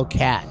had a real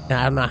cat.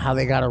 Now, I don't know how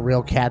they got a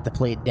real cat to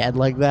play dead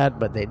like that,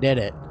 but they did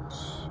it.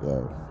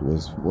 Yeah,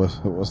 was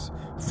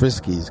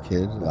Friskies,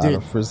 kid. A lot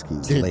of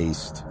Friskies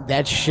laced.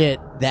 That shit,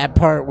 that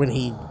part when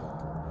he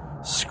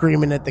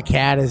screaming at the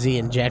cat as he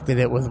injected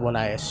it with what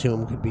I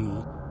assume could be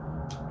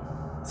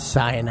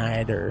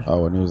cyanide or...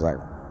 Oh, and he was like...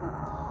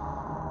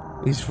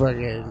 He's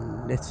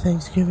fucking... It's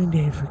Thanksgiving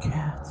Day for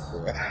cats.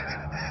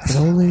 But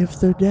only if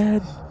they're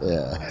dead.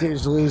 Yeah.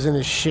 Dude's losing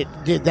his shit.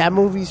 Dude, that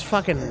movie's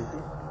fucking...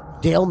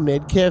 Dale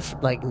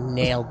Midkiff, like,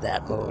 nailed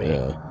that movie.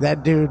 Yeah.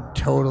 That dude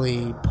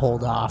totally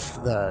pulled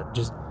off the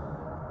just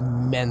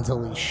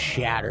mentally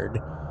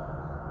shattered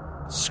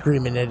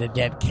screaming at a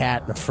dead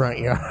cat in the front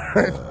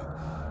yard.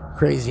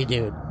 Crazy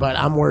dude. But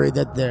I'm worried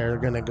that they're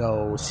going to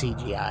go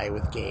CGI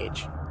with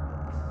Gage.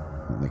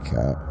 And the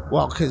cat.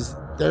 Well, because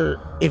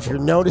if you're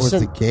noticing...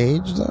 With the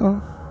Gage,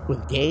 though?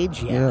 With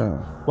Gage,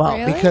 yeah. Well,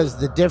 really? Because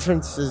the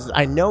difference is,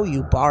 I know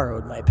you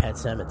borrowed my Pet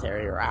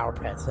Cemetery or our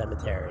Pet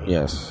Cemetery.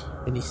 Yes.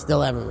 And you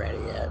still haven't read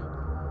it yet.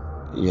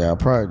 Yeah, I'm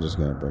probably just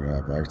going to bring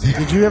that back to you.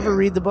 Did you ever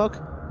read the book?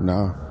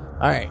 No.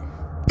 All right.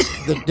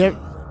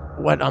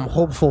 What I'm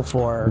hopeful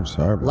for, I'm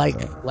sorry about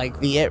that. like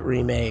the It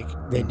remake,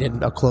 they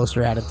did a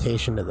closer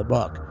adaptation to the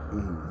book.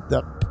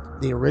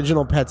 The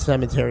original Pet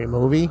Cemetery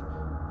movie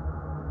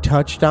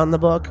touched on the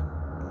book,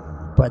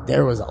 but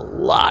there was a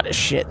lot of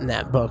shit in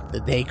that book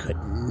that they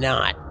could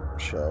not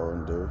show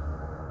and do.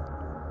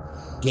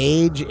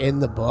 Gage in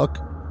the book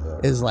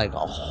is like a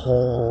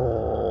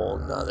whole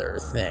nother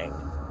thing.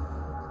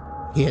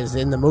 He is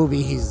in the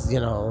movie, he's,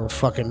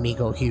 fucking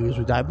Miko Hughes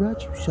with I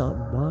brought you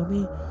something,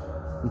 mommy.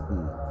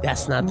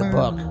 That's not the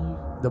book.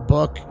 The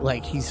book,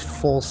 like, he's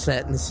full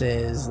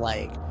sentences,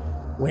 like,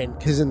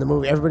 because in the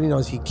movie, everybody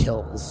knows he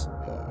kills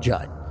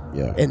Judd.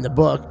 Yeah. In the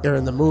book, or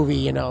in the movie,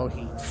 he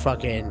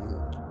fucking,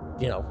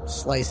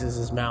 slices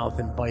his mouth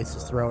and bites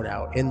his throat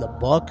out. In the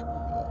book,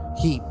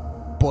 he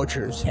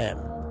butchers him.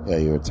 Yeah,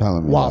 you were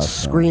telling me. While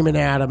screaming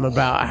at him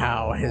about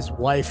how his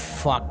wife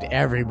fucked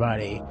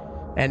everybody,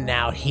 and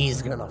now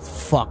he's gonna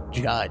fuck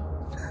Judd.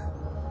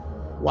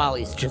 While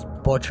he's just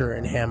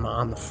butchering him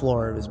on the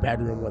floor of his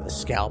bedroom with a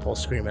scalpel,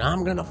 screaming,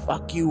 "I'm gonna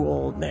fuck you,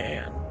 old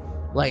man!"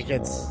 Like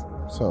it's.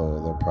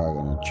 So they're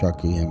probably gonna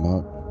Chucky him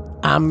up.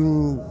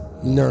 I'm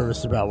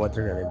nervous about what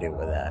they're gonna do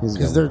with that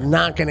because they're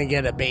not gonna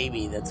get a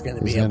baby that's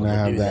gonna be able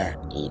to do that.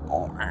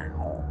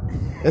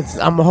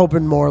 I'm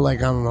hoping more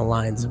like on the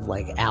lines of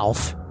like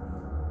Alf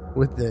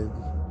with the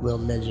little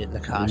midget in the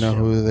costume. You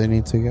know who they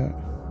need to get?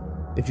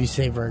 If you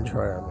say Vern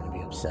Troyer, I'm gonna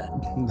be upset.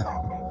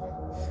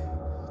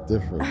 No,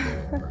 different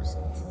person.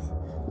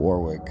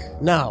 Warwick.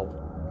 No.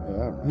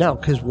 Yeah. No,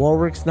 because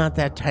Warwick's not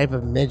that type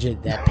of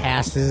midget that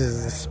passes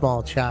as a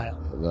small child.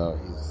 No,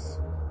 he's...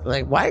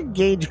 Like, why did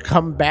Gage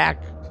come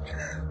back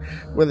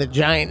with a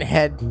giant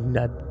head and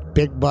a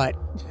big butt?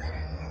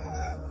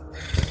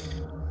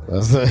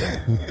 That's it.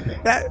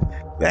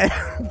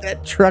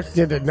 that truck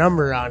did a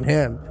number on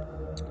him.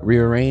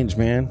 Rearrange,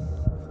 man.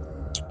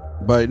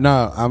 But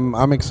no,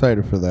 I'm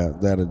excited for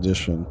that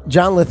addition.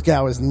 John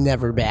Lithgow was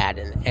never bad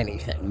in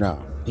anything.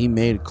 No, he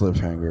made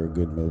Cliffhanger a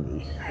good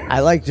movie.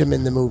 I liked him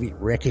in the movie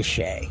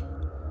Ricochet.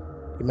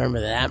 You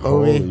remember that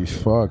movie? Holy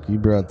fuck, you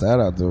brought that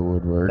out the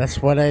woodwork.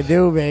 That's what I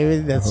do,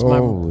 baby. That's my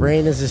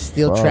brain is a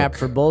steel trap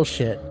for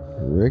bullshit.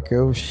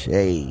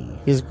 Ricochet.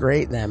 He's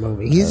great in that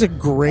movie. He's a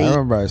great... I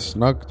remember I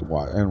snuck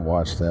and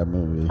watched that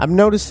movie. I'm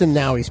noticing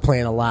now he's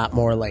playing a lot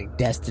more like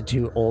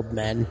destitute old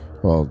men.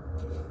 Well,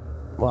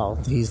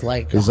 he's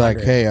like... He's 100.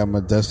 Like, hey, I'm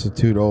a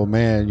destitute old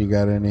man. You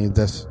got any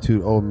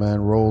destitute old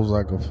man roles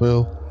I can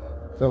fill?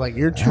 They're like,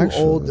 you're too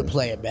old to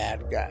play a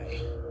bad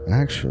guy.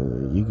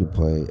 Actually, you could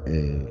play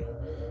a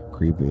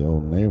creepy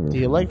old neighbor. Do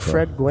you like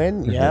Fred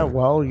Gwynn? Yeah,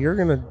 well, you're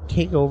going to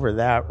take over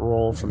that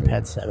role from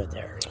Pet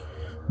Sematary.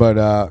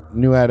 But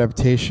new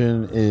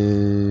adaptation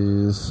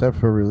is set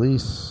for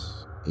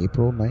release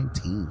April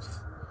 19th.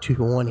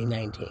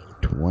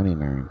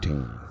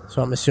 2019.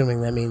 So I'm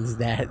assuming that means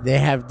that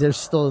they're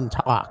still in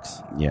talks.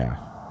 Yeah.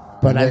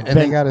 But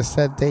they got a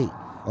set date.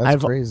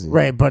 That's crazy.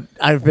 Right, but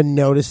I've been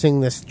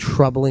noticing this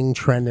troubling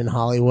trend in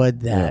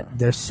Hollywood that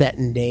they're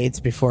setting dates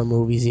before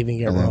movies even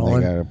get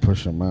rolling. They got to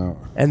push them out.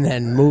 And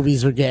then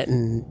movies are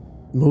getting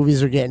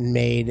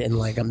made in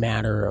like a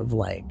matter of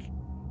like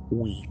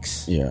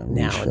weeks. Yeah.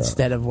 Now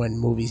instead of when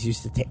movies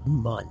used to take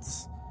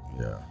months.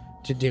 Yeah.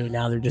 To do,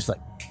 now they're just like.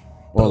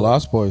 Well,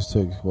 Lost Boys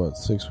took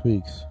 6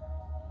 weeks.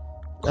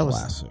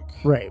 Classic.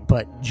 Right,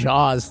 but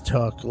Jaws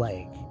took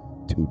like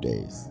 2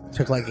 days.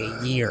 Took like a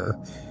year.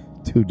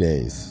 2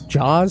 days.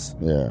 Jaws?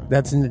 Yeah.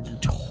 That's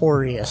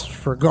notorious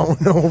for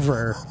going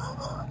over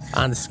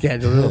on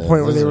schedule to the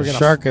point where they were going to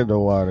shark in the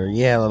water.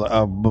 Yeah,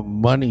 a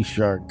money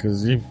shark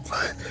because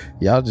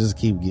y'all just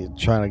keep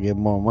trying to get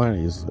more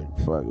money. It's like,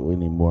 fuck, we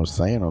need more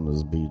sand on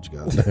this beach,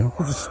 goddamn.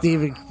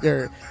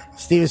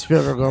 Steven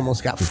Spielberg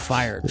almost got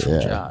fired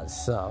from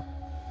Jaws. So,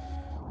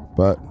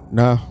 but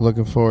no,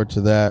 looking forward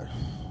to that.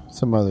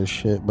 Some other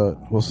shit,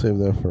 but we'll save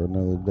that for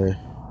another day.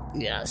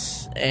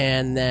 Yes,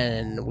 and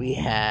then we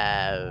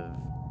have,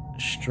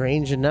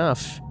 strange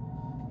enough,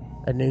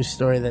 a news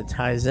story that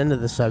ties into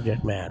the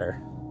subject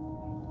matter.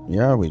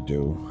 Yeah, we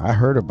do. I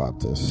heard about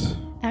this.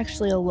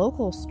 Actually, a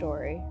local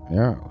story.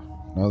 Yeah,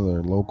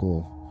 another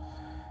local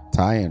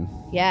tie-in.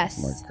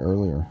 Yes. Like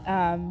earlier.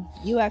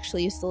 You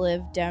actually used to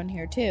live down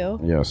here too.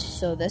 Yes.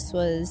 So this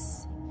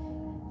was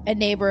a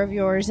neighbor of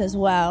yours as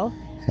well.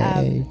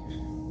 Hey.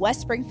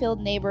 West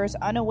Springfield neighbors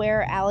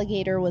unaware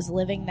alligator was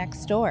living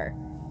next door.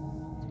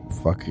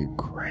 Fucking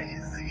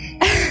crazy.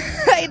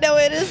 I know,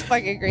 it is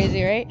fucking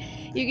crazy, right?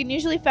 You can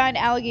usually find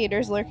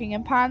alligators lurking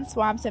in ponds,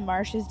 swamps, and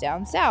marshes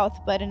down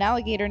south, but an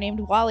alligator named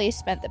Wally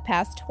spent the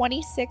past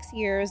 26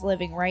 years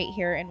living right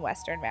here in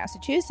western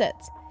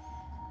Massachusetts.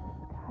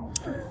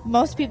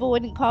 Most people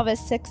wouldn't call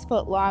this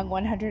 6-foot-long,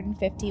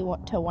 150 to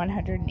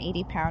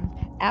 180-pound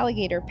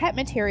alligator pet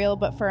material,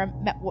 but for a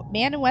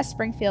man in West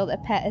Springfield, a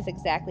pet is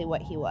exactly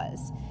what he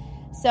was.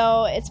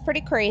 So it's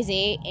pretty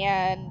crazy,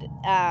 and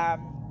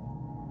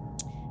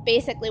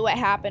basically what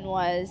happened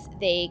was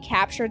they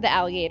captured the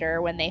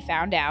alligator when they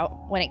found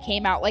out, when it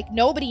came out. Like,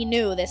 nobody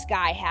knew this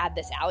guy had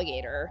this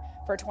alligator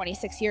for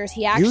 26 years.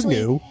 He actually...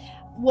 You knew.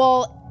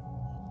 Well,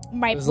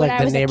 it was like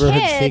the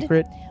neighborhood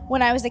secret.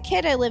 When I was a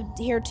kid, I lived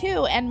here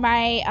too, and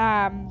my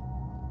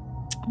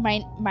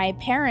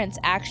parents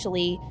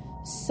actually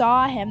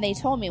saw him. They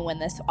told me when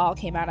this all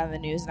came out on the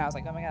news, and I was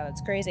like, "Oh my god,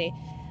 that's crazy."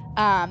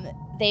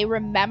 They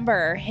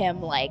remember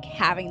him like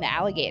having the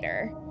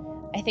alligator.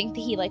 I think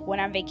that he like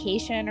went on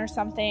vacation or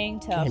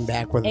something came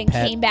back with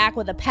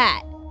a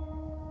pet,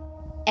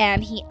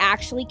 and he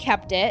actually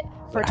kept it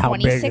for How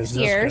 26 big is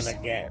years. This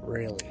gonna get,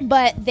 really?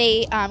 But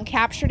they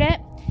captured it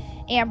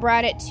and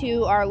brought it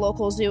to our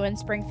local zoo in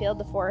Springfield,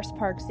 the Forest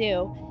Park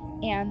Zoo.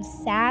 And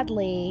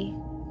sadly,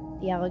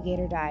 the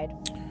alligator died.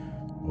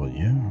 Well,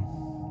 yeah.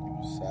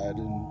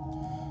 Sadly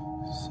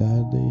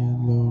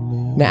and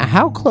lonely. Now,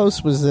 how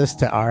close was this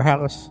to our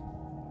house?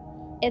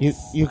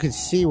 It's you could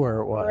see where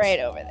it was. right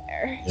over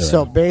there.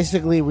 So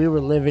basically, we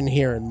were living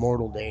here in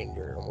mortal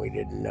danger, and we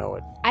didn't know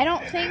it. I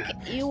don't think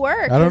you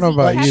were. I don't know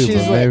about you,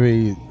 but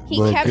maybe... He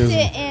kept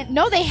it in...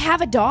 No, they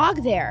have a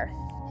dog there.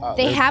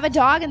 They have a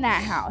dog in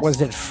that house.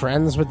 Was it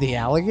friends with the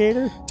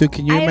alligator? Dude,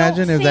 can you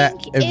imagine if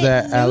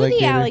that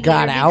alligator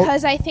got out?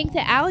 Because I think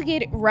the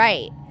alligator...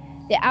 Right.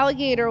 The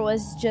alligator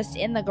was just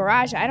in the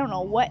garage. I don't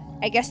know what...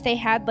 I guess they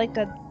had like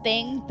a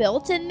thing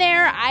built in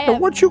there.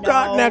 What you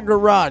got in that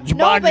garage?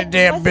 Mind your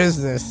damn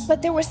business.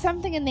 But there was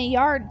something in the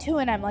yard too,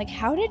 and I'm like,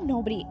 how did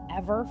nobody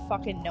ever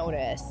fucking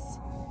notice?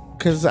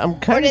 Because I'm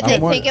kind of... Or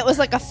did they think it was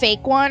like a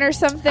fake one or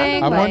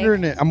something?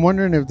 I'm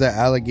wondering if the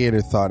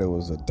alligator thought it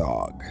was a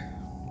dog.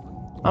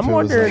 I'm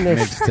wondering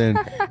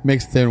if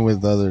mixed in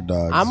with other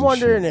dogs. I'm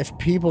wondering if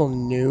people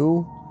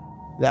knew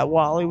that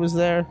Wally was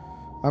there.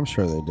 I'm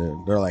sure they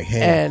did. They're like,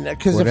 hey, and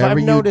because if I've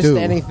noticed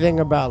anything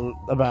about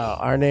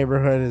our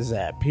neighborhood is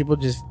that people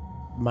just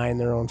mind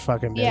their own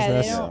fucking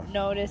business. Yeah, they don't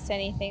notice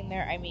anything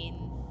there. I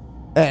mean,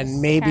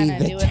 and maybe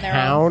the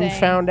town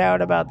found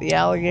out about the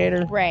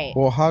alligator. Right.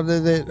 Well, how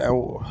did they?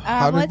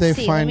 How did they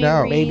find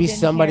out? Maybe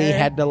somebody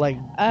had to maybe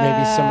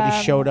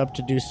somebody showed up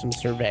to do some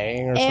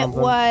surveying or something.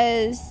 It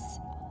was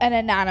an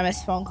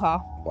anonymous phone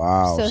call.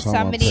 Wow. So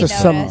somebody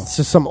noticed.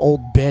 Some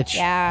old bitch.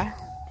 Yeah.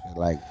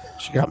 Like,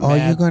 she got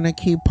mad. You gonna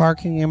keep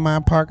parking in my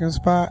parking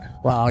spot?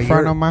 In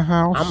front of my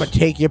house? I'm gonna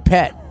take your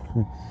pet.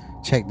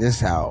 Check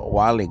this out.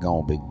 Wally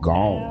gonna be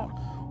gone.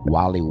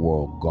 Wally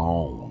world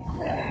gone.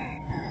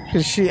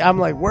 Cause I'm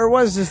like, where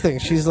was this thing?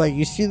 She's like,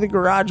 you see the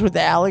garage with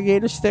the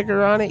alligator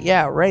sticker on it?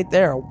 Yeah, right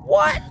there.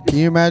 What? Can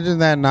you imagine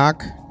that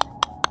knock?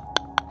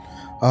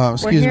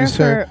 Excuse me,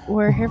 sir.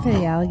 We're here for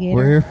the alligator.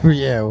 We're here for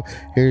here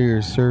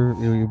you're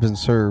served. You've been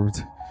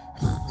served.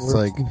 It's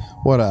like,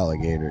 what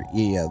alligator?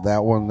 Yeah,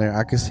 that one there.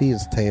 I can see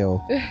his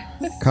tail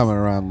coming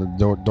around the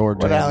door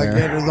What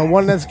alligator? there. The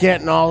one that's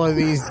getting all of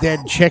these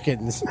dead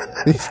chickens.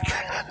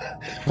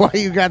 Why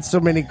you got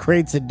so many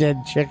crates of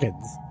dead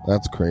chickens?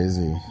 That's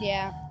crazy.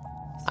 Yeah.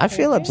 I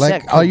feel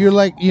upset. Like, you're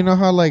like, you know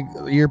how like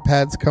your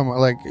pets come,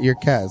 like your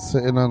cat's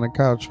sitting on the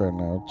couch right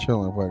now,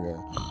 chilling,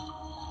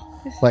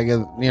 like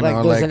you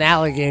know, there's an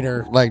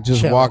alligator, like just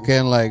chilling. Walk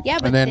in, like,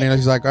 and then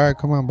he's like, all right,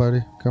 come on,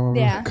 buddy, come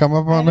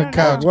up on the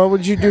couch. What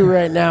would you do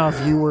right now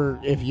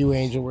if you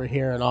Angel were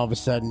here and all of a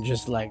sudden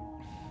just like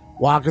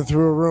walking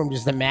through a room?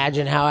 Just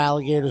imagine how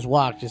alligators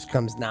walk. Just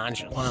comes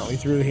nonchalantly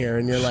through here,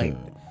 and you're like.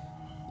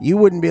 You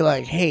wouldn't be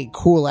like, hey,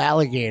 cool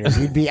alligator.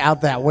 You'd be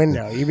out that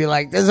window. You'd be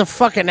like, there's a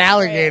fucking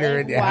alligator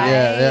in here.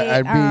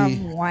 I'd be.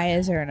 Why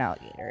is there an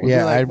alligator?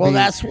 Yeah, like,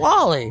 that's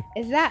Wally.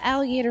 Is that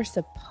alligator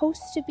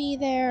supposed to be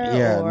there?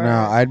 Yeah, or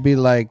no, I'd be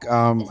like,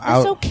 is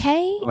this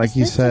okay? Like is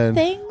you this said, a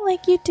thing?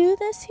 Like you do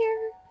this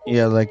here?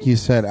 Yeah, like you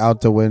said,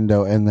 out the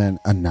window, and then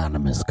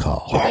anonymous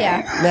call.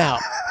 Yeah.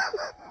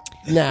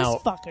 Now,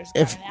 This fucker's got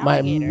if an my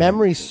alligator.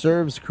 memory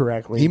serves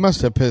correctly, He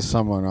must have pissed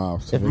someone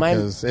off If my-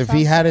 because if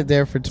he had it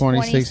there for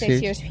 26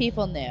 years,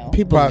 people knew.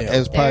 people knew.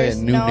 it's probably There's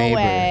a new no neighbor.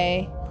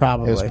 way.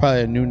 Probably. It was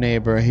probably a new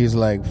neighbor. He's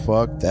like,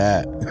 "Fuck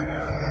that."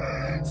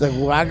 It's like,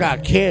 well, I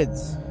got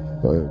kids.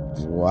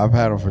 Well, I've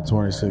had him for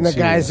 26 And the years.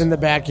 guy's in the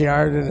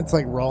backyard, and it's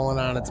like rolling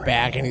on its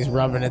back, and he's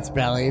rubbing its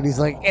belly, and he's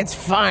like, "It's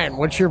fine.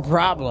 What's your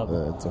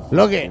problem? It's a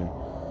Look it.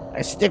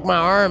 I stick my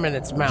arm in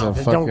its mouth.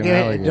 It don't fucking get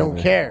it. alligator. Don't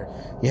care."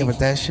 Yeah, but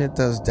that shit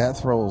does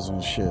death rolls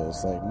and shit.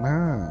 It's like,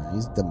 nah,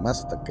 he's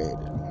domesticated.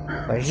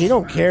 Like, he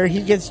don't care.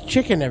 He gets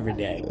chicken every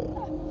day.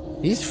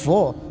 He's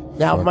full.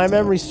 Now, if my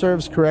memory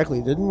serves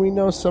correctly, didn't we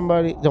know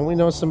somebody? Don't we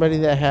know somebody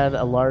that had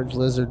a large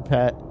lizard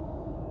pet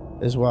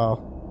as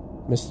well?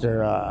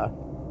 Mr.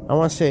 I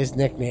want to say his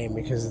nickname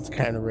because it's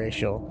kind of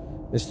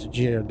racial. Mr.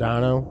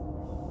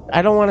 Giordano.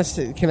 I don't want to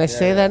say. Can I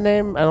say that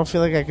name? I don't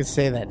feel like I could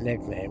say that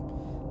nickname.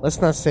 Let's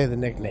not say the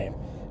nickname.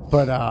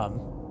 But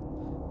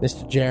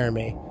Mr.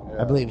 Jeremy,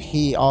 I believe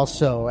he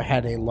also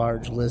had a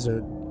large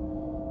lizard.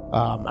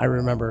 I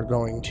remember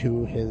going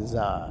to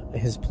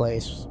his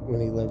place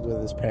when he lived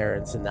with his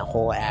parents, and the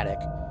whole attic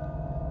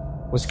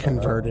was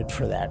converted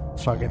for that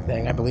fucking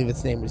thing. I believe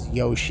its name was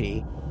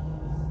Yoshi,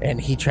 and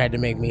he tried to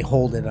make me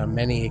hold it on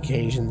many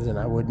occasions, and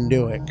I wouldn't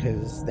do it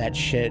because that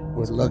shit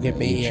would look at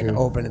me and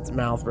open its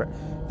mouth.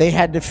 They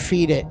had to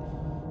feed it.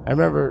 I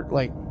remember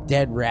like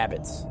dead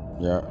rabbits.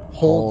 Yeah,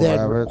 Whole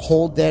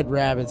dead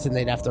rabbits, and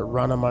they'd have to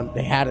run them on.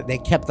 They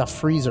kept a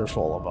freezer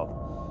full of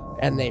them,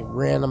 and they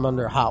ran them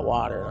under hot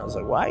water. And I was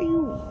like, "Why are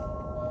you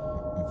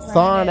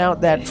thawing out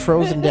that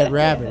frozen dead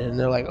rabbit?" And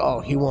they're like, "Oh,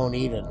 he won't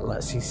eat it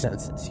unless he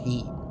senses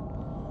heat."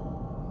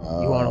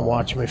 You want to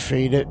watch me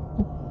feed it?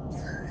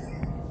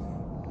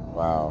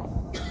 Wow,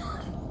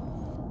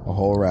 a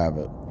whole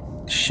rabbit.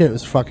 Shit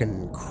was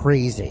fucking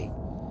crazy.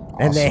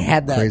 And they Awesome.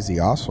 had that crazy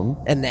awesome.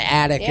 And the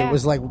attic, Yeah. It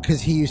was like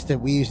because he used to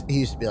be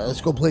like, "Let's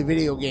go play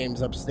video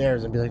games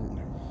upstairs," and be like,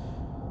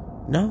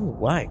 "No,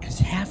 why? Because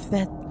half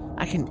that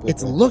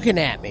it's looking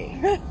at me."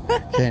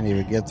 Can't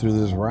even get through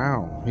this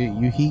round.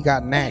 He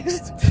got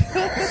next.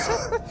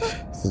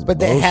 But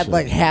they had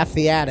like half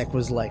the attic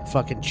was like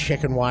fucking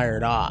chicken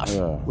wired off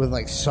with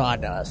like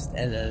sawdust,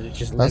 and then it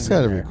just That's lived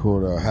gotta in be there.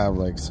 cool to have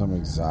like some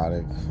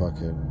exotic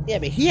fucking. Yeah,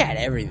 but he had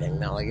everything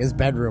now. Like his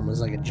bedroom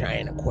was like a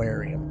giant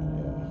aquarium.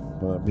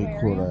 But it'd be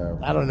cool to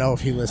have. I don't know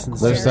if he listens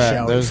to There's the that-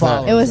 show. there's He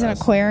follows It was an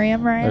us.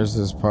 aquarium, right? There's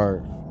this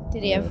part.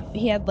 Did he have?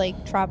 He had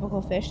like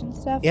tropical fish and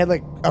stuff. He had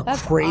like a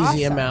That's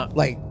crazy awesome. amount,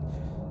 like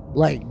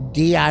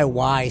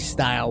DIY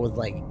style with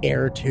like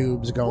air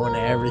tubes going to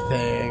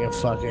everything and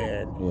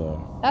fucking. Yeah.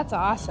 That's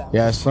awesome.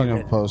 Yeah, I seen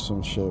him post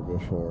some shit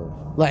before.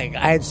 Like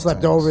I had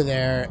slept over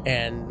there,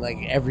 and like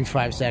every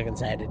 5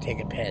 seconds I had to take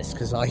a piss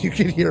because all you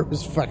could hear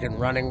was fucking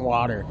running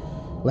water,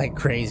 like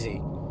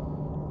crazy,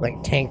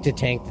 like tank to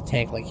tank to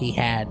tank. Like he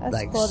had That's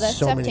like cool. That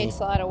so stuff many. takes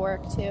a lot of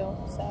work too.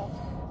 So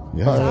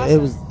Yeah.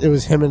 It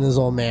was him and his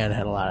old man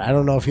had a lot. I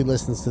don't know if he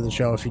listens to the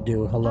show. If you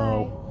do,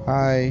 hello.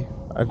 Hi.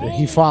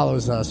 He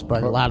follows us,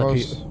 but a lot of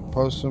Post- people.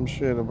 Post some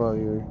shit about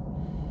your.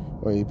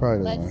 Well, he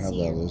probably doesn't let's have see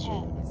that your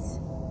lizard. pets.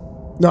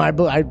 No,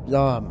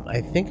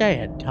 I think I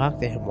had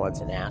talked to him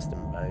once and asked him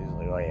about it. He was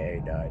like, "Oh yeah, he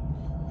died."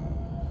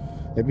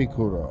 It'd be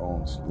cool to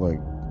own, like,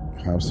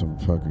 have some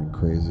fucking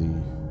crazy,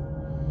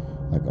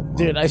 like a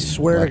monkey. Dude, I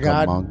swear like to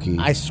God, a monkey.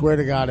 I swear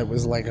to God, it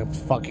was like a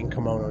fucking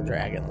kimono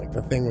dragon. Like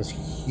the thing was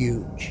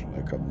huge.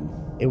 like a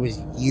It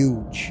was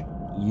huge,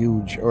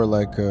 huge, or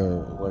like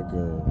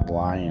a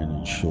lion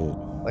and shit.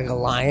 like a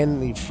lion.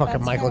 The fucking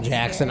That's Michael kinda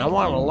Jackson. scary. I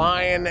want a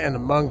lion and a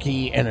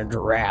monkey and a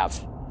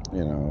giraffe.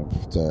 You know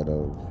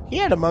that. He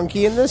had a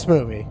monkey in this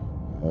movie,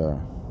 Yeah,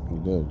 he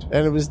did.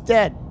 and it was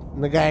dead.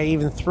 And the guy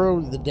even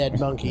threw the dead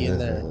monkey in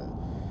there.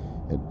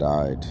 It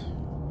died.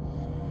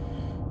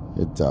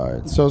 It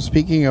died. So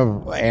speaking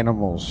of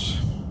animals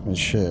and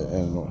shit,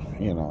 and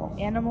you know,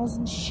 Animals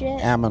and shit.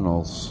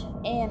 aminals,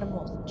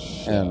 Animals and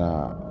shit.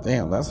 and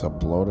damn, that's a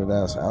bloated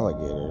ass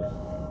alligator.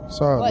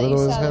 Saw how What, you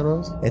little his saw head the-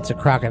 was. It's a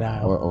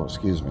crocodile, Oh,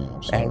 excuse me.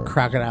 I'm sorry. and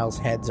crocodiles'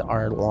 heads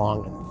are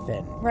long and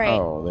thin. right.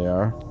 Oh, they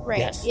are. Right.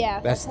 yes, Yeah.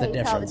 that's how the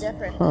you tell the difference.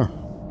 difference. Huh.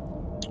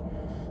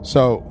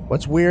 So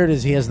What's weird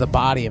is he has the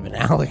body of an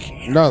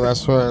alligator, no,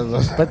 that's what.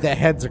 but the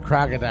head's a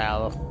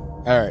crocodile.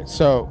 All right,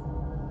 so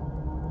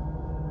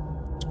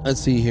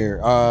let's see here.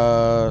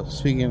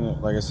 Speaking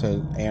of, like I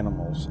said,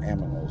 animals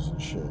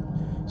and shit.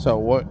 So,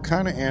 what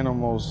kind of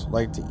animals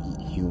like to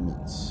eat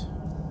humans?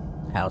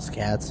 House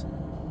cats.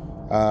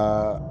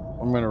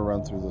 I'm gonna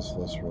run through this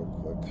list real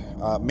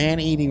quick.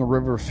 Man-eating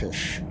river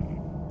fish.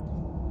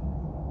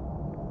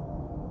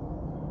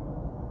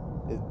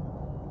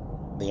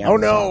 The Oh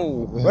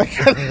no! I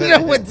don't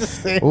know what to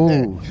say.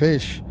 Ooh,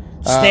 fish.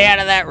 Stay out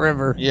of that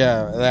river.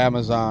 Yeah, the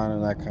Amazon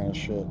and that kind of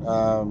shit.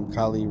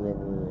 Kali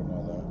River and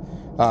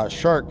all that.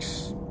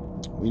 Sharks.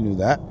 We knew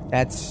that.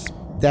 That's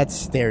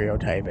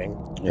stereotyping,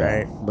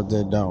 right? But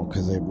they don't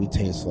because we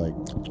taste like.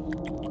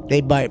 They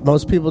bite.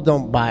 Most people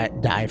don't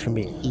die from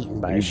being eaten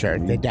by a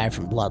shark. They die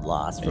from blood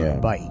loss from a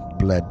bite.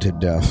 bled to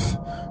death.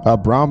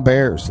 Brown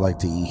bears like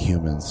to eat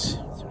humans.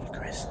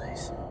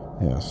 Grizzlies.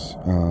 Yes.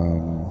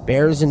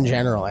 Bears in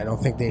general, I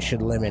don't think they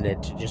should limit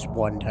it to just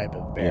one type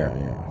of bear.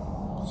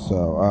 Yeah.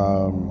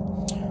 So,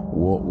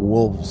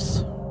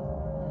 wolves.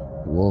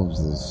 Wolves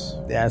is...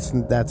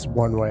 That's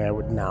one way I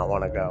would not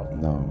want to go.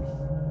 No.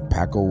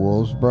 Pack of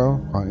wolves, bro,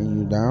 hunting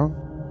you down.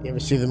 You ever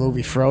see the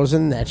movie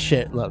Frozen? That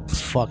shit looked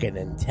fucking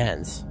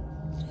intense.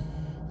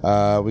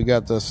 We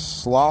got the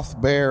sloth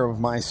bear of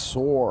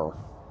Mysore.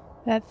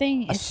 That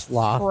thing is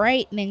sloth?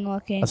 frightening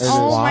looking. A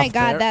Oh my sloth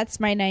god, bear?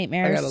 that's my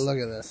nightmares. I gotta look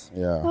at this.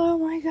 Yeah. Oh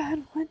my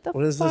god, what the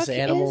What is fuck this?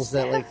 Animals is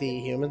that like to eat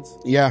humans?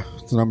 Yeah,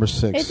 it's number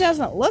 6. It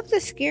doesn't look the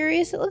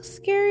scariest. It looks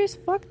scary as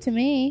fuck to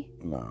me.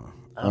 No.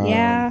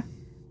 Yeah.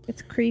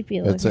 It's creepy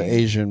looking. It's an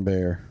Asian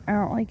bear. I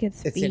don't like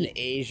its It's feet. an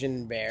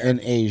Asian bear. In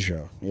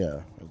Asia, yeah.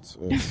 It's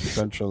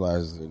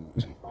centralized in...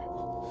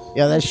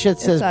 Yeah, that shit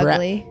says...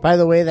 ugly. By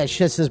the way, that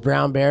shit says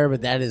brown bear,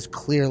 but that is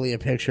clearly a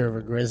picture of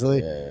a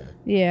grizzly.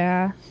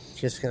 Yeah.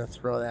 Just gonna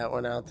throw that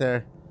one out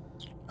there.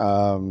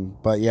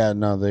 But yeah,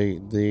 no,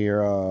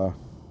 they're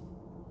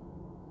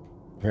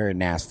very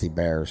nasty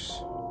bears.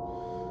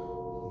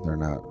 They're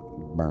not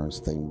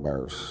Bernstein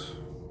bears.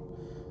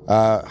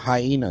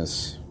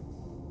 Hyenas.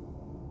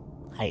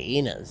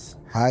 Hyenas.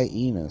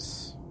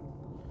 Hyenas.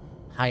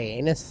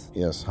 Hyenas?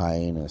 Yes,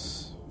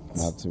 hyenas.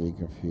 Not to be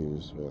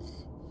confused with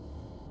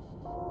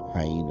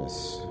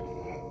hyenas.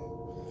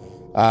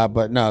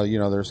 But no,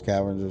 they're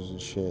scavengers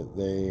and shit.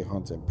 They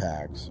hunt in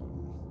packs.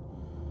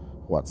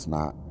 What's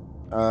not?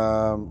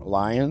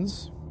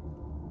 Lions.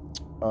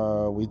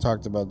 We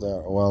talked about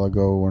that a while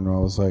ago when I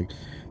was like,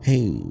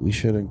 hey, we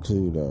should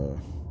include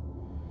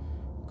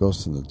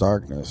Ghost in the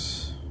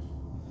Darkness.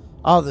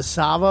 Oh, the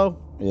Savo?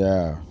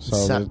 Yeah.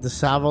 So The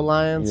Savo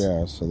lions?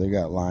 yeah, so they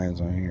got lions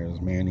on here as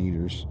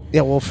man-eaters.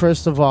 Yeah, well,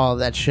 first of all,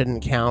 that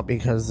shouldn't count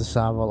because the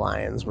Savo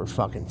lions were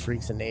fucking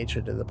freaks of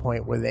nature to the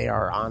point where they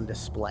are on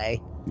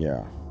display.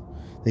 Yeah.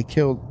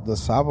 The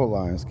Savo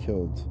lions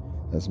killed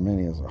as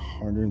many as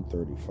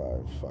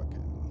 135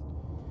 fucking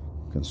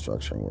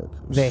construction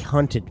workers. They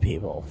hunted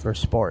people for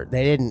sport.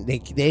 They didn't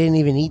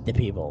even eat the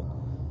people.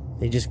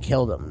 They just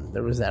killed them.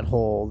 There was that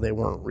whole, they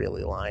weren't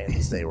really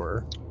lions. They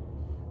were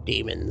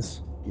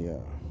demons. Yeah.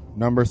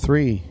 Number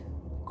 3,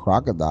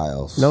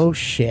 crocodiles. No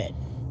shit.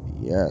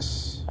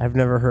 Yes. I've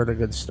never heard a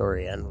good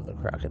story end with a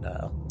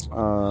crocodile.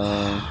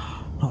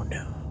 Oh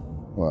no.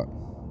 What?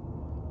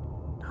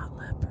 Not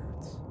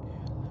leopards.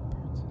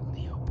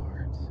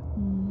 Leopards.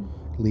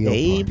 Leopard. They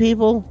eat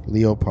people?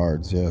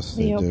 Leopards, yes,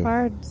 they do.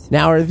 Leopards.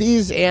 Now, are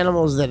these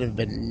animals that have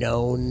been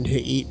known to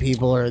eat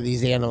people, or are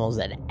these animals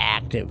that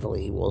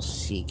actively will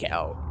seek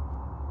out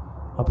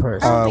a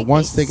person?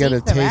 Once they get a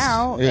seek them taste,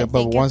 out. yeah, I but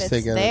think once if they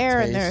it's get there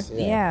a and they're- taste,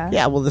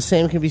 Yeah, well, the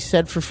same can be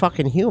said for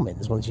fucking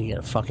humans once you get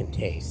a fucking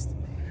taste.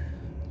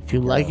 If you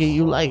like it,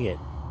 you like it.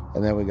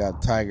 And then we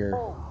got tiger.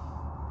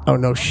 Oh,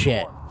 no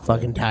shit.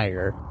 Fucking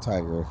tiger.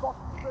 Tiger.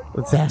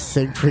 Let's ask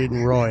Siegfried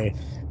and Roy.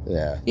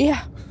 Yeah.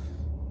 Yeah.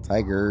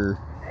 Tiger.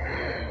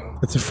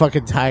 It's a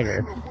fucking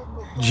tiger.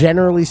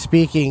 Generally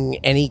speaking,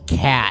 any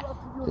cat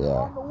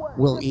Yeah.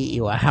 will eat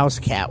you. A house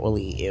cat will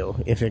eat you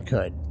if it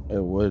could.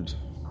 It would.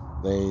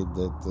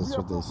 That's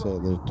what they say.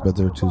 But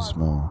they're too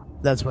small.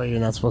 That's why you're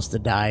not supposed to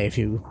die if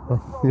you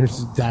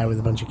just die with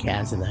a bunch of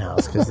cats in the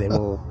house because they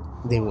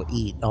will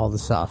eat all the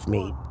soft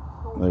meat.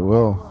 They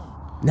will.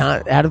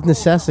 Not out of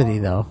necessity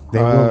though. They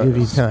will give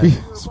you time.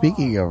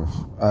 Speaking of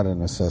out of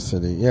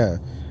necessity, yeah.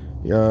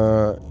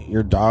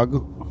 Your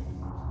dog.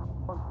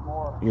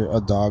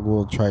 A dog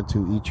will try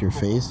to eat your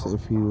face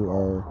if you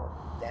are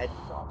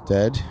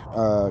dead.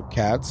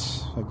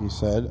 Cats, like you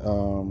said,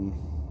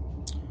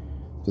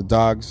 the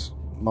dogs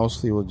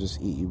mostly will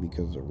just eat you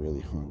because they're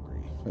really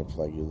hungry. If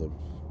like you live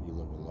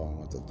alone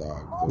with the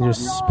dog, You're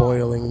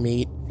spoiling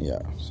meat. yeah.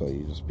 So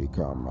you just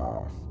become.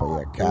 But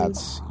yeah,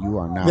 cats, you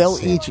are not. They'll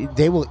safe. eat you.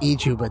 They will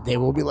eat you, but they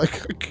will be like,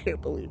 I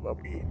can't believe I'm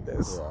eating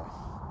this.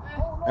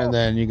 Yeah. And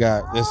then you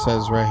got this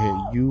says right here,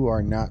 you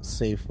are not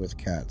safe with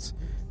cats.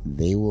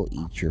 They will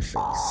eat your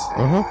face.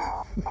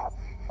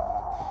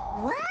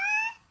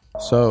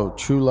 So,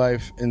 true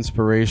life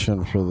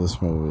inspiration for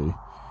this movie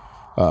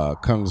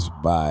comes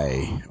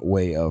by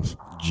way of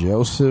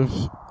Joseph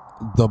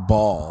the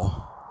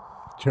Ball.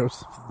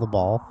 Joseph the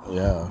Ball.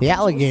 Yeah. The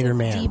alligator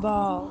man.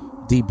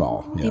 D-ball.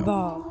 D-Ball. Yeah.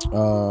 D-ball.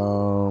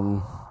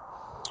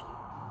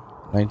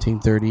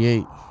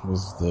 1938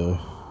 was the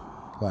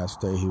last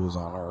day he was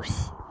on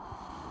Earth.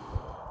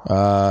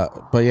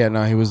 But yeah,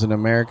 no, he was an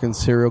American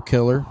serial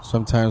killer,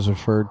 sometimes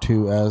referred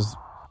to as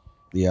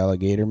the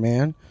Alligator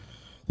Man,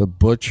 the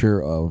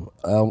Butcher of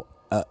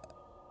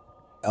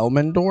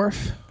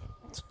Elmendorf,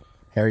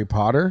 Harry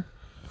Potter,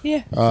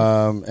 Yeah.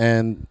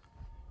 and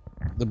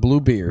the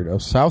Bluebeard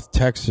of South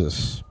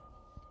Texas.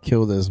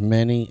 Killed as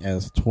many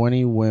as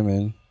 20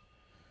 women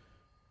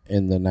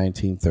in the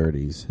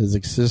 1930s. His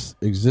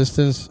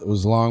existence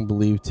was long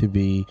believed to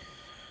be,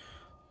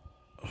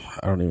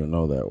 I don't even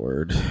know that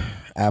word,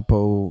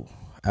 apocryphal.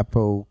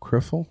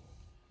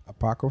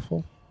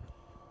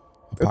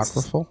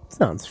 Sounds fun.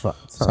 Sounds fine.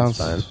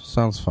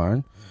 Sounds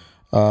fine.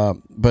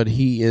 But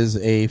he is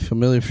a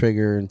familiar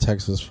figure in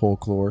Texas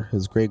folklore.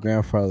 His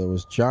great-grandfather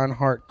was John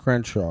Hart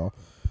Crenshaw,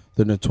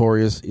 the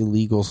notorious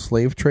illegal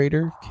slave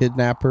trader,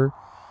 kidnapper,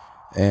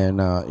 and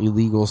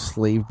illegal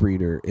slave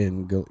breeder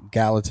in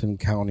Gallatin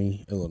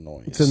County,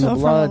 Illinois. It's in the From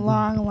blood. a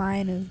long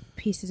line of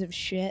pieces of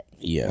shit.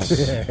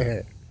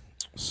 Yes.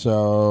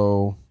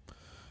 So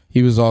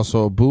he was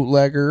also a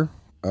bootlegger,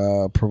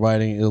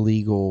 providing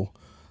illegal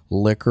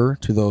liquor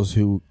to those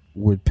who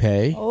would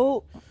pay.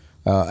 Oh,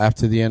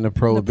 After the end of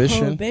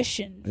Prohibition.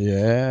 Prohibition.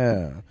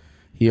 Yeah.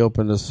 He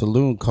opened a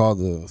saloon called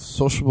the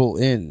Sociable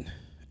Inn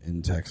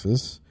in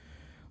Texas.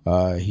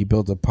 He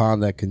built a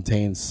pond that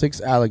contained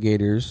 6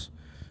 alligators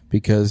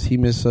because he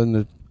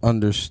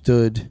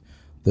misunderstood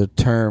the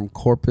term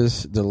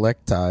corpus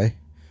delicti,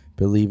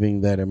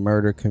 believing that a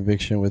murder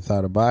conviction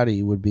without a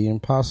body would be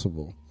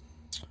impossible.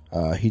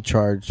 He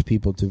charged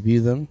people to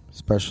view them,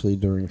 especially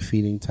during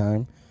feeding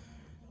time.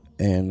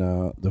 And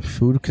the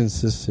food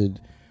consisted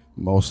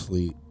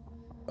mostly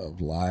of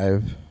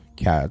live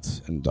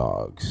cats and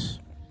dogs.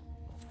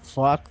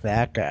 Fuck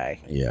that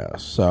guy. Yeah,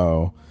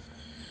 so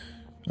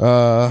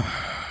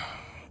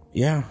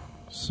yeah.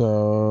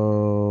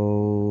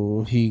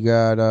 So he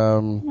got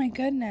Oh my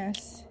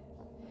goodness.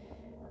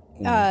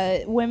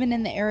 Women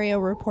in the area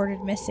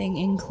reported missing,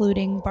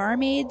 including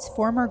barmaids,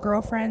 former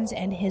girlfriends,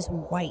 and his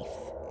wife.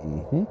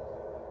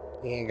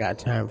 He ain't got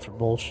time for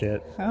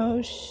bullshit.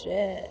 Oh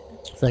shit.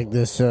 It's like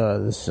this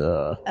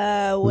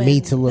When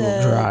meat's a little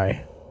the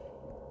dry.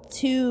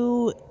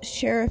 2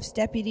 sheriff's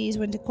deputies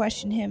went to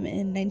question him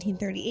in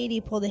 1938. He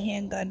pulled a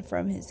handgun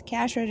from his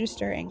cash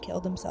register and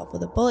killed himself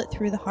with a bullet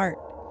through the heart.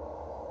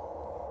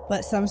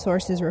 But some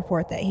sources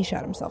report that he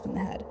shot himself in the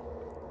head.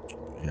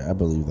 Yeah, I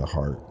believe the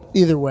heart.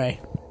 Either way,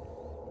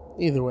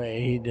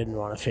 he didn't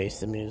want to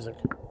face the music.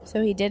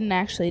 So he didn't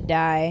actually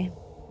die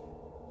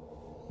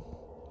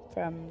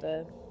from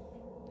the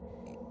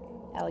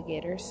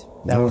alligators.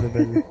 That would have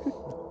been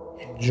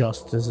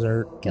just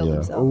dessert. Killed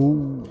himself.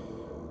 Ooh.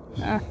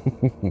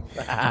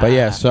 But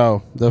yeah,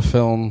 so the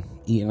film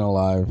Eaten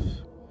Alive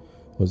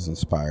was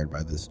inspired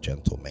by this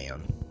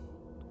gentleman.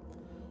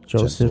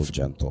 Joseph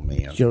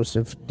Gentleman.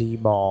 Joseph D.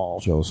 Ball.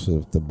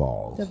 Joseph the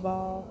Ball. The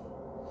ball.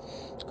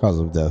 Cause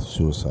of death,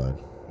 suicide.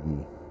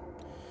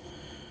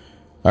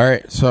 All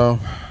right, so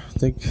I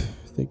think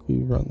we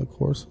run the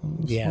course on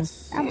this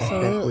Yes.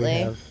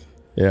 Absolutely. one.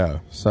 Yeah,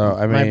 so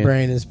I mean, My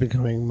brain is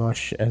becoming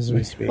mush as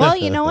we speak. Well,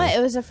 you know what? It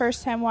was a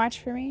first time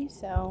watch for me,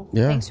 so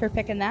Yeah. thanks for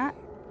picking that.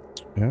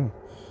 yeah,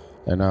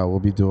 and we'll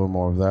be doing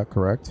more of that.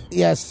 Correct?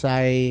 Yes,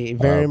 I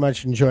very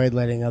much enjoyed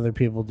letting other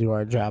people do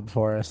our job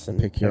for us and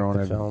Pick your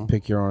own film.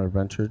 pick your own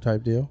adventure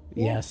type deal.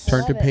 Yes.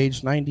 Turn to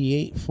page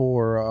 98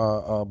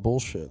 for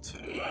bullshit.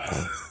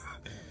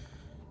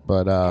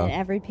 But And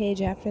every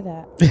page after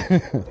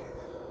that.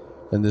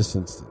 in this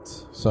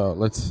instance, so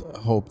let's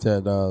hope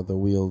that the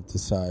wheel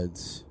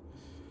decides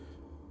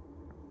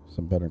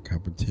some better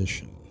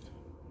competition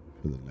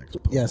for the next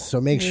poll. Yes,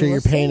 so make We sure will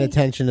you're paying see.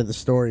 attention to the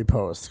story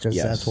post because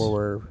Yes. that's where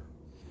we're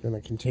going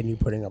to continue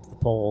putting up the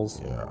polls.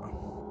 Yeah.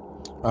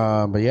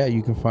 But yeah,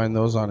 you can find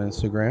those on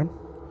Instagram.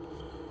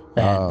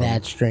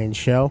 That Strange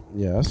Show.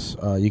 Yes.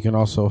 You can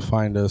also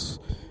find us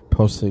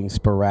posting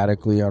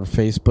sporadically on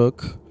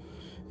Facebook.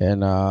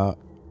 And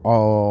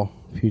all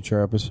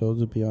future episodes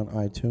will be on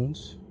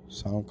iTunes,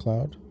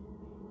 SoundCloud,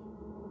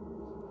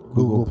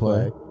 Google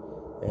Play.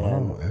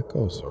 And,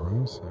 Echo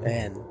surround sound.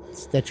 and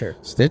Stitcher.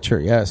 Stitcher,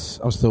 yes.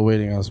 I'm still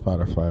waiting on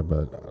Spotify,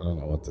 but I don't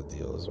know what the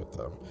deal is with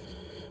them.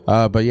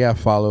 But yeah,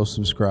 follow,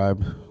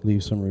 subscribe,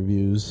 leave some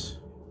reviews.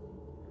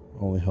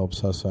 Only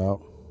helps us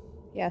out.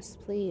 Yes,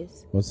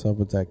 please. What's up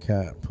with that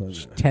cat?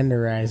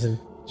 Tenderizing.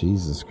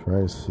 Jesus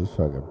Christ, she's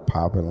fucking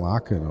popping,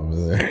 locking over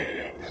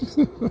there.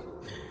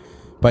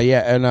 But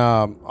yeah, and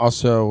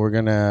also we're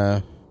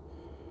gonna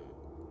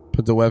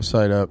put the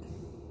website up.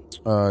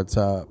 It's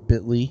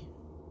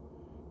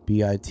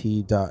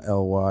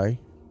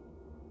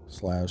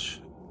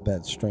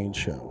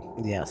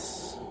bit.ly/thatstrangeshow.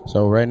 Yes.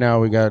 So right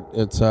now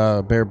it's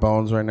bare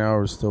bones right now.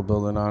 We're still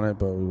building on it,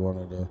 but we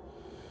wanted to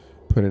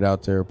put it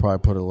out there. Probably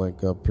put a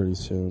link up pretty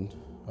soon.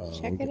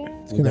 Check it out.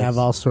 It's going to have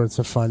all sorts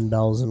of fun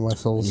bells and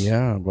whistles.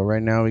 Yeah, but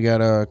right now we got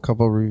a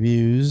couple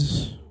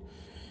reviews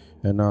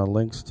and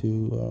links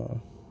to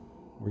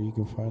where you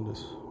can find us.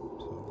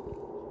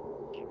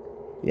 So.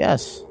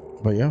 Yes.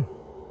 But yeah.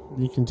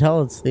 You can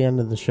tell it's the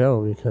end of the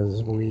show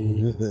because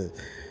we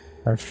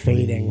are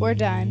fading. We're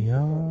done.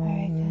 All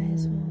right,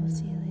 guys. We'll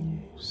see you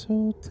later.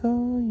 So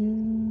tired.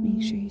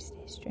 Make sure you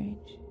stay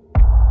strange.